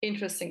some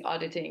interesting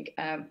auditing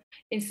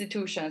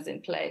institutions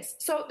in place.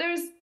 So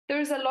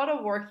there's a lot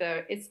of work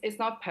there. It's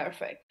not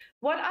perfect.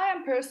 What I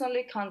am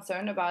personally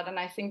concerned about, and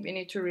I think we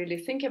need to really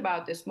think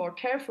about this more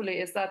carefully,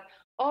 is that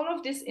all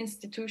of these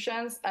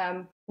institutions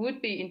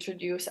would be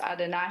introduced at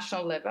a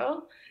national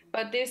level,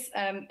 but these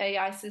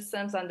AI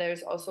systems, and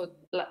there's also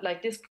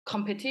like this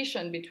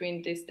competition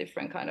between these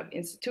different kind of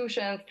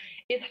institutions,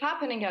 it's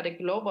happening at a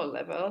global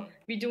level.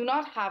 We do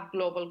not have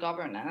global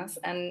governance,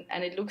 and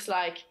it looks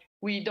like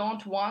we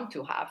don't want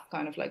to have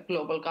kind of like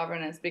global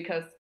governance,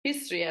 because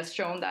history has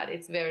shown that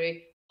it's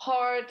very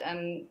hard,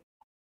 and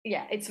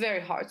yeah, it's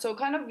very hard. So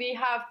kind of we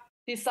have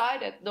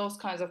decided those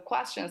kinds of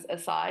questions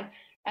aside.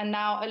 And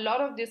now a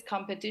lot of these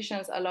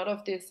competitions, a lot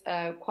of these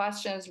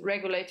questions,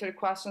 regulatory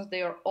questions,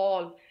 they are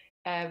all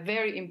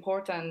very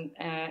important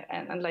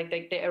and like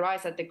they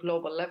arise at the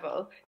global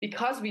level.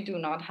 Because we do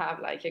not have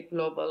like a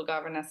global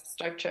governance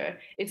structure,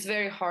 it's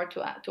very hard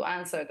to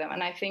answer them.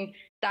 And I think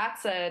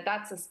that's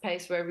a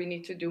space where we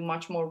need to do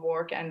much more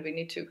work, and we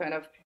need to kind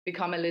of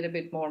become a little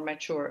bit more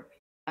mature.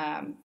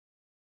 I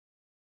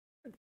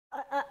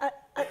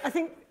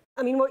think,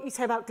 I mean, what you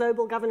say about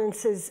global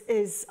governance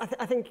is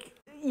I think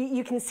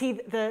you can see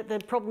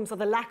the problems or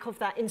the lack of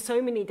that in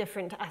so many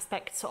different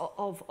aspects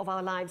of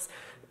our lives.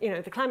 You know,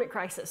 the climate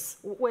crisis,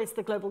 where's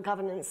the global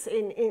governance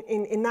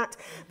in that?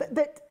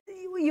 But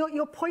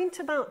your point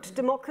about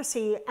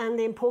democracy and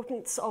the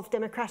importance of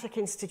democratic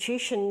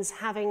institutions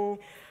having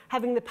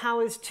the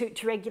powers to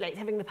regulate,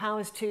 having the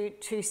powers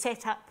to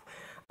set up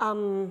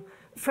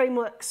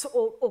frameworks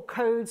or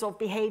codes of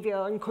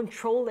behavior and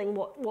controlling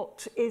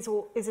what is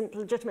or isn't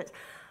legitimate.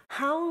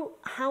 How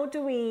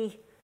do we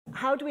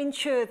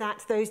ensure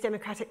that those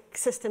democratic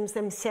systems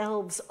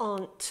themselves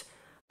aren't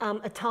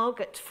a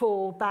target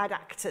for bad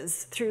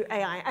actors through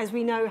AI, as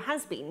we know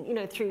has been, you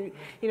know, through,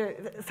 you know,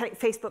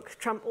 Facebook,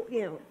 Trump,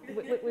 you know,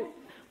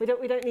 we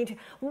don't need to,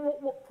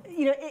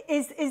 you know,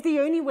 is the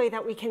only way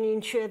that we can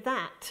ensure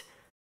that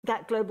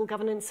global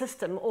governance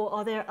system, or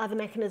are there other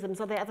mechanisms,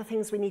 are there other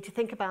things we need to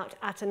think about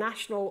at a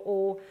national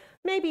or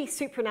maybe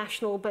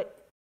supranational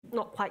but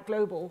not quite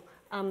global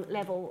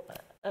level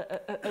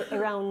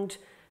around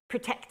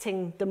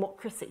protecting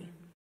democracy?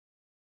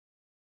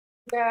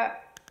 Yeah,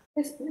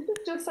 this is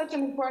just such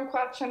an important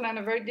question and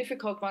a very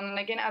difficult one. And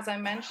again, as I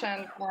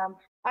mentioned,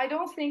 I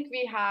don't think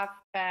we have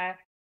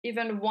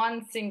even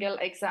one single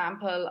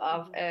example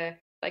of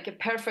like a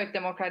perfect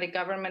democratic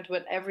government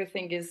where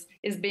everything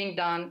is being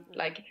done.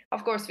 Like,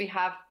 of course, we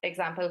have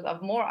examples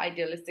of more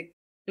idealistic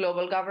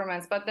global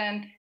governments, but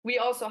then we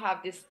also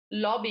have these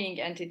lobbying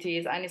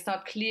entities, and it's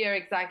not clear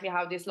exactly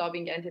how these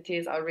lobbying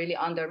entities are really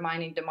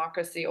undermining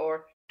democracy,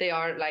 or they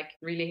are like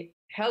really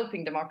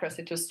helping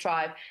democracy to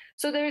strive.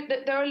 So there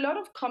are a lot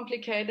of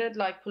complicated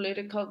like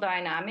political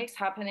dynamics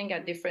happening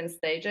at different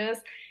stages.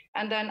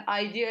 And then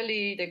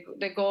ideally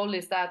the goal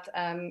is that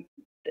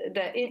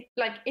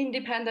like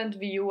independent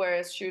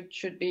viewers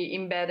should be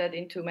embedded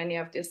into many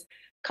of these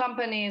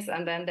companies,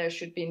 and then there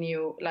should be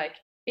new like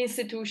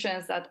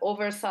institutions that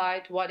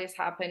oversight what is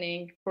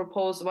happening,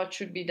 propose what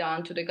should be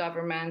done to the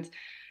government.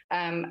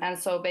 And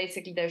so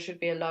basically there should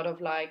be a lot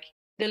of like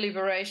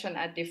deliberation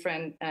at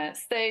different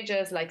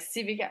stages, like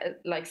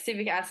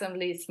civic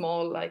assemblies,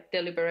 small like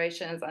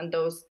deliberations, and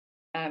those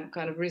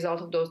kind of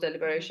result of those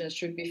deliberations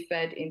should be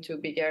fed into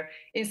bigger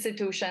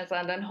institutions.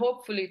 And then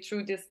hopefully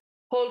through this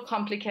whole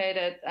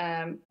complicated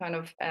kind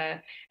of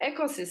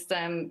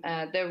ecosystem,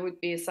 there would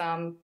be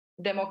some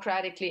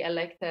democratically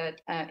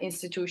elected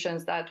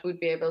institutions that would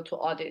be able to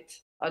audit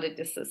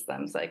the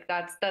systems. Like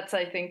that's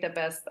I think the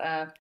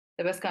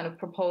best kind of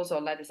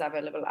proposal that is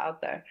available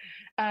out there.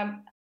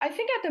 I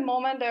think at the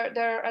moment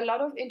there are a lot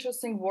of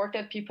interesting work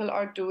that people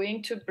are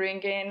doing to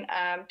bring in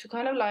to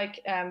kind of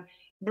like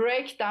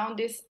break down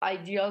these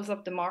ideals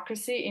of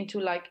democracy into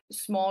like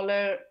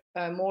smaller,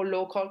 more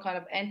local kind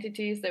of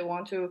entities. They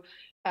want to.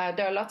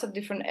 There are lots of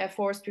different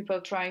efforts,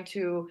 people trying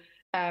to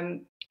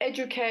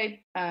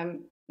educate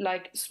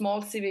like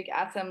small civic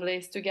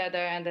assemblies together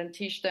and then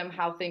teach them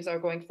how things are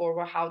going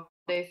forward, how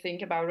they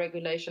think about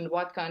regulation,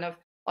 what kind of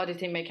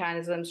auditing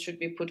mechanisms should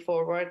be put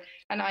forward.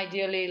 And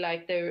ideally,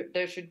 like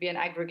there should be an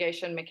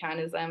aggregation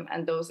mechanism,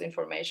 and those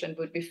information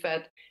would be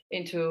fed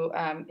into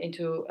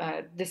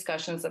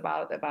discussions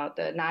about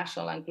the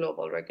national and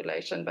global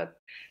regulation, but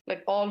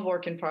like all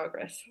work in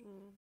progress.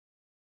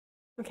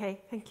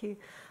 Okay, thank you.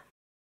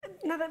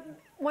 Another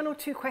one or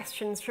two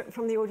questions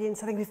from the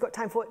audience. I think we've got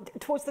time for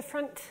towards the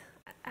front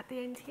at the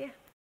end here.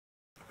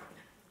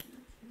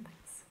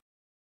 Thanks.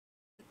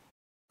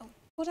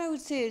 What I would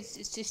say is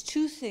it's just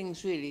two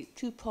things really,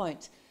 2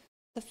 points.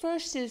 The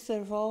first is there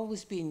have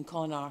always been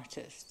con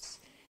artists,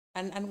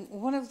 and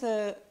one of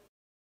the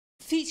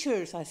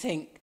features I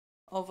think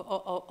of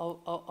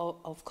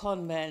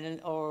con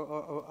men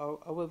or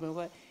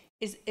women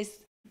is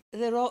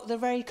they're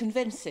very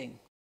convincing.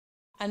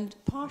 And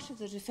part of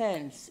the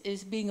defence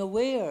is being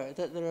aware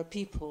that there are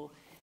people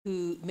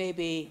who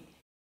maybe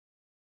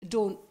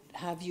don't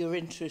have your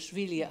interests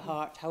really at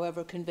heart,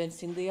 however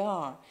convincing they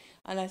are.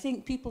 And I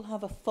think people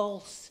have a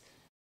false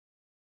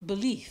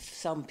belief,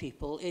 some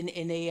people,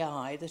 in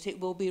AI, that it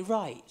will be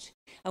right.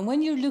 And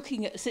when you're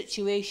looking at a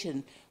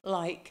situation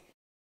like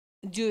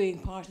doing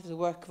part of the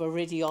work of a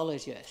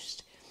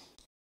radiologist,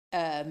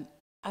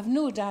 I've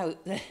no doubt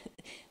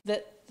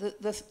that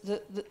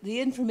the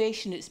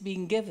information that's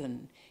being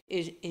given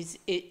is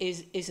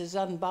as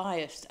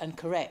unbiased and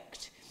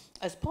correct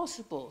as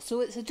possible.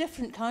 So it's a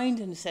different kind,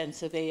 in the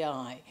sense, of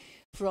AI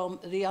from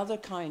the other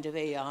kind of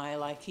AI,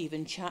 like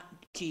even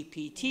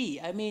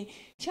ChatGPT. I mean,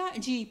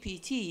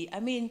 ChatGPT,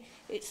 I mean,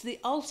 it's the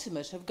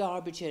ultimate of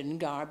garbage in,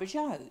 garbage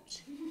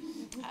out.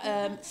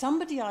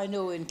 Somebody I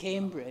know in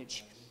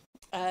Cambridge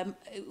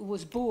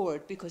was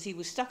bored because he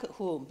was stuck at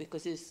home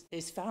because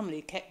his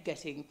family kept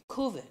getting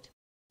COVID.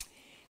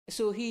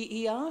 So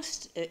he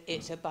asked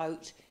it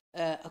about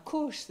a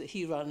course that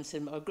he runs,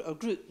 a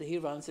group that he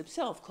runs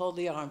himself, called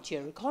the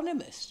Armchair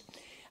Economist.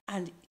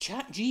 And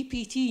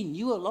ChatGPT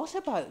knew a lot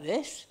about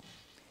this,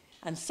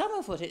 and some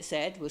of what it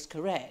said was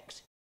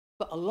correct,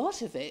 but a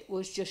lot of it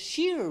was just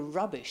sheer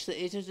rubbish that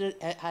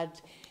it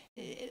had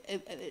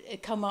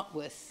come up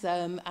with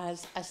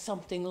as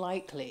something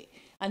likely,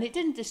 and it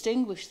didn't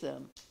distinguish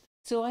them.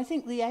 So I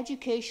think the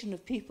education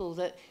of people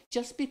that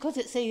just because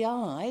it's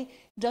AI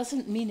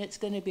doesn't mean it's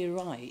going to be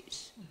right.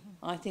 Mm-hmm.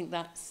 I think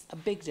that's a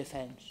big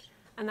defence.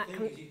 And that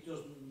it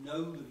doesn't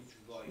know that it's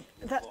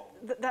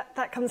right.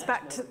 That comes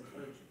back to.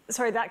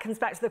 Sorry, that comes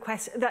back to the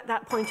question,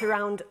 that point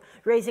around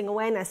raising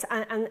awareness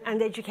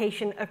and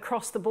education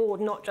across the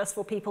board, not just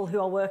for people who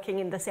are working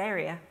in this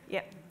area.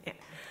 Yeah.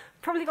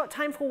 Probably got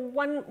time for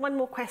one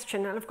more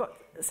question, and I've got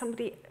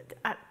somebody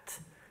at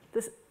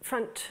the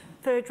front,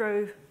 third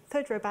row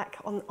back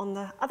on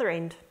the other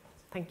end.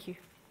 Thank you.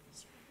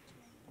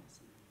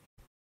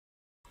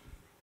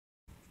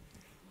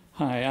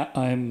 Hi,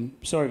 I'm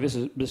sorry.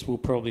 This will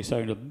probably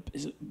sound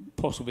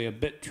possibly a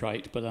bit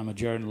trite, but I'm a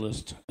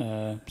journalist,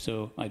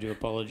 so I do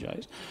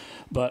apologise.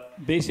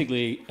 But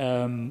basically,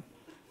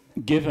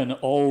 given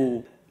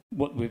all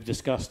what we've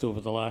discussed over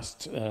the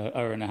last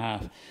hour and a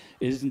half,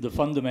 isn't the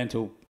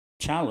fundamental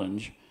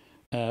challenge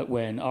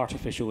when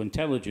artificial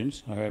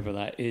intelligence, however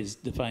that is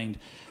defined,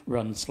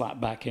 runs slap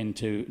back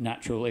into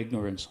natural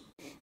ignorance?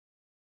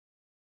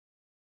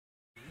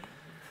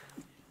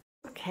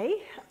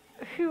 Okay.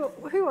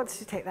 Who wants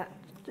to take that?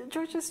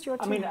 Georges, do you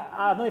want to? I mean,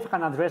 I don't know if I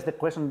can address the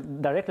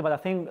question directly, but I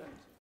think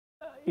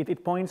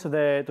it points to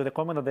the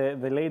comment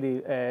that the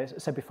lady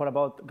said before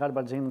about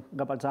garbage in,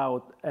 garbage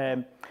out.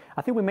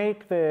 I think we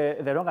make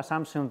the wrong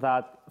assumption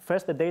that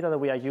first the data that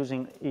we are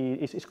using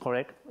is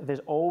correct.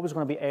 There's always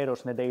going to be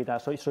errors in the data,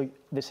 so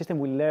the system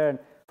will learn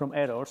from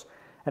errors.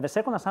 And the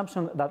second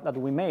assumption that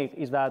we make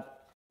is that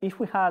if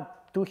we had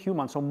two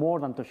humans or more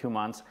than two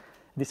humans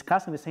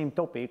discussing the same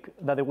topic,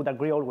 that they would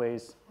agree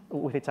always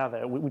with each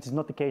other, which is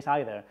not the case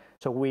either.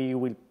 So we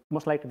will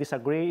most likely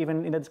disagree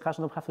even in the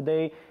discussion that we have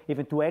today.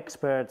 Even two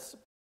experts,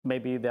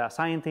 maybe they are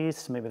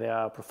scientists, maybe they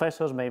are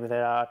professors, maybe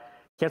they are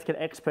healthcare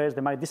experts,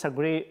 they might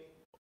disagree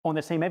on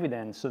the same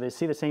evidence. So they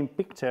see the same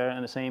picture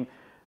and the same,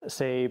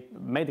 say,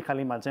 medical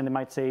image, and they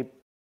might say,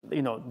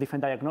 you know,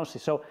 different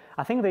diagnosis. So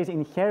I think there is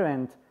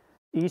inherent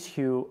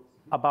issue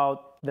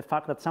about the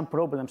fact that some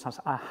problems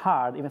are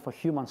hard even for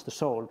humans to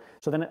solve.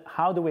 So then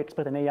how do we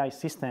expect an AI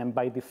system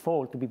by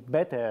default to be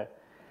better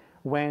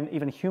when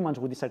even humans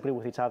would disagree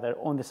with each other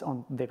on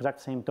the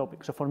exact same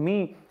topic? So for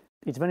me,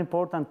 it's very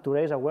important to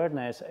raise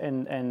awareness,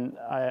 and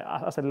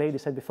as the lady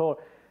said before,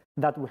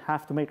 that we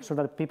have to make sure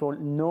that people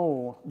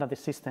know that the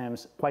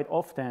systems quite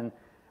often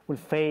will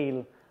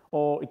fail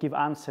or give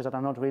answers that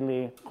are not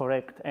really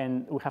correct,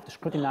 and we have to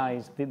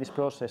scrutinize this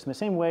process in the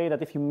same way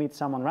that if you meet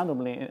someone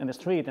randomly in the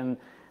street and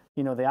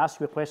you know they ask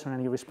you a question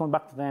and you respond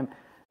back to them,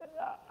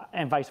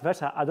 and vice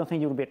versa, I don't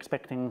think you'll be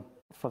expecting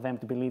for them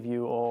to believe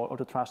you or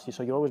to trust you.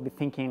 So you'll always be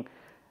thinking,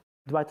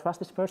 do I trust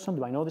this person?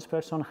 Do I know this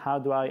person? How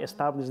do I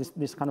establish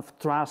this kind of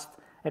trust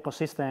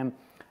ecosystem?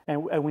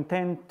 And we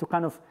tend to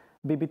kind of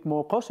be a bit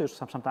more cautious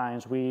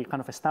sometimes. We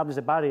kind of establish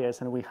the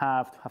barriers, and we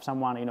have to have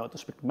someone, you know, to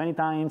speak many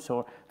times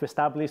or to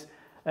establish,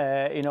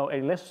 you know, a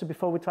relationship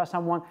before we trust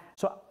someone.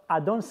 So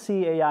I don't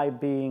see AI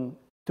being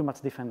too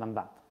much different than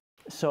that.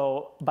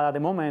 So, but at the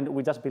moment,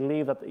 we just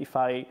believe that if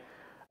I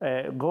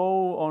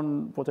go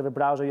on whatever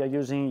browser you're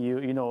using,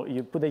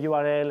 you put the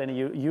URL and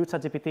you use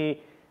ChatGPT,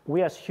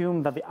 we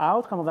assume that the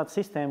outcome of that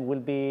system will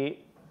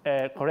be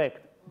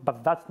correct,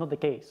 but that's not the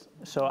case.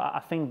 So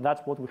I think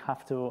that's what we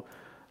have to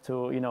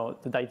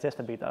digest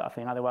a bit. I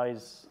think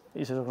otherwise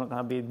it's just going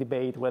to be a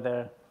debate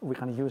whether we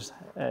can use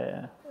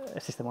a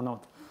system or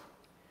not.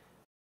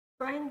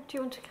 Brian, do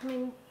you want to come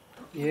in?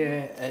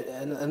 Yeah,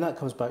 and that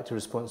comes back to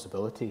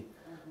responsibility.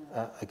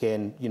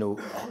 Again, you know,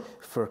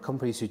 for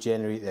companies who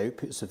generate the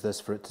outputs of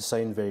this, for it to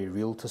sound very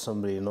real to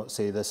somebody and not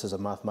say this is a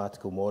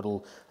mathematical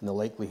model and the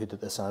likelihood that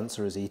this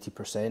answer is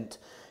 80%,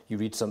 you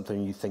read something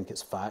and you think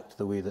it's fact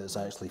the way that it's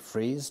actually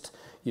phrased.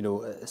 You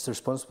know, it's the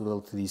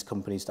responsibility of these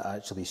companies to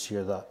actually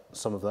share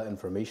some of that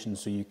information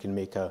so you can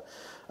make a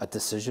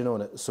decision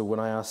on it. So when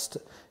I asked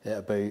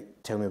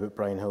it tell me about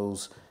Brian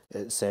Hills,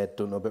 it said,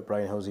 don't know about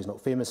Brian Hills, he's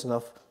not famous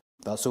enough.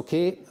 That's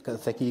okay, I've got a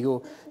thick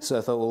ego. So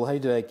I thought, well, how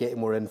do I get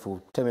more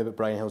info? Tell me about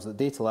Brian Hills at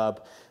the Data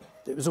Lab.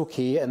 It was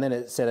okay, and then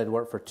it said I'd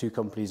worked for two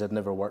companies I'd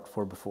never worked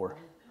for before.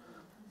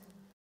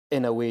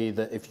 In a way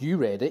that if you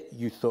read it,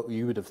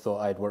 you would have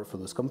thought I'd worked for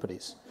those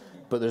companies.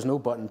 But there's no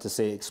button to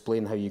say,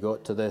 explain how you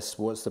got to this,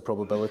 what's the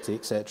probability,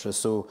 etc.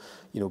 So,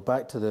 you know,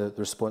 back to the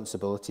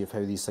responsibility of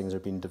how these things are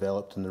being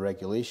developed and the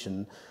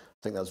regulation, I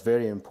think that's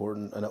very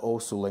important, and it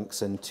also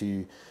links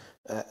into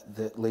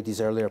the lady's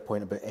earlier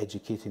point about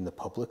educating the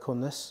public on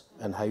this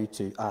and how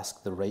to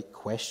ask the right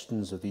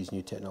questions of these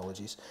new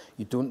technologies.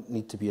 You don't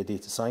need to be a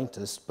data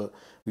scientist, but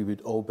we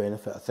would all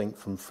benefit, I think,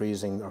 from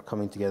phrasing or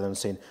coming together and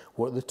saying,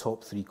 what are the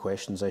top 3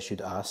 questions I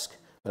should ask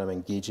when I'm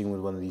engaging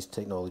with one of these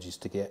technologies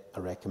to get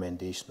a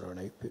recommendation or an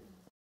output?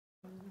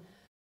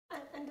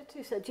 And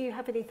Atousa, do you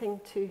have anything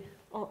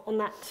on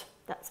that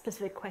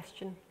specific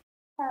question?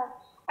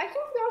 I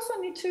think we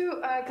also need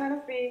to kind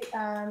of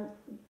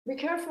be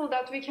careful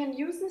that we can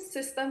use these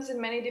systems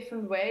in many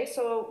different ways.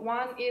 So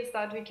one is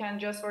that we can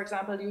just, for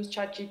example, use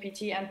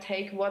ChatGPT and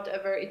take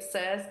whatever it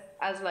says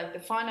as like the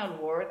final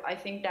word. I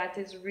think that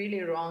is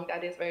really wrong.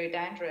 That is very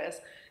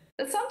dangerous.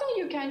 But sometimes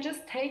you can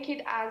just take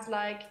it as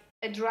like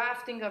a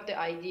drafting of the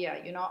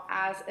idea, you know,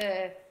 as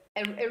a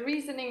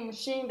reasoning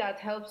machine that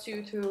helps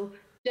you to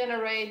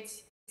generate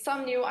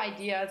some new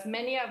ideas.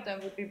 Many of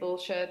them would be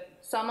bullshit.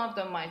 Some of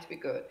them might be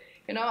good.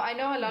 You know, I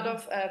know a lot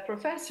of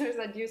professors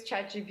that use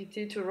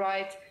ChatGPT to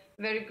write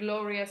very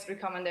glorious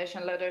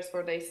recommendation letters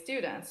for their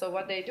students. So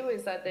what they do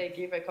is that they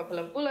give a couple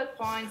of bullet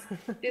points.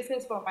 This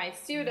is for my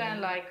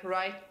student, like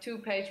write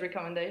 2-page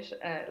recommendation,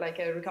 like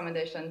a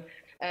recommendation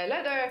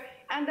letter.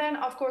 And then,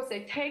 of course,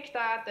 they take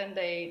that and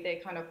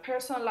they kind of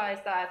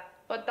personalize that.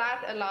 But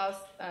that allows,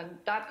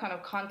 that kind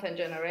of content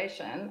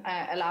generation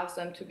allows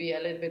them to be a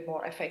little bit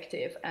more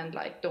effective and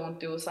like don't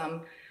do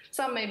some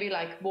maybe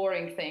like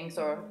boring things,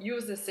 or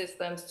use the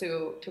systems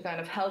to kind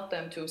of help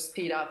them to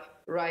speed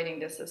up writing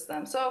the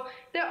system. So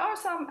there are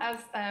some,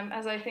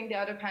 as I think the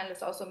other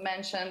panelists also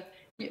mentioned,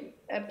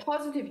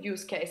 positive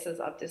use cases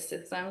of these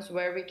systems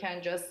where we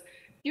can just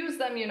use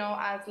them, you know,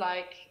 as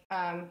like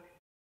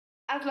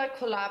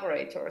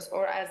collaborators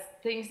or as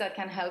things that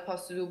can help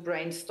us to do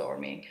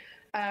brainstorming.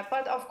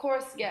 But of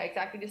course, yeah,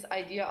 exactly this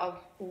idea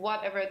of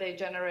whatever they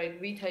generate,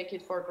 we take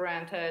it for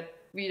granted.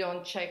 We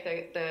don't check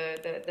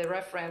the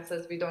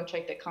references. We don't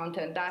check the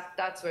content.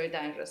 That's very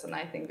dangerous, and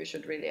I think we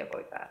should really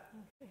avoid that.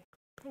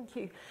 Thank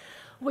you.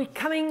 We're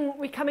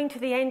coming to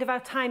the end of our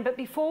time, but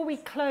before we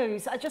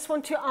close, I just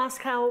want to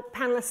ask our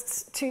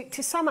panelists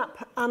to sum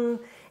up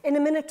in a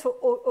minute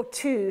or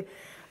two.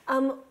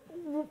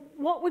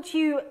 What would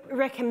you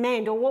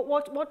recommend, or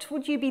what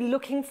would you be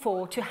looking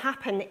for to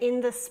happen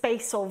in the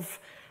space of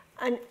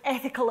an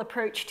ethical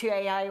approach to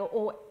AI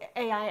or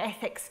AI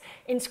ethics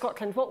in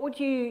Scotland? What would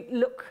you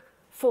look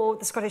for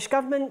the Scottish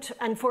Government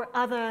and for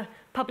other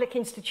public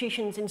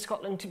institutions in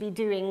Scotland to be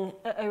doing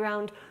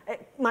around,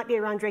 it might be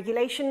around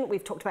regulation,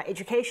 we've talked about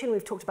education,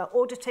 we've talked about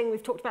auditing,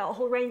 we've talked about a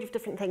whole range of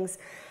different things.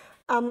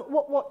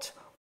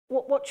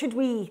 What should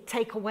we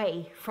take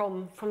away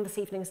from this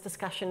evening's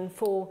discussion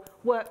for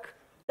work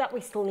that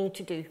we still need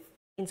to do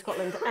in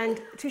Scotland?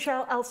 And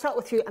Tusha, I'll start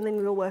with you and then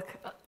we'll work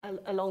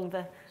along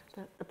the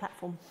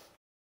platform.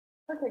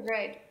 Okay,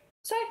 great.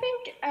 So I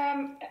think,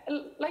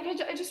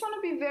 I just want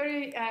to be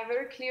very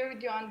clear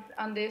with you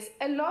on this.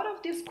 A lot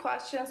of these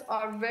questions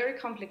are very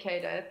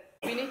complicated.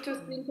 We need to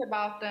think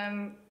about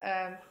them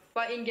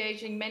by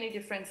engaging many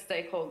different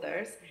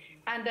stakeholders.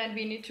 And then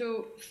we need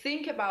to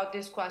think about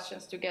these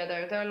questions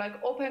together. They're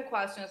like open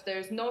questions.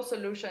 There's no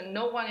solution.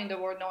 No one in the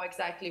world knows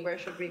exactly where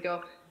should we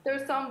go. There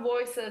are some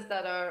voices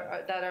that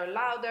are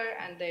louder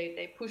and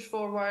they push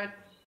forward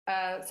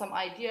some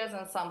ideas,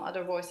 and some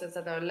other voices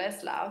that are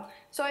less loud.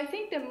 So I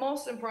think the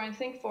most important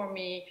thing for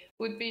me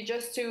would be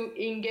just to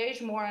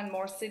engage more and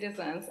more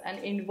citizens and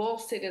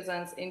involve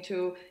citizens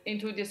into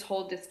these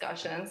whole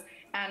discussions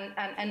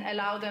and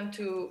allow them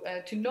to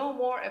know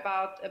more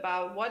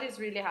about what is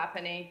really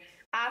happening,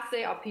 ask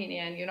their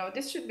opinion. You know,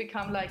 this should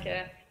become like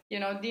a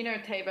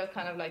dinner table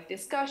kind of like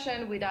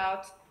discussion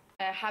without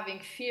having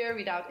fear,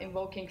 without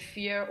invoking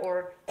fear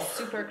or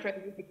super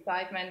crazy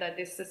excitement that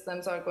these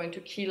systems are going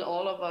to kill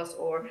all of us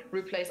or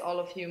replace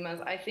all of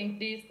humans. I think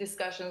these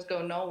discussions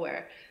go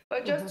nowhere.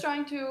 But just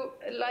trying to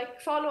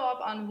follow up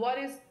on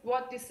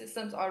what these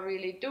systems are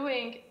really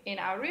doing in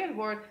our real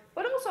world,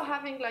 but also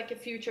having a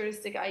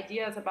futuristic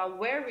ideas about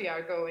where we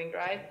are going,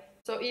 right?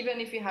 So even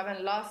if we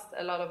haven't lost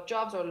a lot of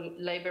jobs or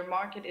labor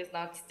market is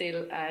not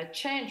still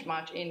changed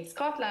much in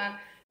Scotland,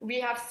 we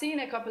have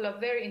seen a couple of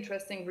very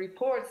interesting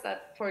reports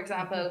that, for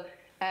example,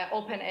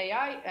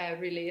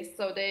 OpenAI released.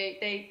 So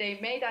they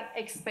made an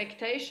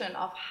expectation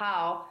of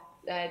how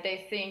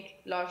they think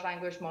large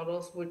language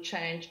models would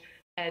change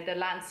the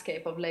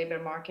landscape of labor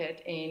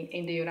market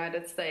in the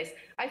United States.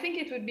 I think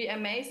it would be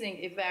amazing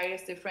if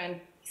various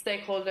different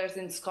stakeholders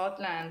in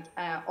Scotland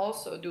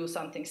also do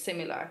something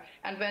similar.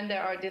 And when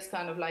there are this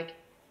kind of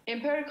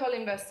empirical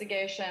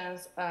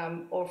investigations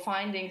or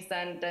findings,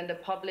 then the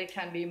public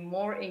can be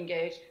more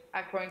engaged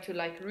according to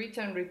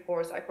written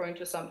reports, according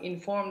to some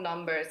informed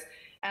numbers.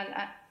 And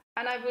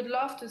I would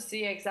love to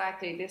see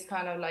exactly this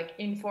kind of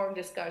informed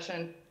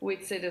discussion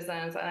with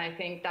citizens. And I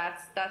think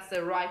that's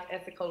the right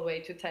ethical way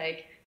to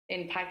take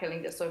in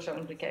tackling the social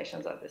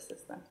implications of the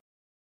system.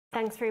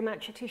 Thanks very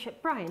much, Atusha.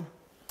 Brian?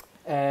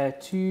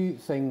 Two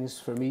things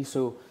for me.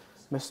 So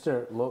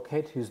Mr.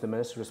 Lockhead, who's the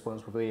Minister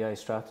responsible for the AI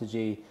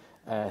strategy,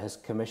 has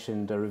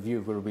commissioned a review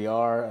of where we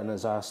are and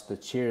has asked the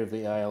chair of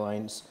the AI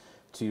Alliance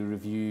to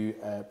review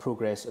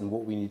progress and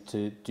what we need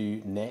to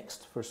do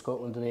next for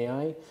Scotland and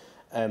AI.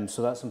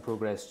 So that's in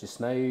progress just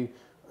now.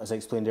 As I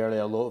explained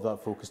earlier, a lot of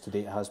that focus to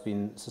date has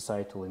been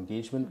societal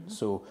engagement.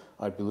 So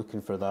I'd be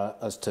looking for that,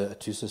 as to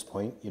Atusha's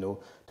point, to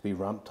be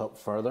ramped up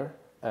further,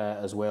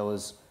 as well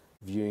as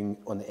viewing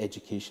on the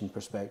education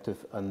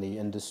perspective and the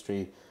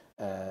industry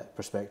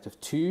perspective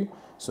too.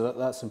 So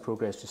that's in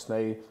progress just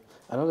now.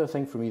 Another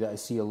thing for me that I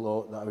see a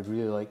lot that I would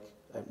really like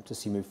to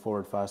see move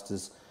forward fast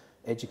is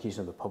education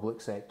of the public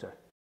sector.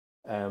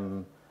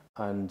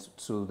 And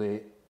so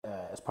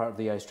as part of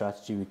the AI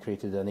strategy, we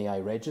created an AI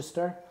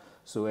register.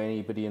 So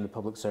anybody in the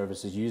public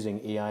services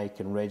using AI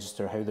can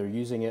register how they're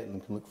using it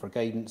and can look for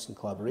guidance and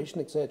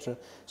collaboration, etc.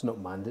 It's not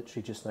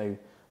mandatory just now.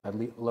 I'd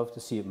love to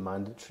see it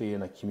mandatory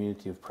and a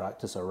community of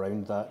practice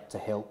around that to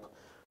help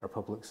our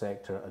public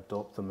sector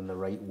adopt them in the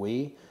right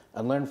way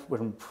and learn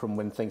from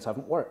when things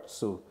haven't worked.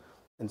 So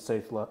in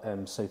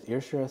South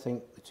Ayrshire, I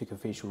think they took a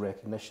facial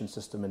recognition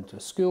system into a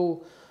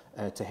school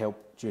to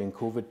help during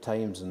COVID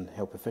times and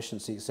help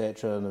efficiency,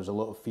 etc. And there was a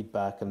lot of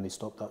feedback, and they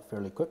stopped that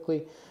fairly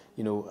quickly.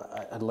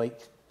 I'd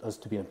like us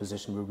to be in a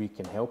position where we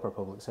can help our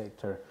public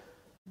sector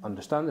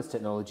understand this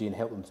technology and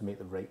help them to make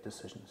the right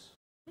decisions.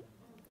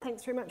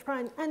 Thanks very much,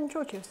 Brian. And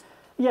Georgios?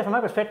 Yeah, from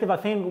my perspective, I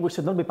think we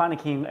should not be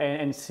panicking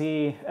and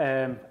see,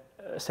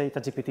 say,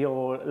 ChatGPT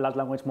or large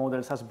language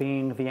models as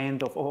being the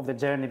end of the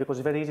journey, because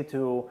it's very easy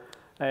to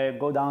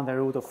go down the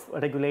route of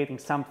regulating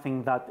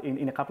something that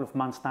in a couple of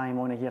months' time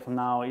or in a year from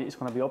now is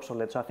going to be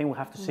obsolete. So I think we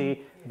have to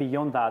see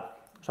beyond that.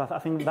 So I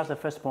think that's the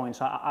first point.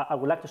 So I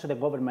would like to see the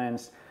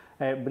governments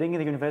bringing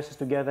the universities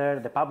together,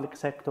 the public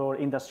sector,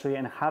 industry,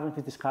 and having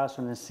this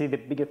discussion and see the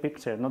bigger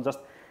picture, not just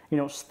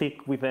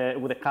stick with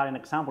the current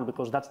example,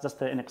 because that's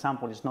just an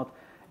example. It's not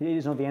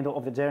it's not the end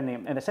of the journey.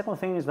 And the second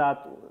thing is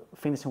that,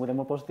 finishing with a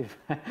more positive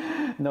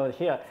note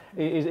here,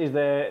 is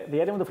the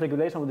element of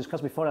regulation we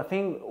discussed before. I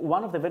think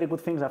one of the very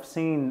good things I've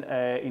seen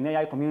in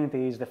AI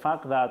community is the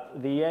fact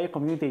that the AI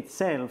community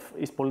itself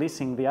is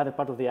policing the other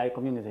part of the AI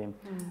community.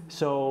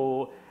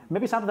 So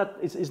maybe something that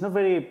is not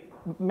very,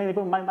 many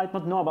people might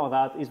not know about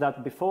that, is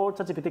that before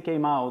ChatGPT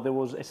came out, there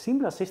was a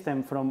similar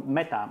system from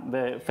Meta,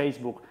 the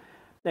Facebook,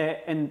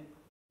 and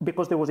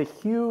because there was a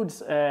huge,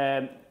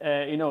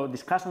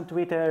 discussion on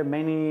Twitter,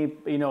 many,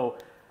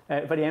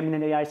 very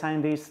eminent AI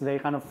scientists, they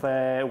kind of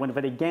went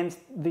very against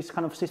this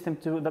kind of system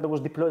that was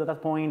deployed at that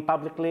point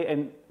publicly,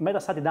 and Meta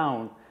shut it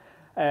down.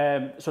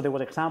 So there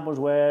were examples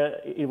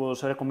where it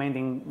was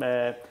recommending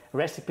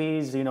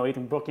recipes,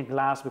 eating broken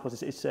glass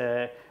because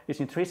it's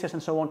nutritious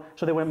and so on.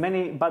 So there were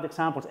many bad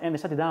examples, and they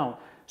shut it down.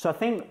 So I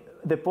think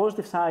the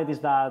positive side is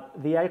that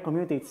the AI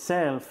community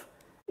itself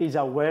is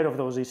aware of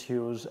those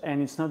issues,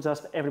 and it's not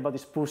just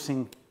everybody's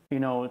pushing,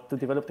 to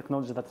develop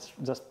technology that's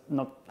just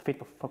not fit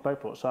for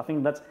purpose. So I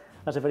think that's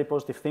a very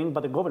positive thing,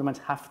 but the governments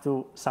have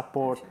to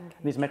support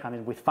this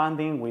mechanism with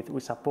funding,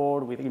 with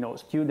support, with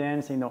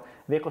students. The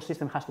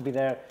ecosystem has to be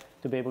there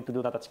to be able to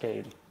do that at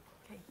scale.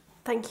 Okay.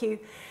 Thank you.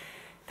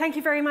 Thank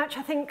you very much.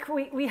 I think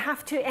we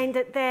have to end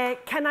it there.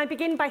 Can I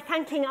begin by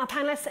thanking our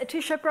panelists,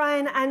 Atusha,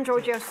 Brian, and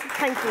Georgios?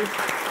 Thank you.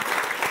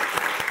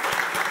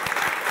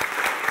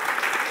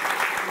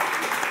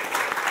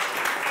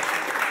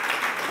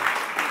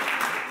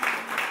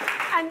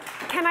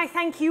 Can I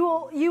thank you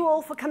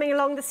all for coming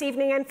along this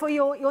evening and for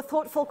your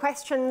thoughtful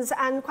questions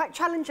and quite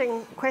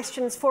challenging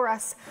questions for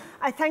us.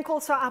 I thank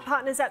also our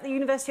partners at the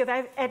University of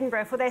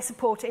Edinburgh for their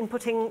support in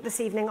putting this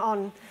evening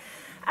on.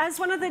 As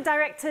one of the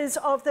directors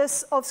of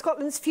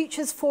Scotland's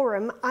Futures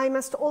Forum, I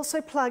must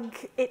also plug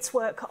its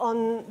work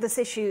on this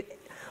issue.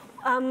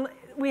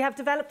 We have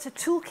developed a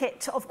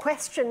toolkit of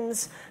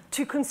questions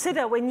to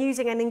consider when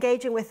using and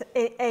engaging with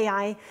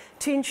AI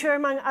to ensure,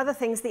 among other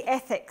things, the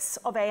ethics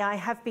of AI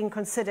have been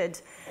considered.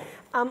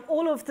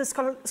 All of the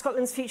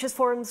Scotland's Futures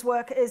Forum's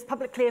work is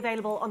publicly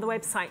available on the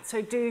website,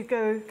 so do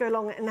go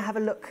along and have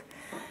a look.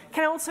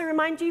 Can I also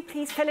remind you,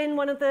 please fill in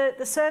one of the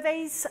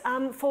surveys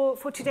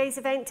for today's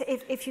event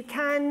if you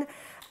can.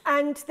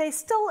 And there's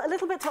still a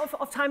little bit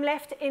of time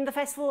left in the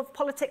Festival of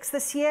Politics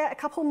this year. A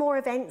couple more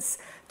events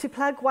to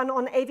plug, one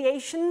on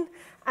aviation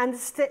and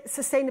the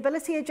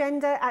sustainability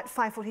agenda at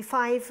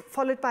 5:45,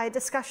 followed by a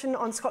discussion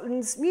on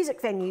Scotland's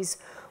music venues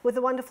with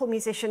the wonderful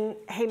musician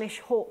Hamish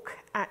Hawke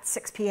at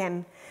 6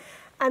 p.m.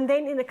 And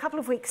then in a couple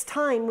of weeks'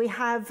 time, we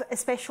have a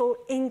special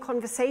In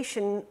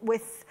Conversation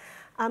with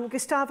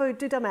Gustavo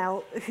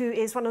Dudamel, who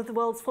is one of the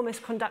world's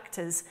foremost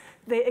conductors.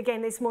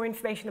 Again, there's more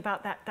information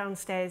about that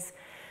downstairs.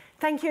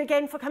 Thank you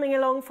again for coming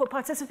along, for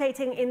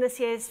participating in this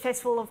year's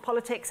Festival of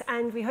Politics,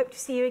 and we hope to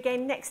see you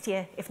again next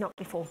year, if not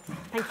before.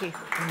 Thank you.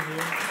 Thank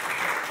you.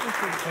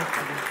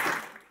 Thank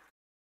you.